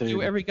were going to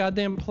do every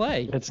goddamn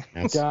play. It's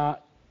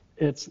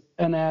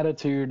an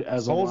attitude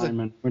as a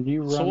lineman. When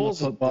you run the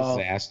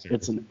football,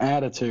 it's an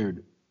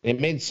attitude.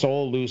 It made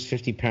Soul lose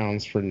 50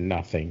 pounds for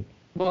nothing.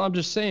 Well, I'm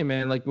just saying,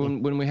 man. Like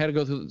when we had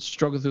to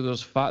struggle through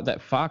that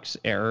Fox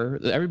error,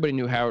 everybody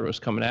knew Howard was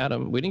coming at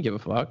him. We didn't give a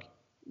fuck.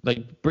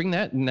 Like bring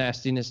that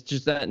nastiness,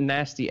 just that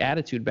nasty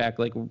attitude back.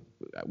 Like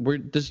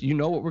you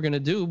know what we're gonna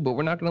do, but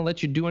we're not gonna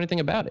let you do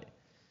anything about it.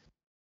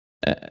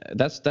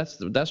 That's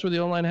where the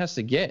O-line has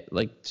to get.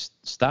 Like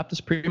stop this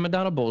prima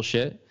donna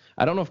bullshit.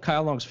 I don't know if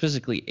Kyle Long's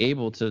physically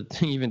able to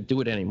even do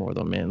it anymore,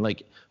 though, man.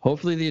 Like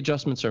hopefully the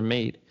adjustments are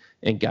made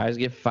and guys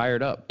get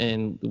fired up,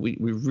 and we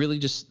really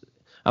just.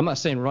 I'm not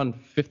saying run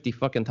 50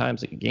 fucking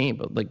times a game,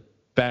 but like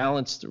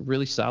balanced,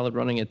 really solid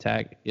running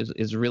attack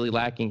is really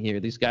lacking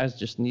here. These guys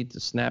just need to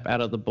snap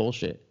out of the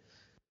bullshit.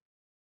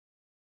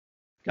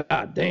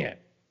 God damn.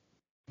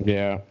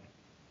 Yeah.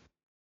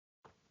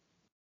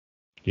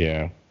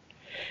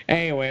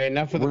 Anyway,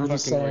 enough of the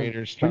fucking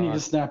Raiders talk. We need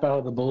to snap out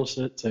of the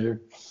bullshit too.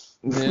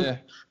 Yeah.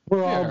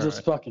 We're all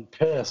just fucking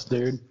pissed,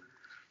 dude,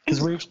 because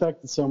we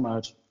expected so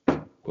much.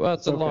 Well,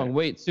 it's a long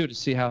wait, too, to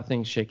see how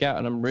things shake out,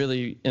 and I'm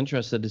really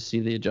interested to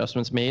see the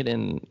adjustments made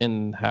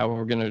and how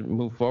we're going to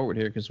move forward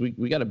here because we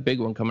got a big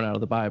one coming out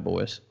of the bye,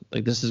 boys.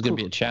 Like, this is going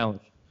to be a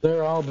challenge.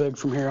 They're all big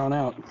from here on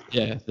out.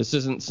 Yeah, this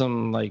isn't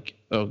some, like,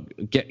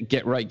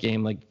 get right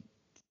game. Like,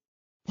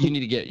 you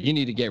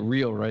need to get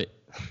real right,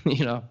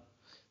 you know?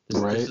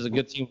 This is a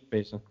good team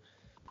facing.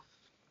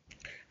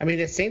 I mean,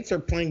 the Saints are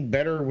playing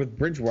better with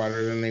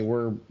Bridgewater than they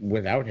were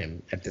without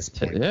him at this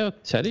point. Yeah,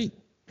 Teddy.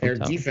 Their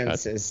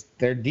defense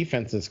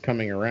is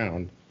coming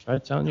around. Try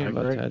telling you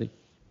about Teddy.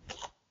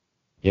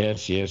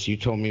 Yes, you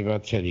told me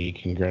about Teddy.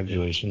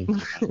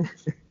 Congratulations.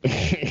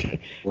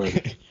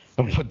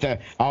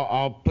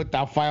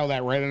 I'll file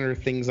that right under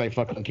things I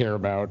fucking care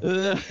about.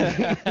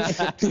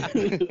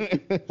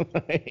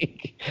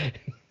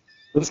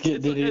 Let's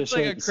get Diddy it's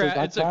like a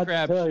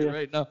crap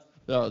right now.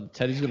 Oh,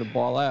 Teddy's gonna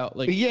ball out.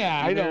 Like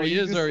yeah, I know he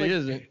is or he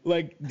isn't.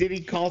 Like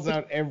Diddy calls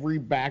out every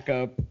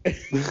backup, and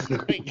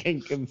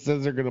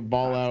says they're gonna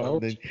ball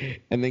out,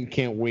 and then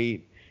can't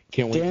wait.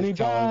 Danny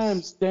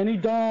Dimes.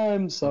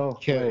 So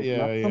can't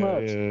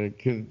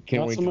wait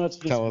to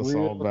tell us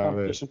all about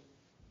it.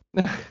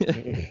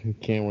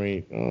 Can't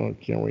wait. Oh,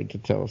 can't wait to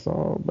tell us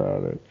all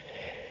about it.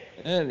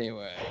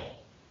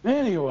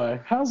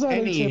 Anyway, how's that?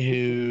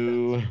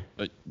 Anywho,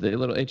 the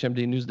little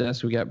HMD news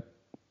desk, we got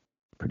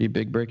pretty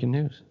big breaking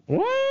news.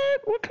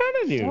 What kind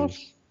of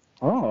news?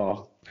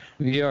 Oh.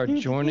 We are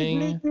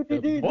joining the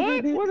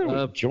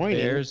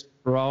Bears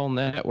Brawl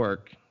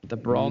Network. The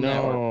Brawl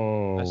Network.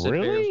 No,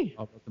 really?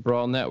 The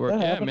Brawl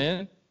Network. Yeah,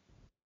 man.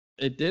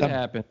 It did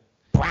happen.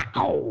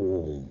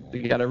 Wow. They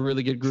got a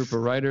really good group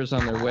of writers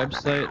on their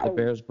website,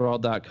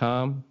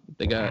 thebearsbrawl.com.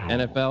 They got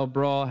NFL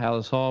Brawl,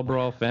 Hallis Hall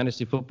Brawl,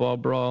 Fantasy Football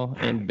Brawl,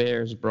 and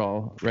Bears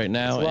Brawl right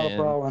now. It's a lot of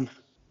brawling.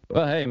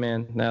 Well, hey,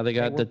 man. Now they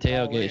got the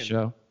TailGate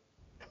show.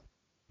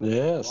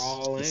 Yes,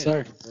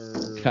 sir.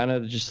 Kind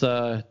of just,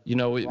 we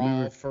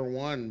were for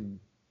one.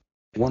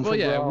 Well,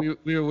 yeah,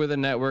 we were with a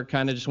network,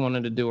 kind of just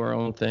wanted to do our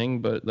own thing,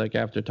 but like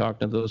after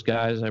talking to those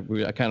guys,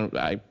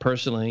 I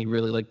personally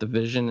really like the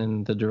vision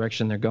and the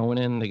direction they're going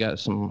in. They got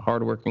some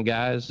hardworking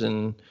guys,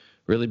 and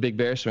really big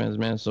Bears fans,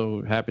 man.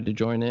 So happy to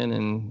join in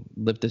and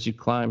lift as you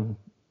climb.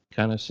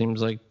 Kind of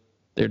seems like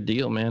their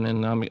deal, man.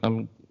 And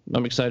I'm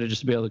excited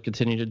just to be able to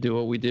continue to do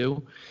what we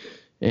do,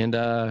 and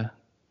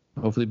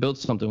hopefully build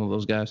something with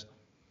those guys.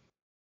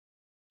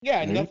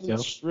 Yeah,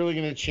 nothing's really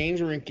gonna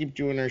change. We're gonna keep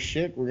doing our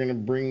shit. We're gonna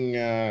bring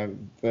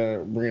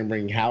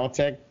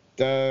Halitech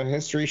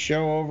history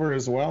show over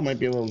as well. Might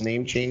be a little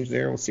name change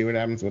there. We'll see what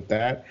happens with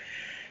that.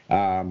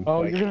 You're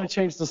gonna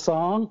change the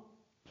song?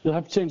 You'll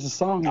have to change the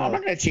song. No, I'm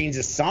not gonna change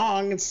the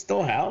song. It's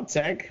still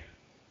Halitech.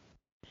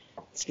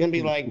 It's gonna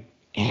be like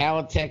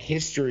Halitech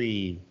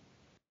history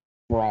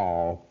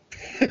brawl.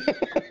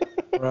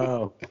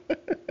 Bro.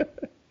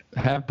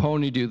 Have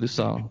Pony do the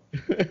song.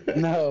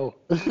 No.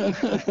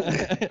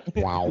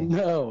 Wow.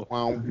 No.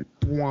 Wow.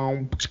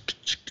 Wow.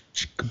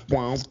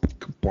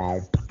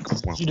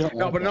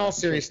 No, but in all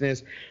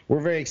seriousness,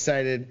 we're very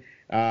excited.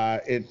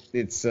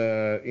 It's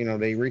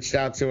they reached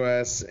out to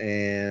us,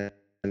 and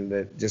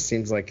it just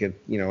seems like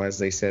it, as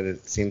they said,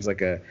 it seems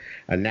like a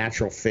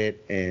natural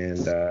fit,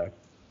 and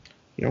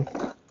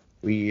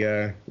we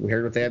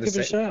heard what they had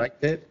to say,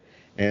 liked it,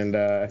 and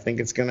I think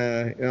it's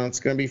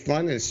gonna be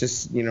fun. It's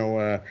just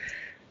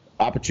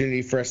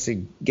opportunity for us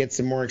to get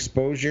some more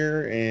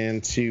exposure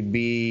and to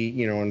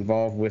be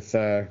involved with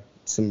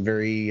some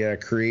very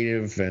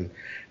creative and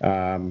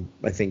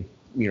I think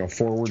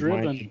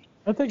forward-minded.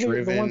 I think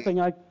the one thing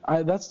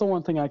that's the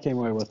one thing I came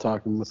away with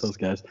talking with those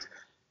guys.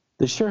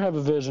 They sure have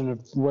a vision of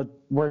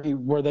where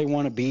they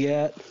want to be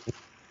at,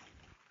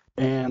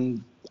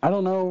 and I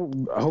don't know.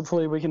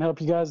 Hopefully, we can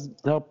help you guys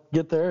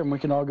get there, and we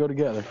can all go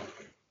together.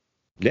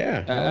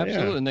 Yeah,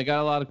 absolutely. Yeah. And they got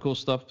a lot of cool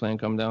stuff planned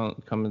coming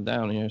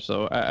down here.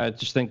 So I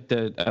just think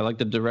that I like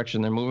the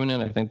direction they're moving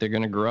in. I think they're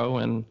going to grow.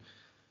 And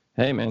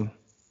hey, man,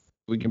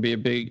 we can be a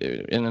big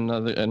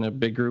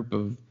group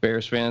of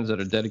Bears fans that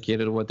are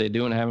dedicated to what they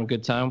do and having a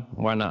good time.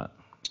 Why not?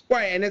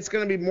 Right, and it's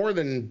going to be more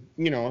than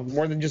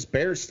just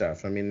Bears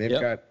stuff. I mean, they've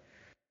got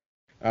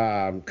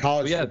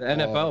college football, the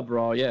NFL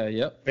brawl,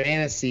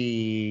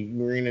 fantasy.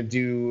 We're going to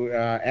do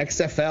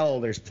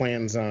XFL. There's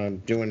plans on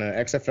doing an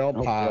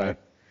XFL pod.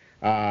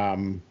 I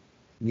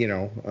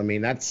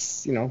mean,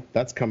 that's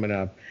coming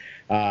up.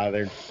 I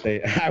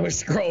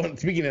was scrolling.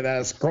 Speaking of that, I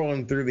was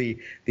scrolling through the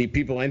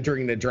people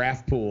entering the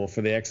draft pool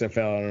for the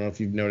XFL. I don't know if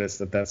you've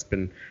noticed that's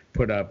been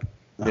put up.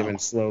 They've been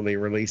slowly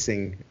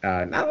releasing.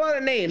 Not a lot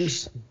of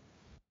names.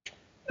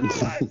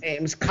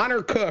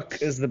 Connor Cook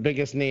is the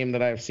biggest name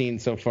that I've seen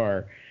so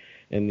far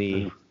in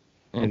the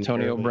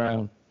Antonio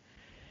Brown.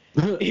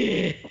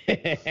 Speaking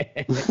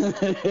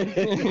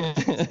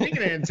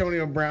of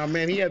Antonio Brown,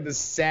 man, he had the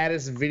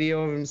saddest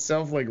video of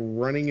himself like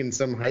running in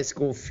some high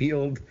school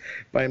field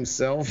by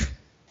himself.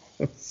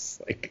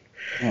 It's like,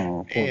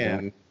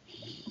 man.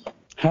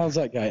 How's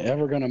that guy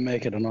ever going to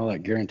make it on all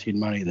that guaranteed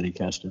money that he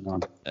cashed in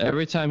on?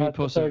 Every time he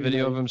posts a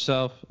video of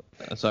himself.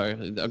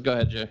 Sorry, go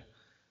ahead, Jay.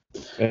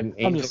 And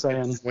I'm just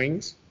saying.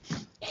 Swings.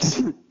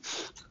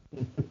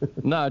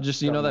 No,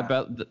 just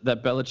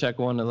that Belichick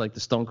one, like the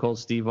Stone Cold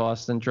Steve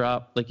Austin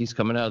drop, like he's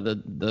coming out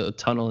of the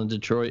tunnel in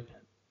Detroit,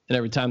 and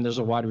every time there's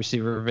a wide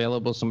receiver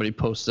available, somebody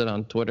posts it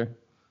on Twitter,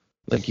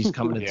 like he's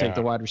coming to take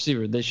the wide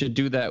receiver. They should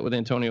do that with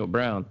Antonio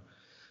Brown,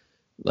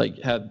 like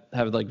have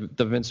like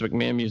the Vince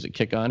McMahon music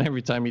kick on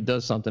every time he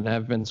does something.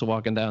 Have Vince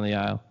walking down the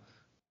aisle,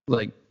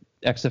 like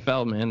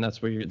XFL, man. That's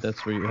where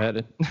you're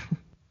headed.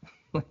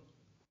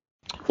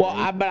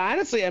 Well, but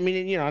honestly, I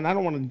mean, and I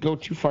don't want to go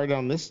too far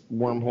down this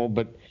wormhole,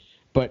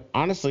 but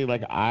honestly,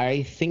 like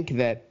I think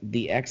that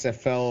the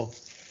XFL,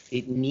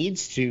 it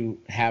needs to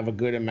have a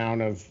good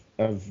amount of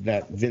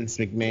that Vince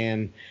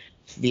McMahon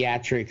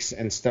theatrics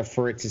and stuff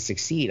for it to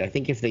succeed. I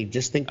think if they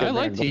just think they're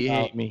going to He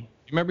Hate Me.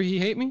 Remember He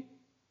Hate Me?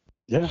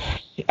 Yeah.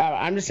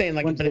 I'm just saying,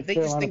 like, but if they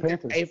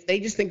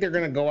just think they're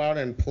going to go out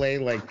and play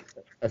like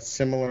a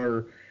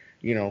similar,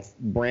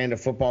 brand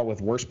of football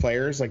with worse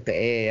players like the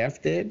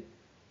AAF did,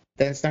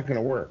 that's not going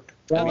to work.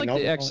 I like the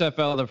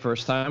XFL the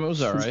first time. It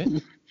was all right.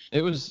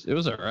 It was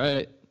all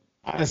right.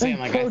 I'm saying,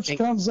 like, Coach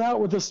comes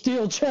out with a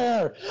steel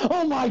chair.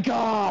 Oh my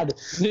God!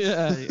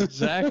 Yeah,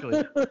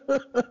 exactly.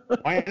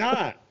 Why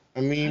not?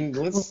 I mean,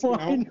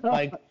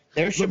 like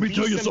there should. Let me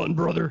tell you something,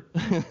 brother.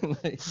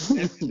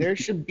 There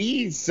should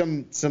be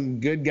some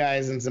good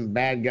guys and some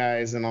bad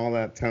guys and all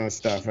that kind of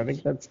stuff. I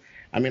think that's.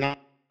 I mean,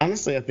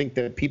 honestly, I think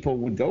that people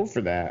would go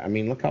for that. I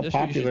mean, look how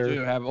popular.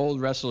 You have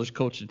old wrestlers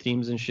coach the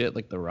teams and shit,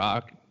 like The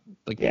Rock.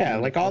 Like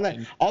all that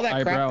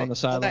crap on the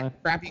sideline. All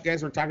that crap you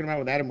guys were talking about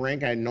with Adam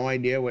Rank, I had no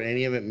idea what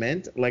any of it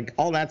meant. Like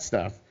all that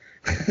stuff.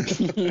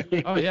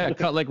 Oh yeah,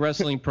 cut like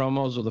wrestling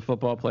promos with the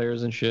football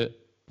players and shit.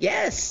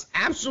 Yes,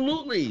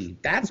 absolutely.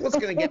 That's what's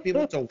gonna get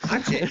people to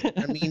watch it.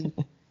 I mean,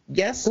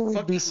 yes, it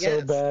would be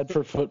so bad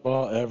for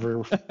football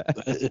ever.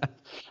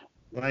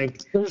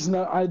 Like there's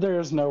no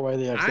way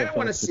the XFL I don't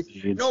want to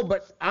see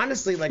but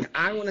honestly, like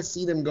I want to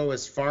see them go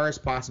as far as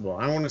possible.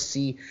 I want to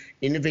see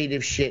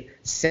innovative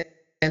shit,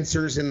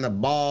 sensors in the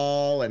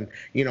ball, and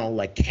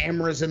like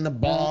cameras in the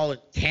ball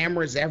and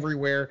cameras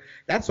everywhere.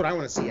 That's what I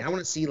want to see. I want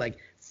to see like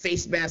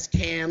face mask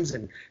cams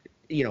and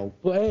Well,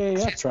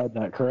 AAF tried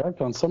that,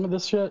 correct, on some of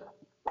this shit.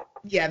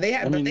 Yeah, they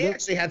had. They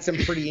actually had some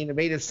pretty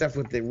innovative stuff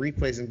with the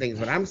replays and things.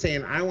 But I'm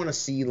saying I want to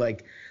see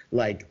like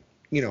Didn't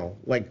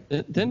the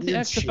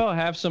XFL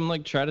have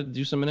some try to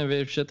do some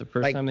innovative shit the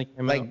first time they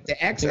came out? Like the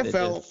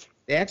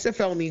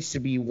XFL needs to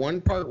be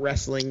one part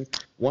wrestling,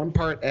 one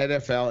part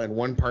NFL, and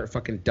one part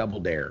fucking Double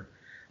Dare.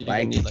 You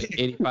need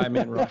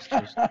 85-man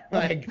rosters.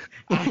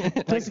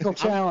 Physical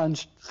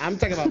challenge. I'm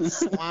talking about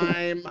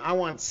slime. I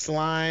want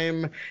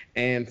slime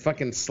and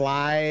fucking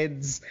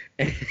slides.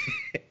 And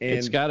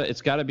it's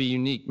gotta be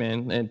unique,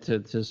 man. And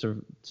to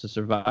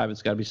survive,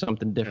 it's gotta be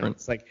something different.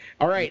 It's like,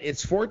 all right,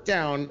 it's fourth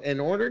down. In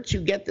order to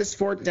get this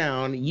fourth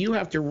down, you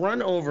have to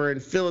run over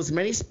and fill as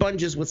many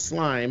sponges with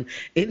slime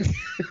and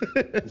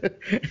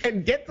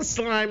get the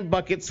slime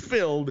buckets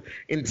filled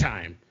in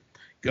time.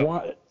 Go.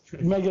 What?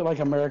 Make it like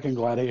American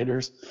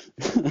Gladiators.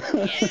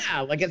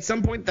 Yeah, like at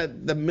some point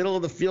the middle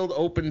of the field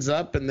opens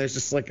up and there's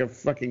just like a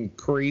fucking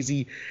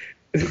crazy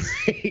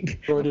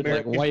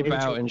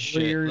wipeout and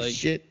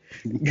shit.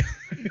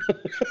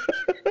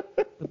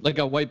 Like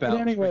a wipeout.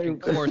 Anyway,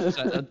 course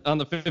on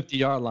the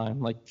 50-yard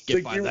line. Like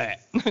get by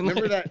that.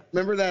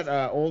 Remember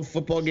that old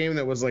football game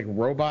that was like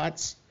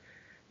robots?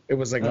 It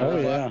was like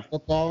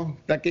football.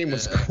 That game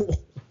was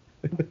cool.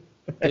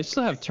 They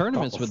still have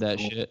tournaments with that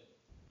shit.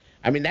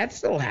 I mean, that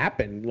still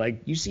happened.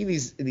 Like, you see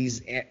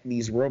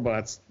these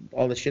robots,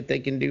 all the shit they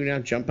can do now,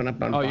 jumping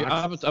up on boxes.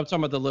 Yeah, I'm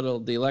talking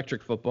about the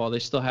electric football. They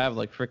still have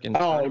like freaking.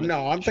 Oh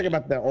no, I'm talking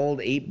about the old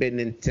 8-bit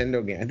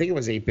Nintendo game. I think it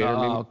was 8-bit or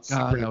maybe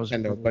Super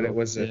Nintendo, but it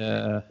was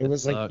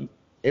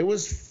it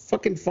was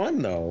fucking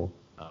fun though.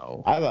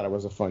 Oh, I thought it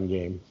was a fun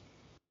game.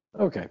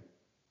 Okay.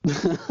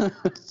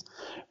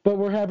 But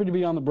we're happy to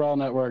be on the Brawl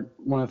Network.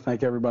 Want to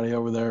thank everybody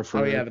over there for.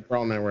 Oh yeah, the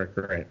Brawl Network,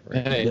 right.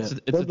 Hey, it's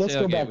a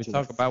tailgate. We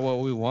talk about what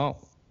we want.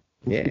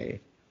 Yay.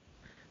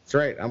 That's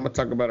right. I'm going to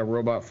talk about a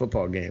robot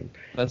football game.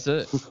 That's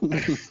it.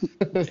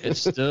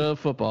 It's still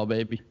football,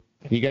 baby.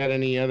 You got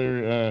any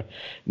other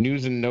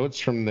news and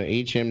notes from the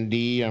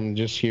HMD? I'm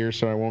just here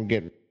so I won't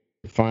get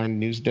fined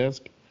news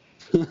desk.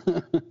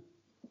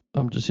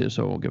 I'm just here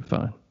so I won't get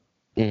fined.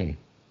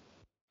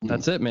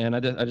 That's it, man.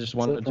 I just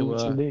wanted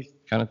to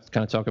kind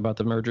of talk about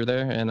the merger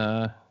there and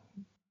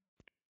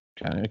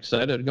kind of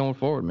excited going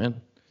forward,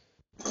 man.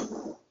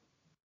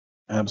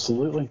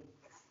 Absolutely.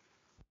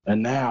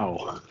 And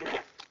now,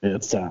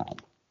 it's time.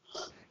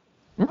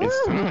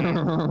 It's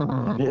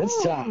time.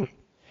 It's time.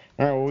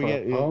 All right,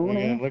 well,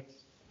 we got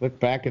look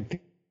back at the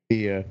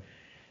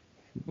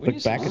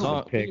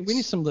picks. We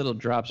need some little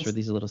drops for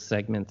these little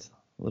segments.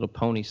 A little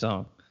pony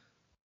song.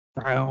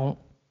 Oh,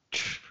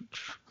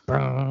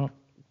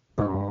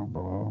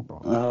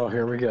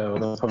 here we go.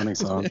 The pony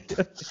song.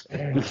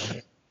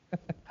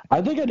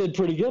 I think I did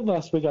pretty good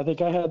last week. I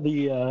think I had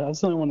I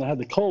was the only one that had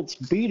the Colts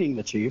beating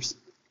the Chiefs.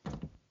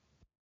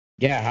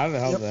 Yeah, how the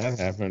hell did that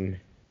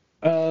happen?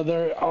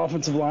 Their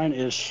offensive line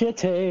is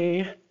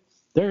shitty.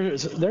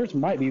 Theirs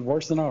might be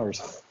worse than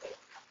ours.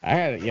 I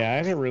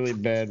had a really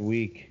bad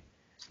week.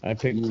 I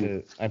picked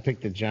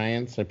the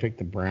Giants. I picked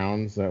the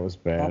Browns. That was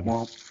bad.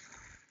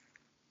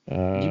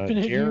 You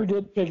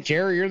did pick.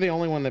 Jerry, you're the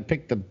only one that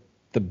picked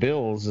the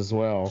Bills as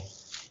well.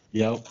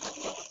 Yep.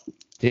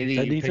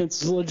 That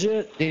defense is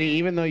legit. Did he,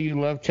 even though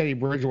you love Teddy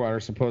Bridgewater,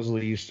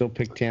 supposedly you still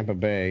picked Tampa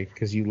Bay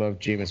because you love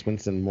Jameis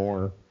Winston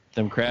more.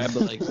 Them crab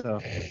legs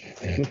stuff.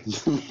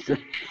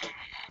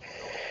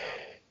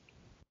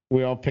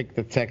 We all picked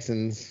the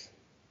Texans.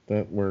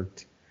 That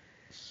worked.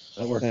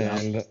 That worked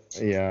out.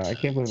 Yeah, I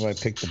can't believe I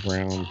picked the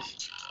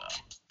Browns.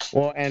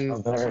 Well,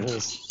 and there it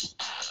is.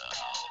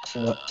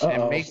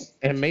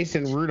 And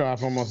Mason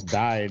Rudolph almost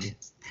died.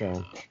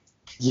 So.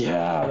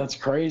 Yeah, that's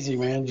crazy,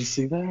 man. Did you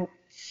see that?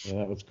 Yeah,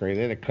 that was crazy.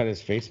 They had to cut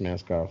his face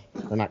mask off.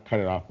 Or not cut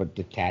it off, but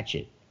detach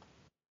it.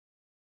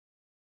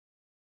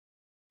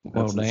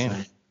 Well, damn.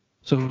 Insane.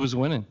 So who's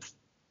winning?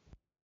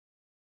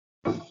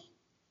 I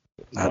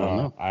don't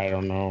know.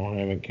 I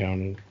haven't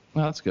counted.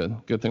 Well, that's good.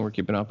 Good thing we're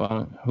keeping up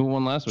on it. Who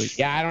won last week?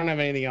 Yeah, I don't have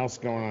anything else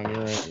going on.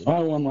 You're right. I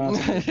won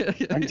last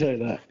week. I can tell you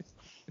that.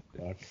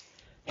 Fuck.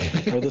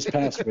 Or this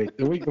past week.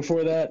 The week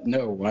before that,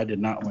 no, I did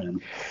not win.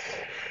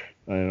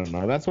 I don't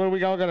know. That's why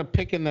we all got to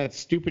pick in that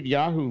stupid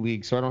Yahoo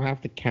league, so I don't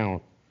have to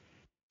count.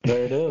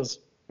 There it is.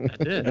 I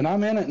did. And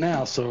I'm in it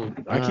now, so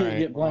I can't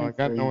get blamed. Well, I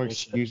got no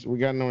excuse. We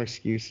got no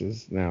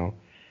excuses now.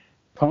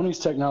 Pony's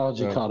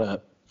technology caught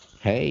up.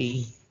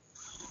 Hey.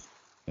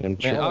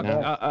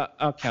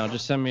 I'll count.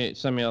 Just send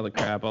me all the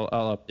crap.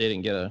 I'll update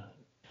and get a.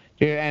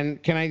 Dude,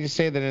 and can I just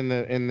say that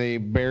in the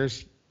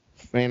Bears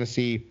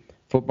fantasy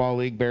football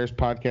league, Bears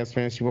podcast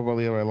fantasy football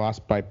league, I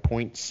lost by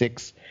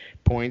 0.6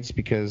 points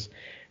because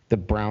the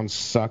Browns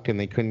suck and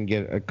they couldn't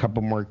get a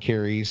couple more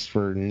carries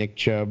for Nick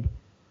Chubb.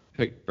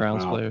 Pick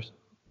Browns players.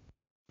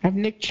 I have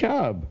Nick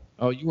Chubb.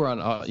 Oh, you were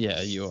on.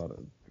 Yeah, you are.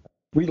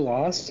 We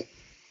lost.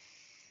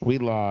 We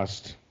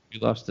lost. You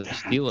lost to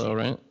Steelo,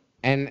 right?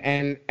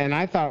 And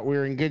I thought we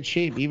were in good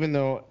shape, even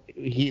though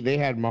they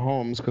had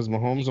Mahomes, because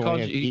Mahomes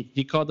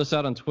he called us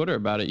out on Twitter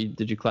about it.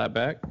 Did you clap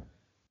back?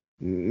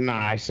 Nah,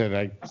 I said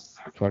I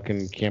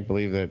fucking can't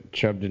believe that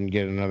Chubb didn't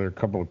get another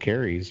couple of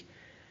carries.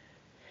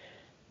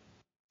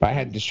 I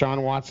had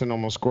Deshaun Watson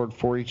almost scored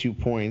 42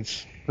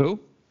 points. Who?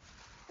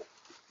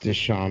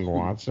 Deshaun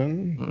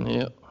Watson.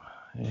 Yep.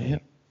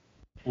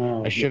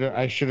 I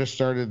should have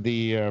started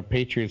the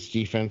Patriots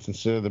defense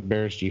instead of the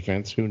Bears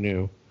defense. Who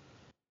knew?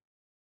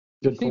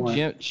 Good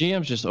point.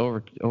 GMs just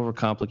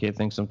overcomplicate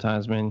things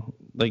sometimes, man.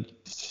 Like,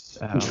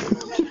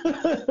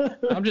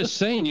 I'm just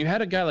saying, you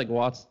had a guy like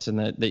Watson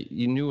that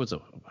you knew was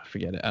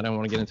forget it. I don't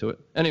want to get into it.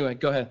 Anyway,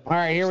 go ahead. All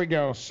right, here we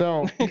go.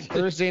 So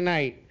Thursday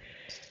night,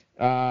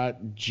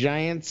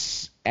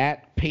 Giants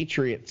at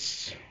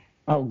Patriots.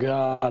 Oh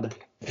God,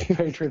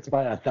 Patriots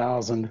by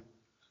 1,000.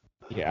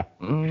 Yeah.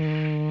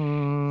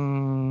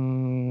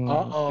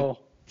 Uh-oh.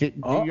 Do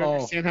you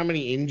understand how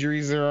many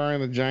injuries there are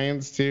in the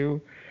Giants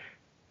too?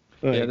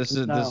 Like, yeah, this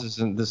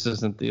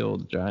isn't the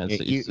old Giants.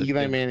 Yeah,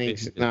 Eli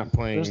Manning's not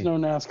playing. There's no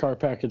NASCAR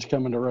package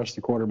coming to rush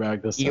the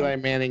quarterback this time. Eli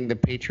Manning, the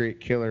Patriot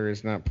killer,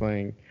 is not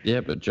playing.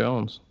 Yeah, but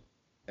Jones.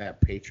 That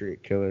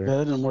Patriot killer.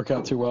 That didn't work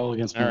out too well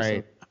against me. All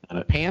right.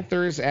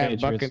 Panthers at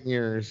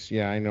Buccaneers.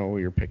 Yeah, I know who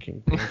you're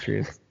picking.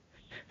 Patriots.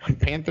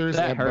 Panthers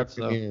at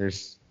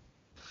Buccaneers.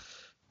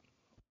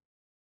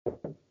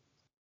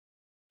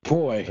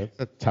 Boy. That's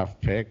a tough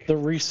pick. The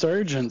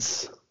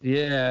resurgence.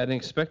 Yeah, I didn't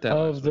expect that.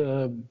 Of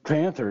the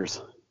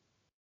Panthers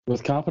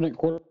with competent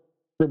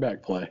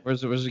quarterback play.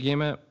 Where's the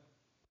game at?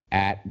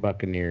 At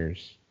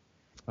Buccaneers.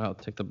 I'll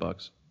take the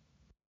Bucks.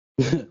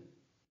 Cam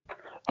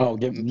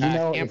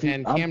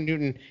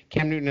Newton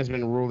has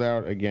been ruled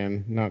out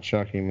again, not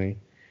shockingly.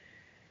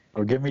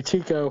 Oh, give me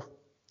Chico.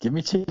 Give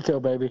me Chico,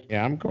 baby.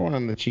 Yeah, I'm going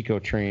on the Chico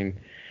train.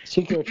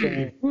 Chico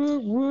train.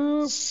 Whoop,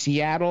 whoop.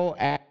 Seattle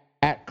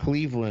at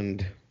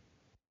Cleveland.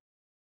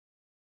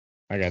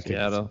 I got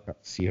Seattle. The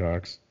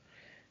Seahawks.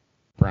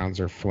 Browns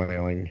are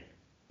flailing.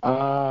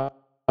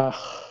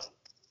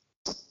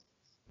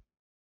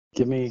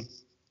 Give me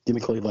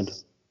Cleveland.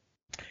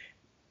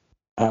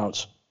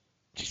 Ouch.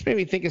 Just made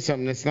me think of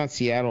something. It's not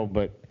Seattle,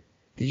 but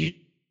did you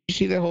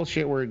see that whole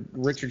shit where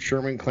Richard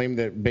Sherman claimed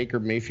that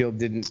Baker Mayfield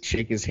didn't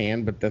shake his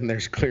hand, but then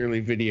there's clearly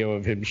video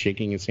of him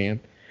shaking his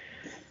hand?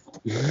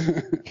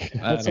 I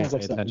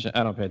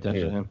don't pay attention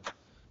to him.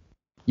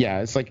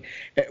 Yeah, it's like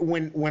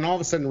when all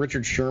of a sudden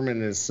Richard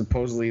Sherman is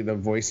supposedly the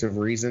voice of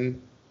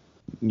reason,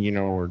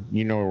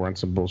 we're on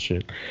some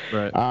bullshit.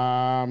 Right.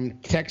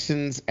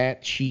 Texans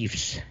at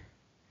Chiefs.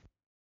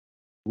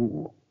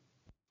 Ooh.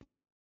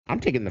 I'm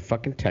taking the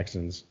fucking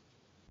Texans.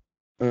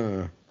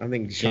 I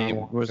think Deshaun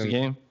Watson. Where's the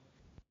game?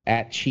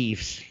 At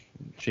Chiefs.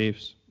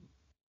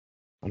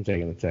 I'm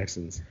taking the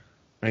Texans.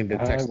 I think the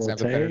Texans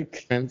have a better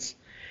defense,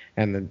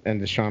 and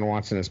Deshaun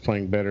Watson is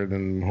playing better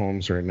than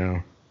Mahomes right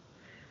now.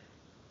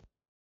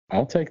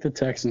 I'll take the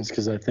Texans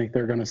because I think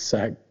they're going to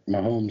sack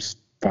Mahomes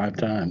 5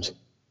 times.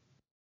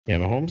 Yeah,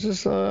 Mahomes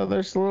is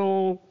there's a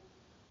little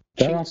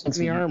chinks in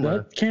the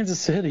armor. Kansas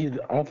City,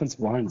 the offensive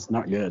line is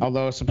not good.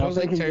 Although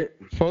supposedly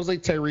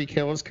Tyreek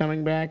Hill is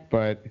coming back,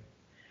 but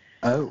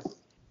I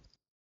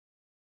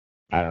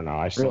don't know.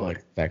 I still like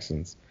the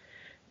Texans.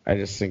 I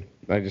just think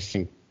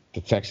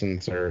the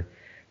Texans are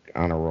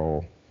on a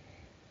roll.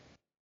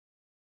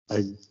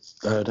 I'd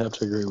have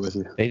to agree with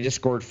you. They just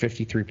scored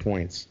 53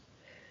 points.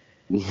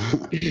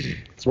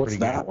 What's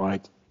that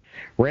like?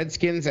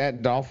 Redskins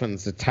at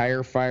Dolphins. The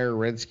tire fire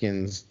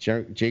Redskins.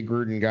 Jay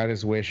Gruden got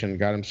his wish and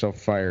got himself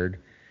fired.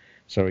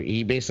 So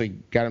he basically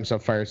got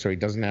himself fired so he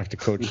doesn't have to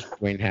coach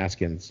Dwayne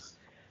Haskins.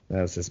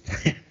 That was his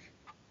plan.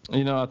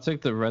 I'll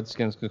take the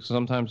Redskins because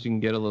sometimes you can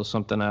get a little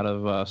something out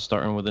of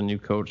starting with a new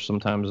coach.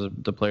 Sometimes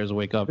the players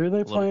wake up. Who are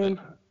they playing?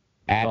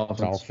 At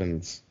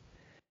Dolphins.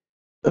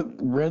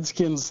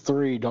 Redskins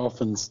 3,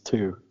 Dolphins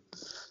 2.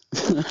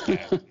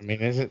 Yeah, I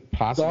mean, is it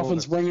possible?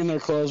 Dolphins bringing their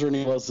closer and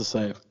he was the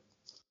save.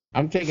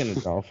 I'm taking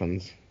the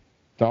Dolphins.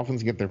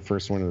 Dolphins get their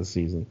first win of the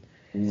season.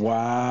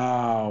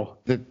 Wow.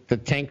 The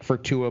tank for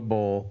Tua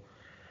Bowl.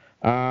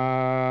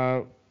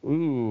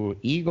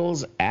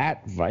 Eagles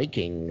at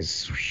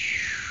Vikings.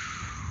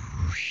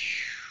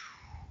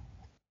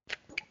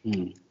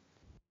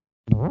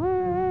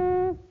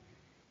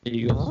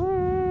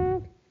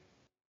 Eagles.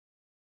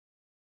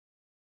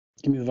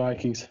 Give me the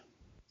Vikings.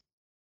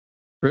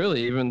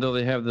 Really? Even though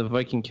they have the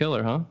Viking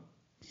killer, huh?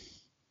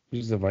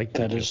 Who's the Viking?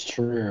 That is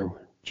true.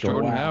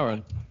 Jordan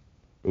Howard.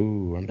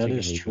 Ooh, that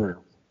is true.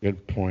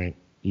 Good point.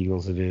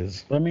 Eagles it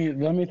is. Let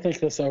me think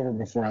this over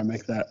before I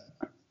make that.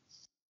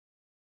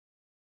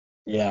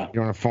 Yeah.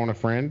 You want to phone a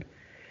friend?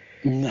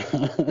 No.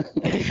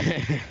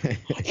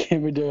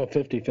 Can we do a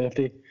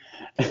 50-50?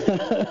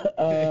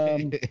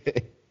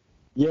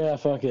 Yeah,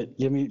 fuck it.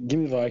 Give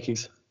me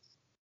Vikings.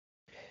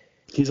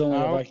 He's only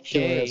a Viking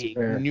killer as a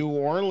pair. New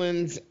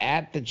Orleans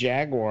at the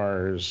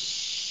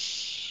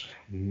Jaguars.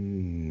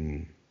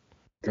 Gardner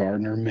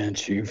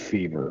Minshew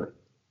fever.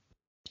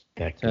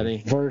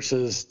 Teddy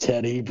versus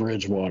Teddy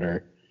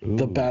Bridgewater. Ooh.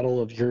 The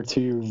battle of your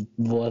two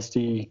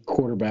Velocity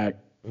quarterback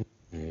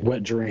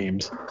wet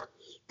dreams.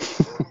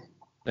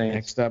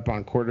 Next up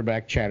on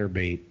quarterback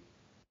chatterbait.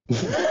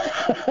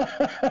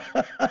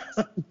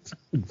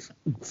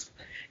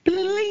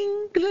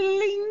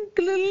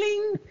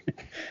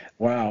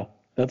 Wow,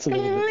 that's a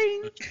little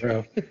bit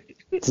rough.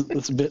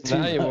 It's a bit too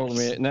Now much.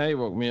 you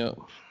woke me up.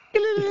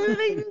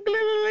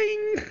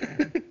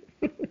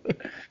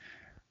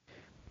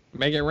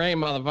 Make it rain,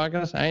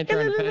 motherfuckers. I ain't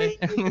trying to pay.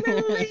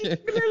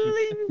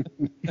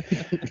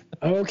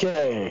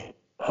 Okay.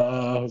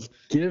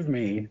 Give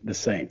me the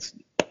Saints.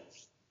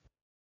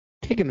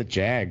 Taking the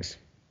Jags.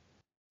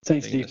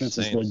 Saints defense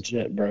is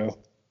legit, bro.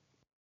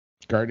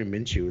 Gardner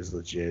Minshew is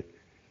legit.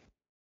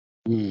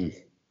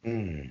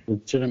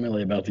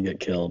 Legitimately about to get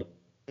killed.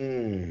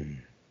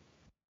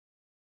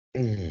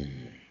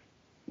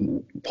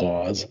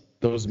 Pause.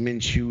 Those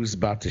Minshew's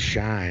about to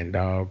shine,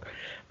 dog.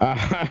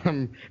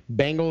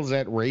 Bengals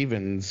at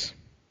Ravens.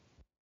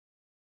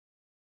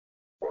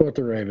 Quote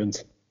the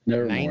Ravens.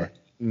 Nevermore.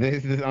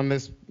 On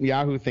this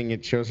Yahoo thing,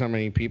 it shows how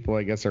many people,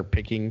 I guess, are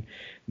picking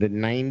the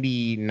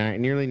nearly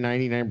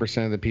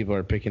 99% of the people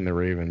are picking the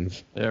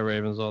Ravens. Yeah,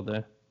 Ravens all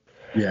day.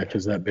 Yeah,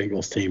 because that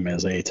Bengals team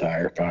is a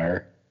tire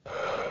fire.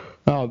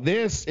 Oh,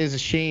 this is a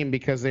shame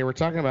because they were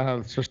talking about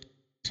how for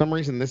some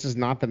reason this is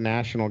not the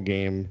national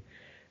game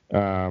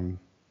in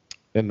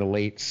the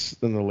late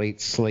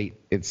slate.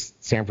 It's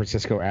San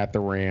Francisco at the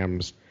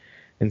Rams.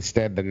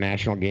 Instead, the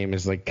national game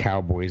is like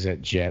Cowboys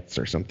at Jets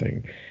or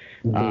something.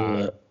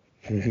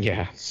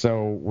 Yeah,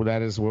 so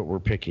that is what we're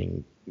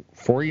picking.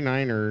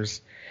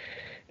 49ers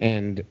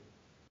and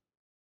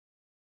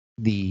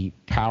the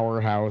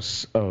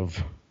powerhouse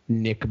of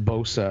Nick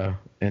Bosa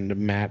and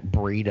Matt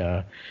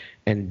Breida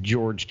and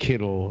George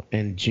Kittle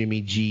and Jimmy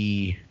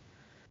G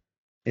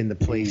in the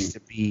place to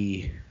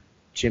be.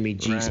 Jimmy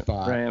G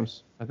spot.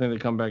 Rams. I think they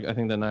come back. I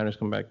think the Niners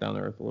come back down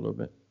to earth a little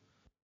bit.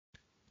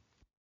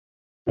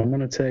 I'm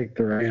going to take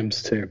the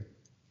Rams too.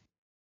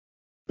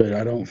 But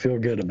I don't feel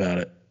good about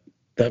it.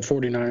 That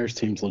 49ers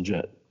team's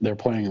legit. They're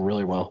playing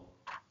really well.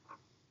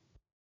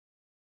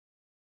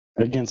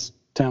 Against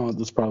talent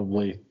that's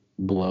probably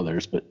below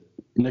theirs, but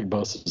Nick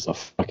Bosa is a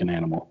fucking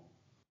animal.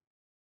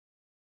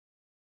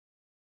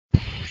 Yeah,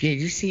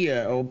 did you see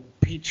old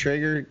Pete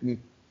Traeger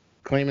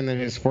claiming that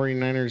his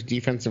 49ers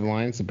defensive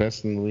line's the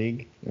best in the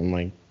league? I'm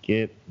like,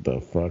 get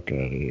the fuck out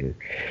of here.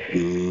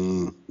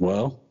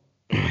 Well,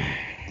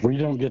 we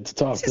don't get to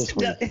talk this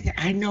week.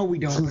 I know we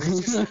don't.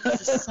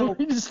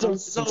 I'm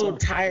so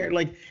tired.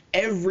 Like,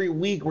 every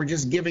week we're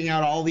just giving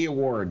out all the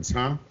awards,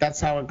 huh?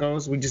 That's how it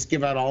goes? We just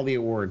give out all the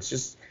awards.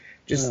 Just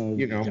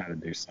you know, gotta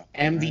do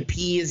something,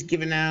 MVP is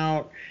given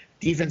out.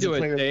 Defensive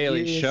player of the year. They do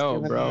a daily show,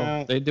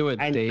 bro. They do a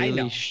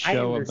daily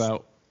show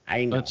about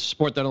a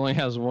sport that only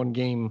has one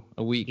game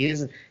a week. He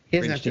doesn't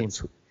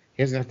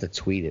have to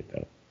tweet it,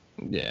 though.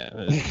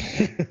 Yeah.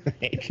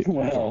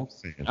 Well,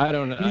 I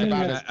don't know. It's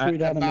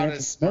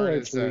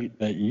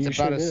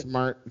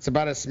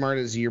about as smart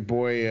as your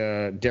boy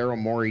Daryl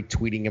Morey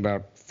tweeting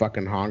about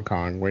fucking Hong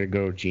Kong. Way to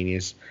go,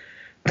 genius.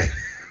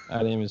 I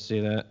didn't even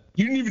see that.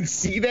 You didn't even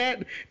see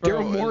that?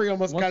 Daryl Morey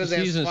almost got his ass fired. Once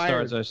the season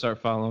starts, I start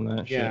following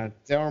that shit. Yeah,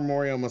 Daryl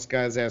Morey almost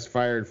got his ass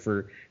fired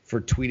for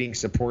tweeting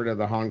support of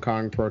the Hong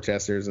Kong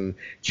protesters, and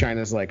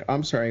China's like,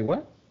 I'm sorry,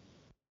 what?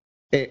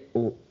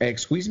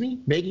 Excuse me?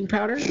 Baking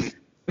powder?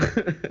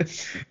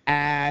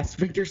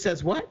 Victor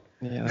says what?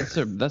 Yeah,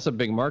 that's a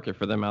big market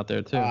for them out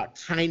there too.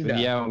 Kinda.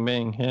 Yao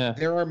Ming, yeah.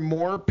 There are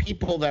more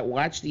people that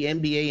watch the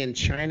NBA in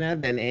China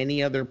than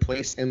any other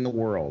place in the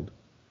world.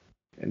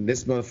 And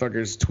this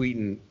motherfucker's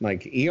tweeting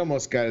like he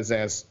almost got his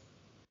ass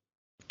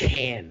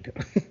canned,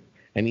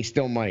 and he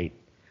still might.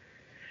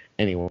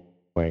 Anyway,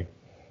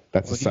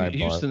 that's a sidebar.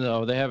 Houston,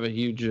 though, they have a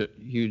huge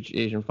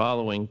Asian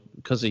following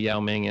because of Yao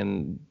Ming,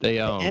 and they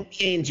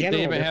NBA in general.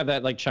 They even have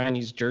that like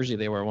Chinese jersey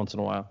they wear once in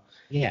a while.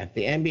 Yeah,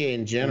 the NBA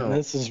in general. And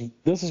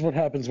this is what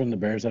happens when the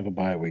Bears have a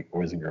bye week,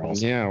 boys and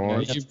girls. Yeah,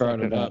 well, you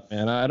brought it up,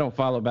 man. I don't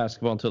follow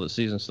basketball until the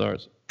season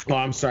starts. Oh,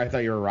 I'm sorry. I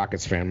thought you were a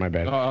Rockets fan. My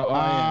bad.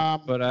 I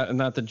am, but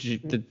not the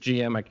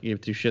GM. I could give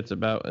two shits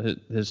about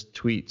his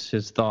tweets,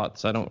 his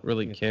thoughts. I don't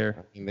really care.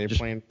 I mean, they're just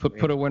playing.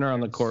 Put a winner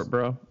on the court,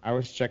 bro. I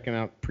was checking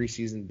out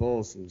preseason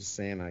Bulls and just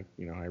saying, I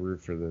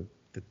root for the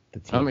team.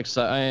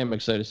 I am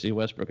excited to see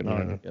Westbrook and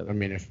Harden together. I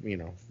mean, if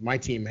my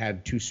team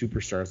had two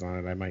superstars on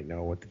it, I might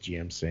know what the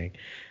GM's saying.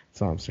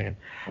 That's all I'm saying.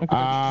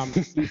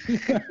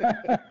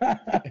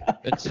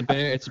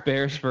 It's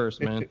Bears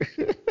first, man.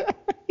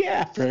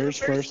 Yeah, Bears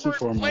first and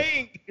foremost.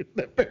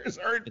 The Bears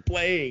aren't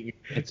playing.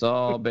 It's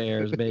all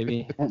Bears,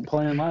 baby. Weren't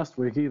playing last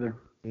week either.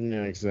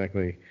 Yeah,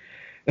 exactly.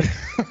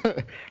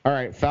 All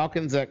right,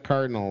 Falcons at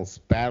Cardinals.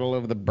 Battle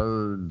of the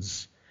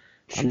Birds.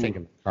 I'm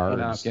taking the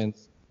Cards.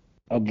 Falcons.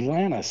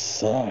 Atlanta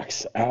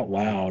sucks out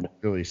loud.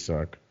 Really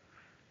suck.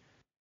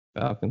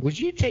 Falcons. Would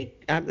you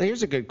take?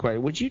 Here's a good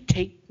question. Would you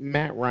take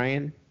Matt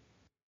Ryan?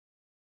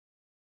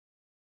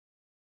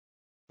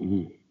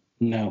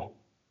 No.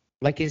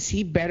 Like, is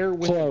he better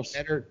with Close.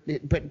 better?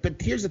 But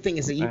here's the thing: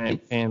 is that you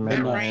and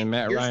Matt Ryan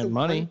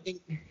money.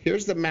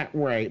 Here's the Matt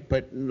right,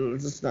 but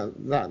it's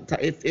not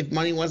if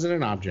money wasn't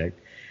an object.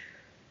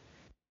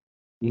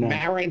 No.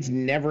 Matt Ryan's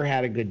never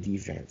had a good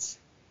defense.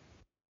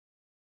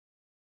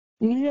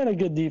 He had a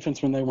good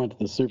defense when they went to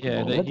the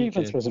Super Bowl. That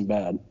defense wasn't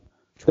bad.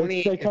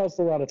 They caused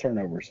a lot of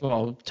turnovers.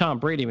 Well, Tom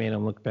Brady made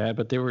them look bad,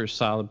 but they were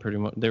solid pretty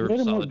much. They were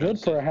made solid. Look good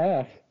for a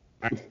half.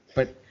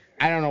 But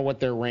I don't know what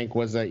their rank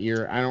was that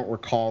year. I don't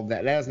recall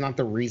that. That is not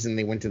the reason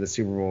they went to the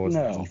Super Bowl was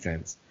the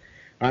defense.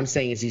 What I'm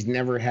saying is he's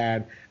never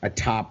had a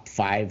top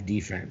 5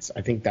 defense.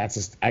 I think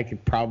I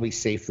could probably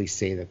safely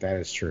say that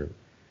is true.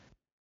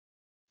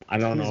 I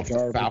don't know if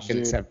the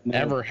Falcons have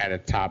ever had a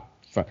top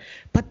 5.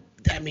 But,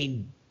 I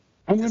mean...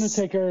 I'm going to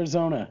take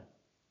Arizona.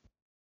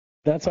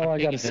 That's all I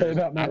got to say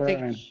about Matt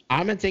Ryan.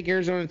 I'm going to take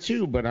Arizona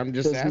too, but I'm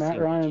just asking. Matt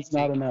Ryan's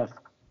not enough.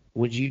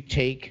 Would you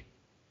take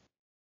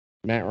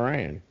Matt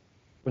Ryan?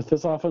 With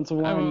this offensive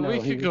line, we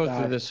could go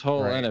through this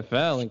whole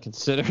NFL and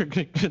consider other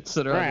teams'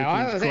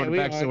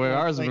 quarterbacks the way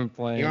ours have been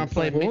playing. You want to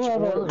play Mitch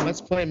Orr? Let's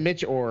play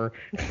Mitch Orr.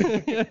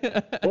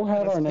 We'll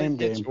have our name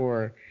game.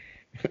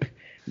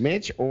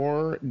 Mitch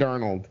or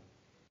Darnold?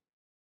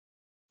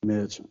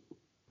 Mitch.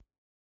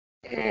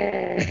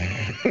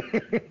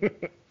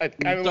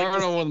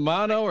 Darnold with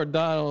mono or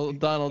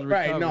Donald recovered?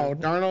 Right, no,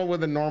 Darnold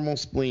with a normal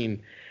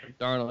spleen.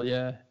 Darnold,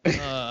 yeah.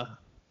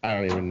 I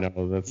don't even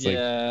know. That's like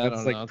I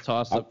don't know.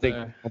 Toss up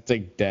there. I'll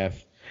take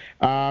death.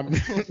 Oh,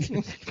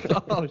 Jesus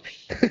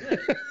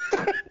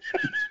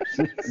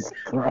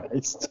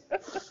Christ.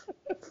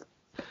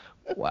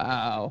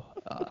 Wow.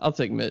 I'll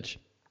take Mitch.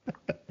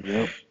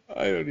 Yep.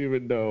 I don't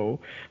even know.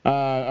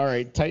 All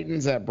right,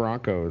 Titans at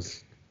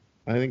Broncos.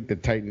 I think the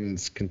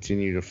Titans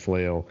continue to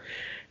flail.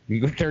 You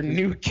got their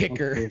new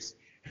kicker.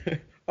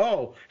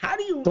 Oh, how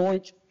do you?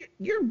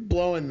 You're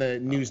blowing the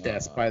news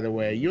desk, by the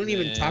way. You don't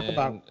even talk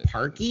about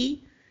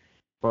Parkey,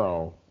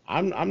 bro.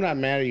 I'm not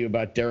mad at you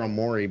about Daryl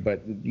Morey,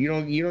 but you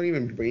don't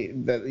even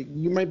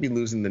you might be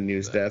losing the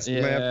news desk.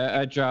 Yeah,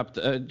 I dropped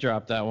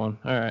that one.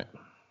 All right.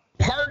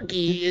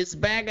 Parkey is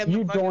back at the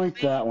You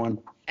doinked that one.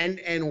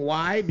 And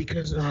why?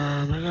 Because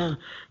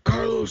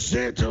Carlos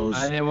Santos.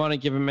 I didn't want to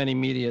give him any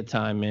media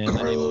time, man.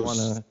 I didn't want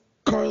to.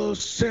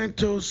 Carlos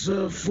Santos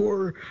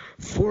for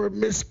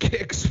missed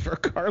kicks for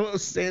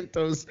Carlos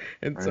Santos,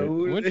 and so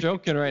we're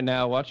joking right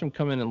now. Watch him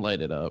come in and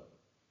light it up.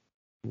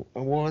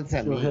 What's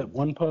that mean? He'll hit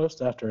one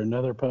post after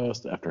another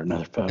post after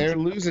another post. They're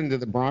losing to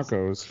the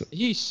Broncos.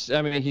 He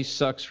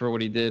sucks for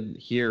what he did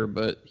here,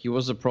 but he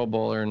was a Pro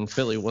Bowler in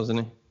Philly,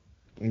 wasn't he?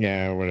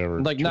 Yeah,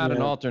 whatever. Like not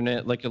an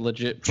alternate, like a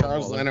legit Pro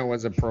Charles Leno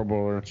was a Pro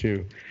Bowler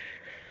too.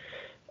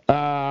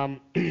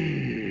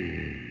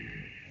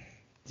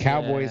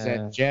 Cowboys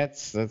at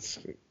Jets. That's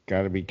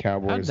got to be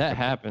Cowboys. How did that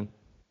happen?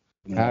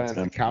 How did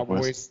the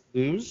Cowboys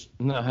lose?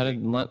 No, how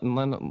did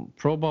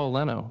Pro Bowl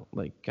Leno?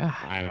 Like, God.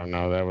 I don't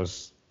know. That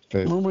was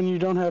well, when you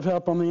don't have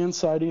help on the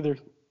inside either.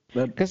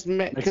 Because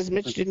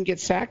Mitch didn't get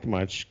sacked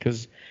much.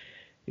 Because,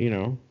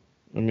 because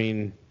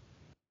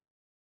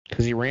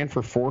he ran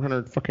for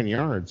 400 fucking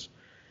yards.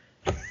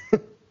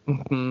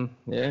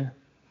 Yeah.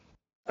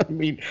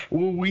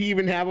 Will we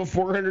even have a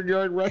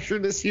 400-yard rusher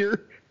this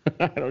year?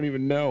 I don't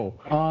even know.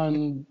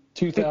 On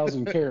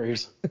 2,000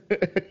 carries.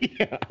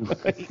 Yeah.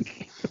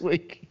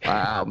 Like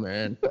wow,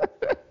 man.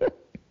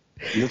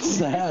 It's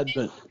sad,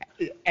 but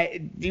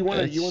do you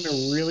want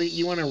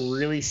to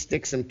really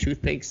stick some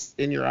toothpicks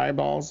in your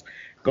eyeballs?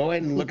 Go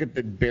ahead and look at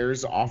the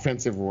Bears'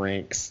 offensive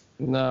ranks.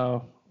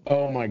 No.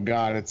 Oh my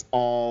God, it's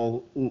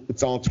all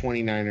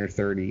 29 or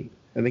 30.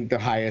 I think the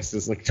highest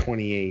is like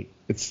 28.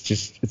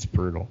 It's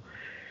brutal.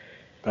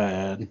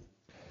 Bad.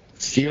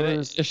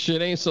 Steelers.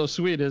 Shit ain't so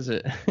sweet, is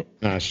it?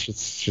 No,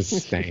 shit's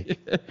just stank.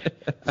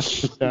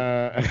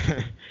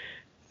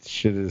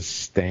 Shit is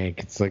stank.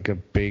 It's like a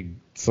big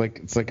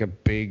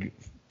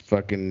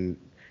fucking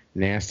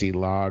nasty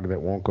log that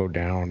won't go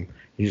down.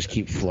 You just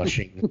keep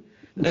flushing.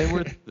 And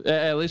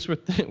at least we're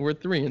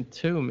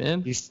 3-2, man.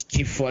 You just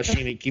keep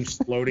flushing, it keeps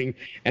floating,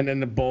 and then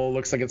the bowl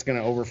looks like it's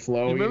gonna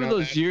overflow. You remember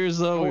those years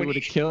though we would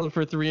have killed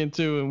for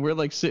 3-2, and we're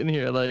like sitting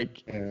here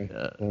like,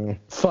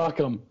 fuck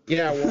them.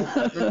 Yeah,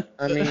 well,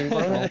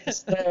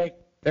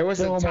 there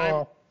was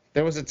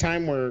a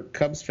time where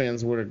Cubs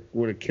fans would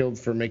have killed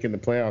for making the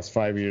playoffs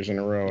 5 years in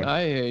a row.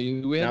 I hear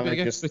you. We had big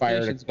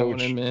expectations going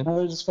in, man.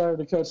 No, they just fired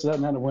a coach that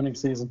hadn't had a winning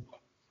season.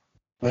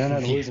 They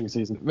hadn't had a losing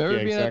season.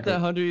 Remember being at that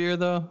 100-year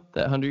though?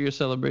 That 100-year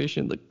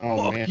celebration? Like,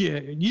 fuck man.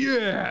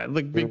 Yeah!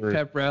 Like big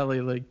pep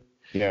rally, like.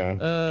 Yeah.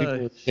 People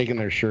were taking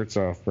their shirts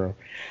off, bro.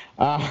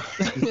 All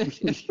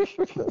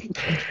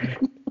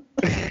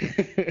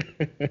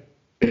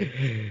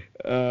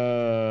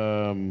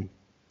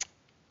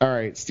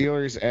right,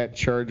 Steelers at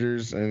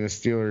Chargers, and the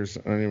Steelers,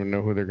 I don't even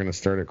know who they're going to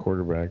start at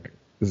quarterback.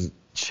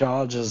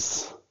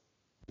 Chargers.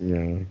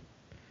 Yeah.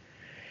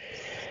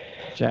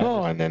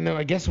 Oh, and then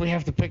I guess we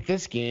have to pick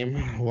this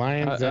game.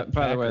 Lions at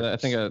by Packers. the way, I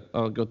think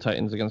I'll go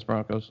Titans against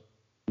Broncos.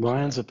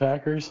 Lions at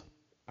Packers?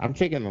 I'm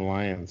taking the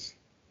Lions.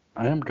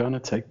 I am going to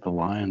take the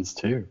Lions,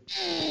 too.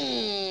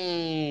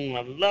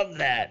 I love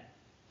that.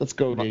 Let's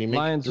go, Danny.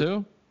 Lions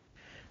who?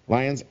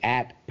 Lions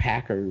at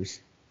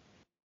Packers.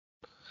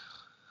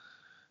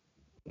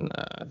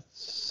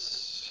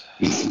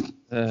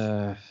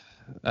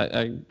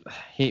 I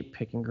hate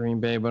picking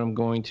Green Bay, but I'm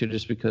going to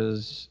just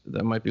because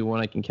that might be one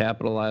I can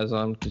capitalize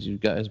on because you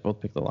guys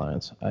both pick the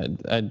Lions.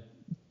 I'd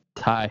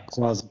tie. I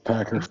was a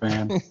Packer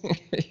fan.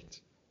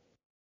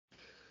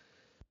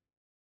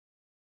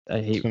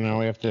 hate. So now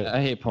we have to.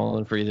 I hate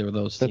pulling for either of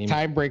those The teams.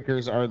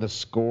 tiebreakers are the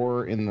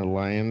score in the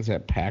Lions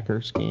at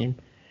Packers game.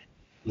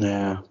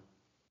 Yeah.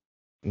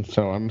 And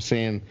so I'm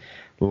saying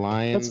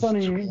Lions. That's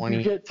funny.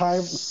 You get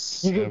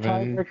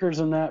tiebreakers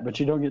in that, but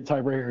you don't get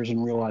tiebreakers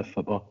in real life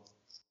football.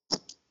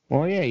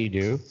 Well, yeah, you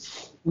do.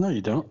 No,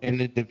 you don't. In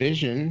the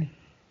division.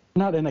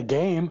 Not in a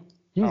game.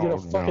 You get a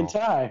fucking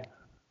tie.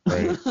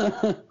 Right.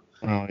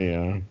 Oh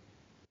yeah.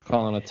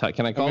 Calling a tie.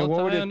 Can I call a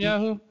tie on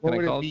Yahoo? Can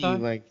I call a tie?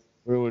 Like,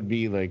 what would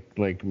be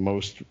like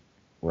most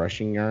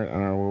rushing yard? I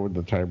don't know. What would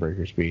the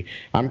tiebreakers be?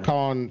 I'm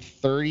calling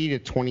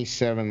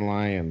 30-27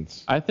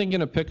 Lions. I think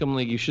in a pick'em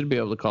league, you should be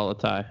able to call a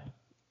tie.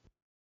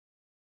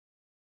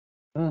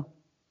 Oh.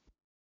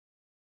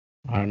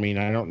 I mean,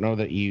 I don't know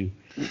that you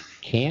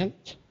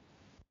can't.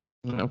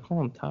 I'm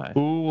calling tie.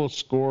 Who will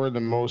score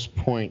the most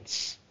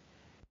points?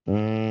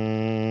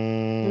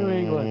 New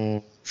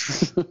England.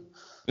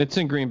 It's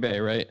in Green Bay,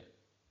 right?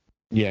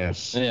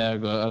 Yes. Yeah,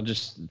 I'll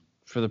just,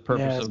 for the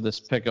purpose of this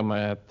pick'em, I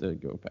have to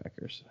go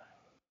Packers.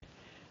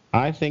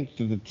 I think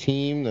that the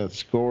team that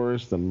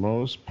scores the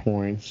most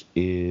points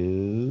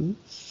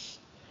is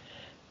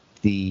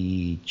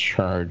the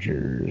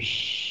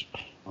Chargers.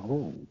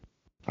 Oh.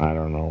 I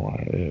don't know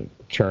why.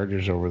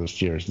 Chargers over the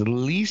Steelers. The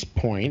least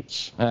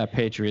points.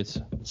 Patriots.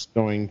 It's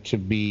going to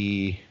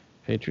be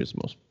Patriots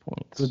most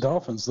points. The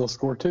Dolphins, they'll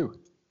score 2.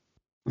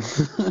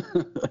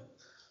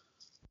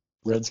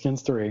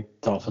 Redskins 3,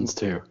 Dolphins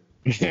 2.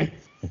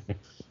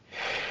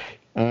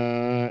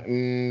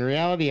 In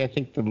reality, I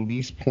think the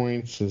least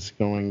points is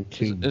going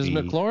to be... Is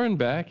McLaurin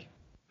back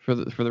for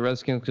the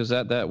Redskins? Because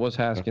that was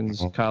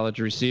Haskins' college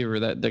receiver.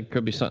 That there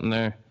could be something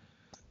there.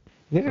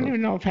 They don't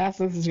even know if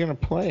Haskins is going to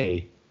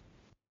play.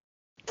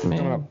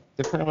 They're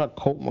talking about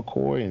Colt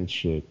McCoy and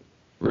shit.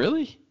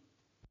 Really?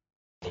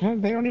 Yeah,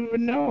 they don't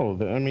even know.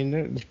 I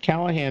mean,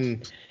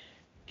 Callahan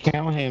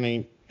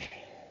ain't...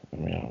 I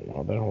mean, I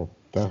don't know.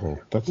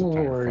 That's Don't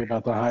worry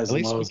about the highs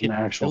and lows in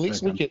actual. At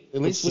least we could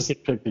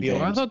pick the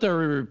Well, I thought there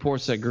were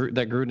reports that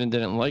Gruden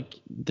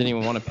didn't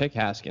even want to pick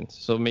Haskins.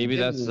 So maybe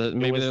they're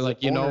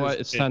like, you know what,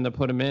 it's time to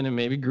put him in, and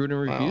maybe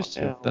Gruden refused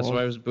to. That's why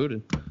he was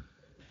booted.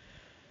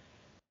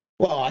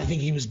 Well, I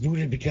think he was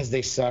booted because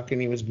they suck, and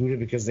he was booted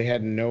because they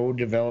had no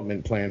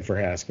development plan for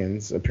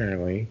Haskins,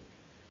 apparently.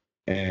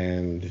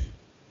 And,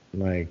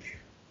 like,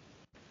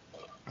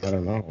 I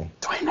don't know.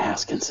 Dwayne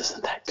Haskins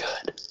isn't that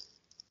good.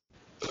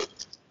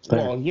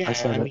 Well, yeah,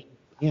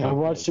 I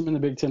watched him in the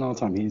Big Ten all the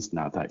time. He's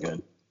not that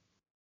good.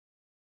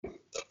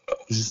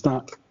 He's just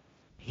not.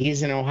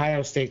 He's an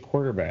Ohio State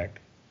quarterback.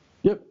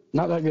 Yep,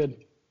 not that good.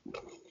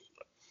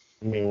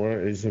 I mean, what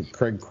is it?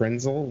 Craig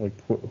Krenzel?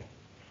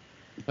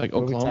 Like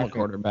Oklahoma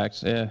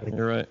quarterbacks. Yeah,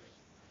 you're right.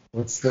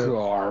 What's the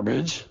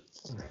garbage?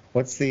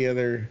 What's the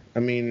other?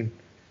 I mean,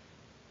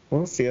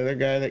 what's the other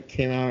guy that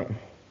came out?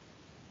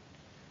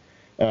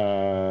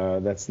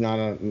 That's not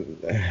a.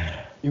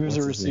 He was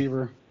a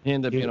receiver. He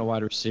ended up being a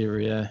wide receiver,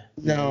 yeah.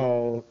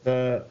 No,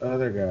 the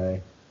other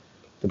guy.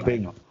 The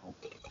big...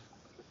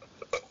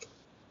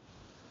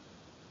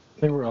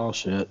 They were all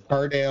shit.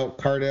 Cardale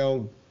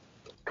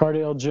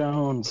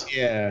Jones.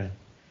 Yeah.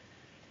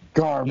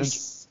 Garbage.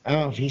 I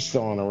don't know if he's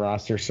still on a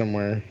roster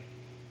somewhere.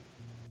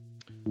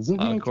 A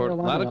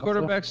lot of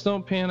quarterbacks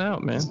don't pan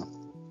out, man.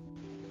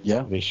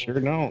 Yeah. They sure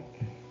don't.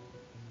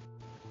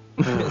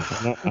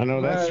 I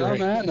know that's right. On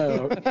that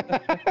note.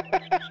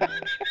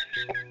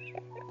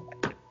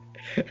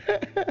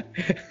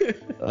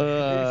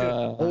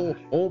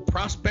 Old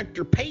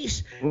prospector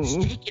Pace is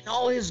taking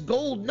all his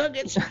gold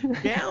nuggets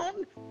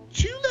down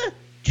to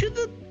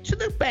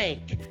the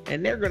bank,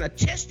 and they're gonna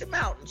test him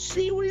out and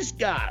see what he's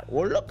got.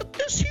 Well, look at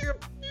this here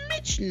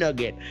Mitch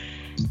nugget.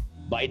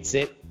 Bites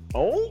it.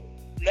 Oh,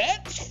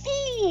 that's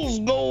fool's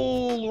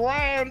gold,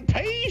 Ryan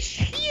Pace.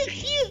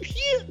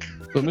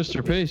 But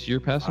Mr. Pace, you're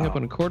passing up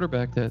on a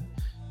quarterback that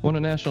won a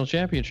national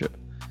championship.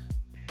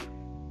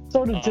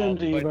 So did Tim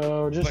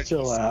Tebow. Just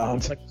chill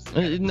out.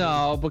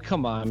 No, but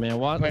come on, man.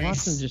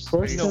 Watson just...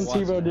 Tim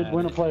Tebow did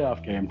win a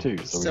playoff game, too.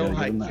 So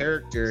high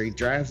character. He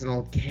drives an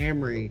old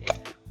Camry.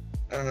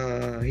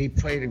 He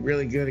played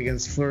really good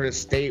against Florida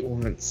State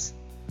once.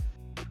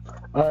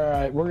 All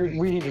right,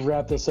 we need to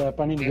wrap this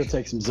up. I need to go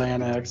take some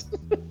Xanax.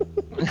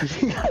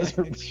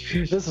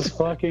 This is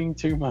fucking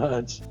too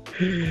much.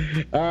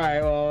 All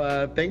right,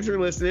 well, thanks for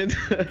listening.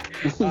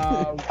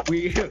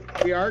 We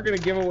are gonna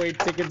give away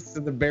tickets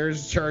to the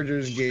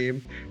Bears-Chargers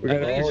game.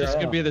 It's just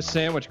gonna be the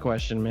sandwich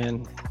question,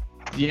 man.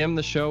 DM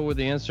the show with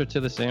the answer to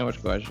the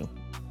sandwich question.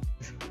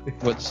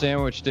 What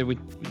sandwich did we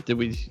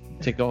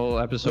take a whole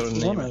episode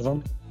and name? One of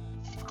them.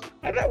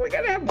 I know we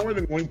gotta have more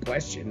than one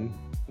question.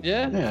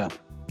 Yeah.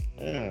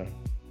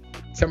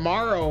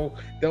 Tomorrow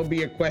there'll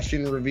be a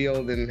question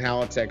revealed in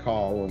Halitech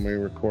Hall when we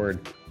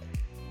record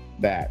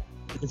that.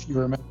 If you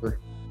remember.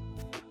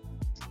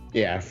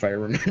 Yeah, if I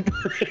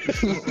remember.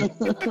 It's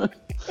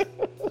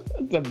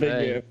a big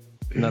if.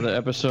 Another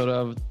episode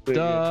of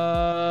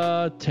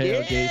the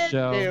TailGate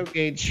Show.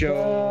 TailGate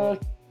Show.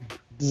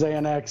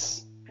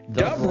 Xanax.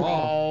 The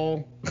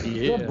Brawl.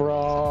 Yeah. The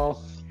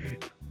Brawl.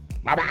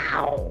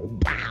 Bow.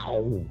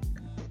 Bow.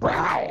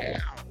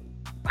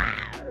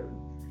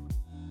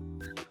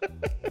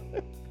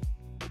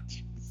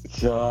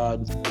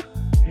 God.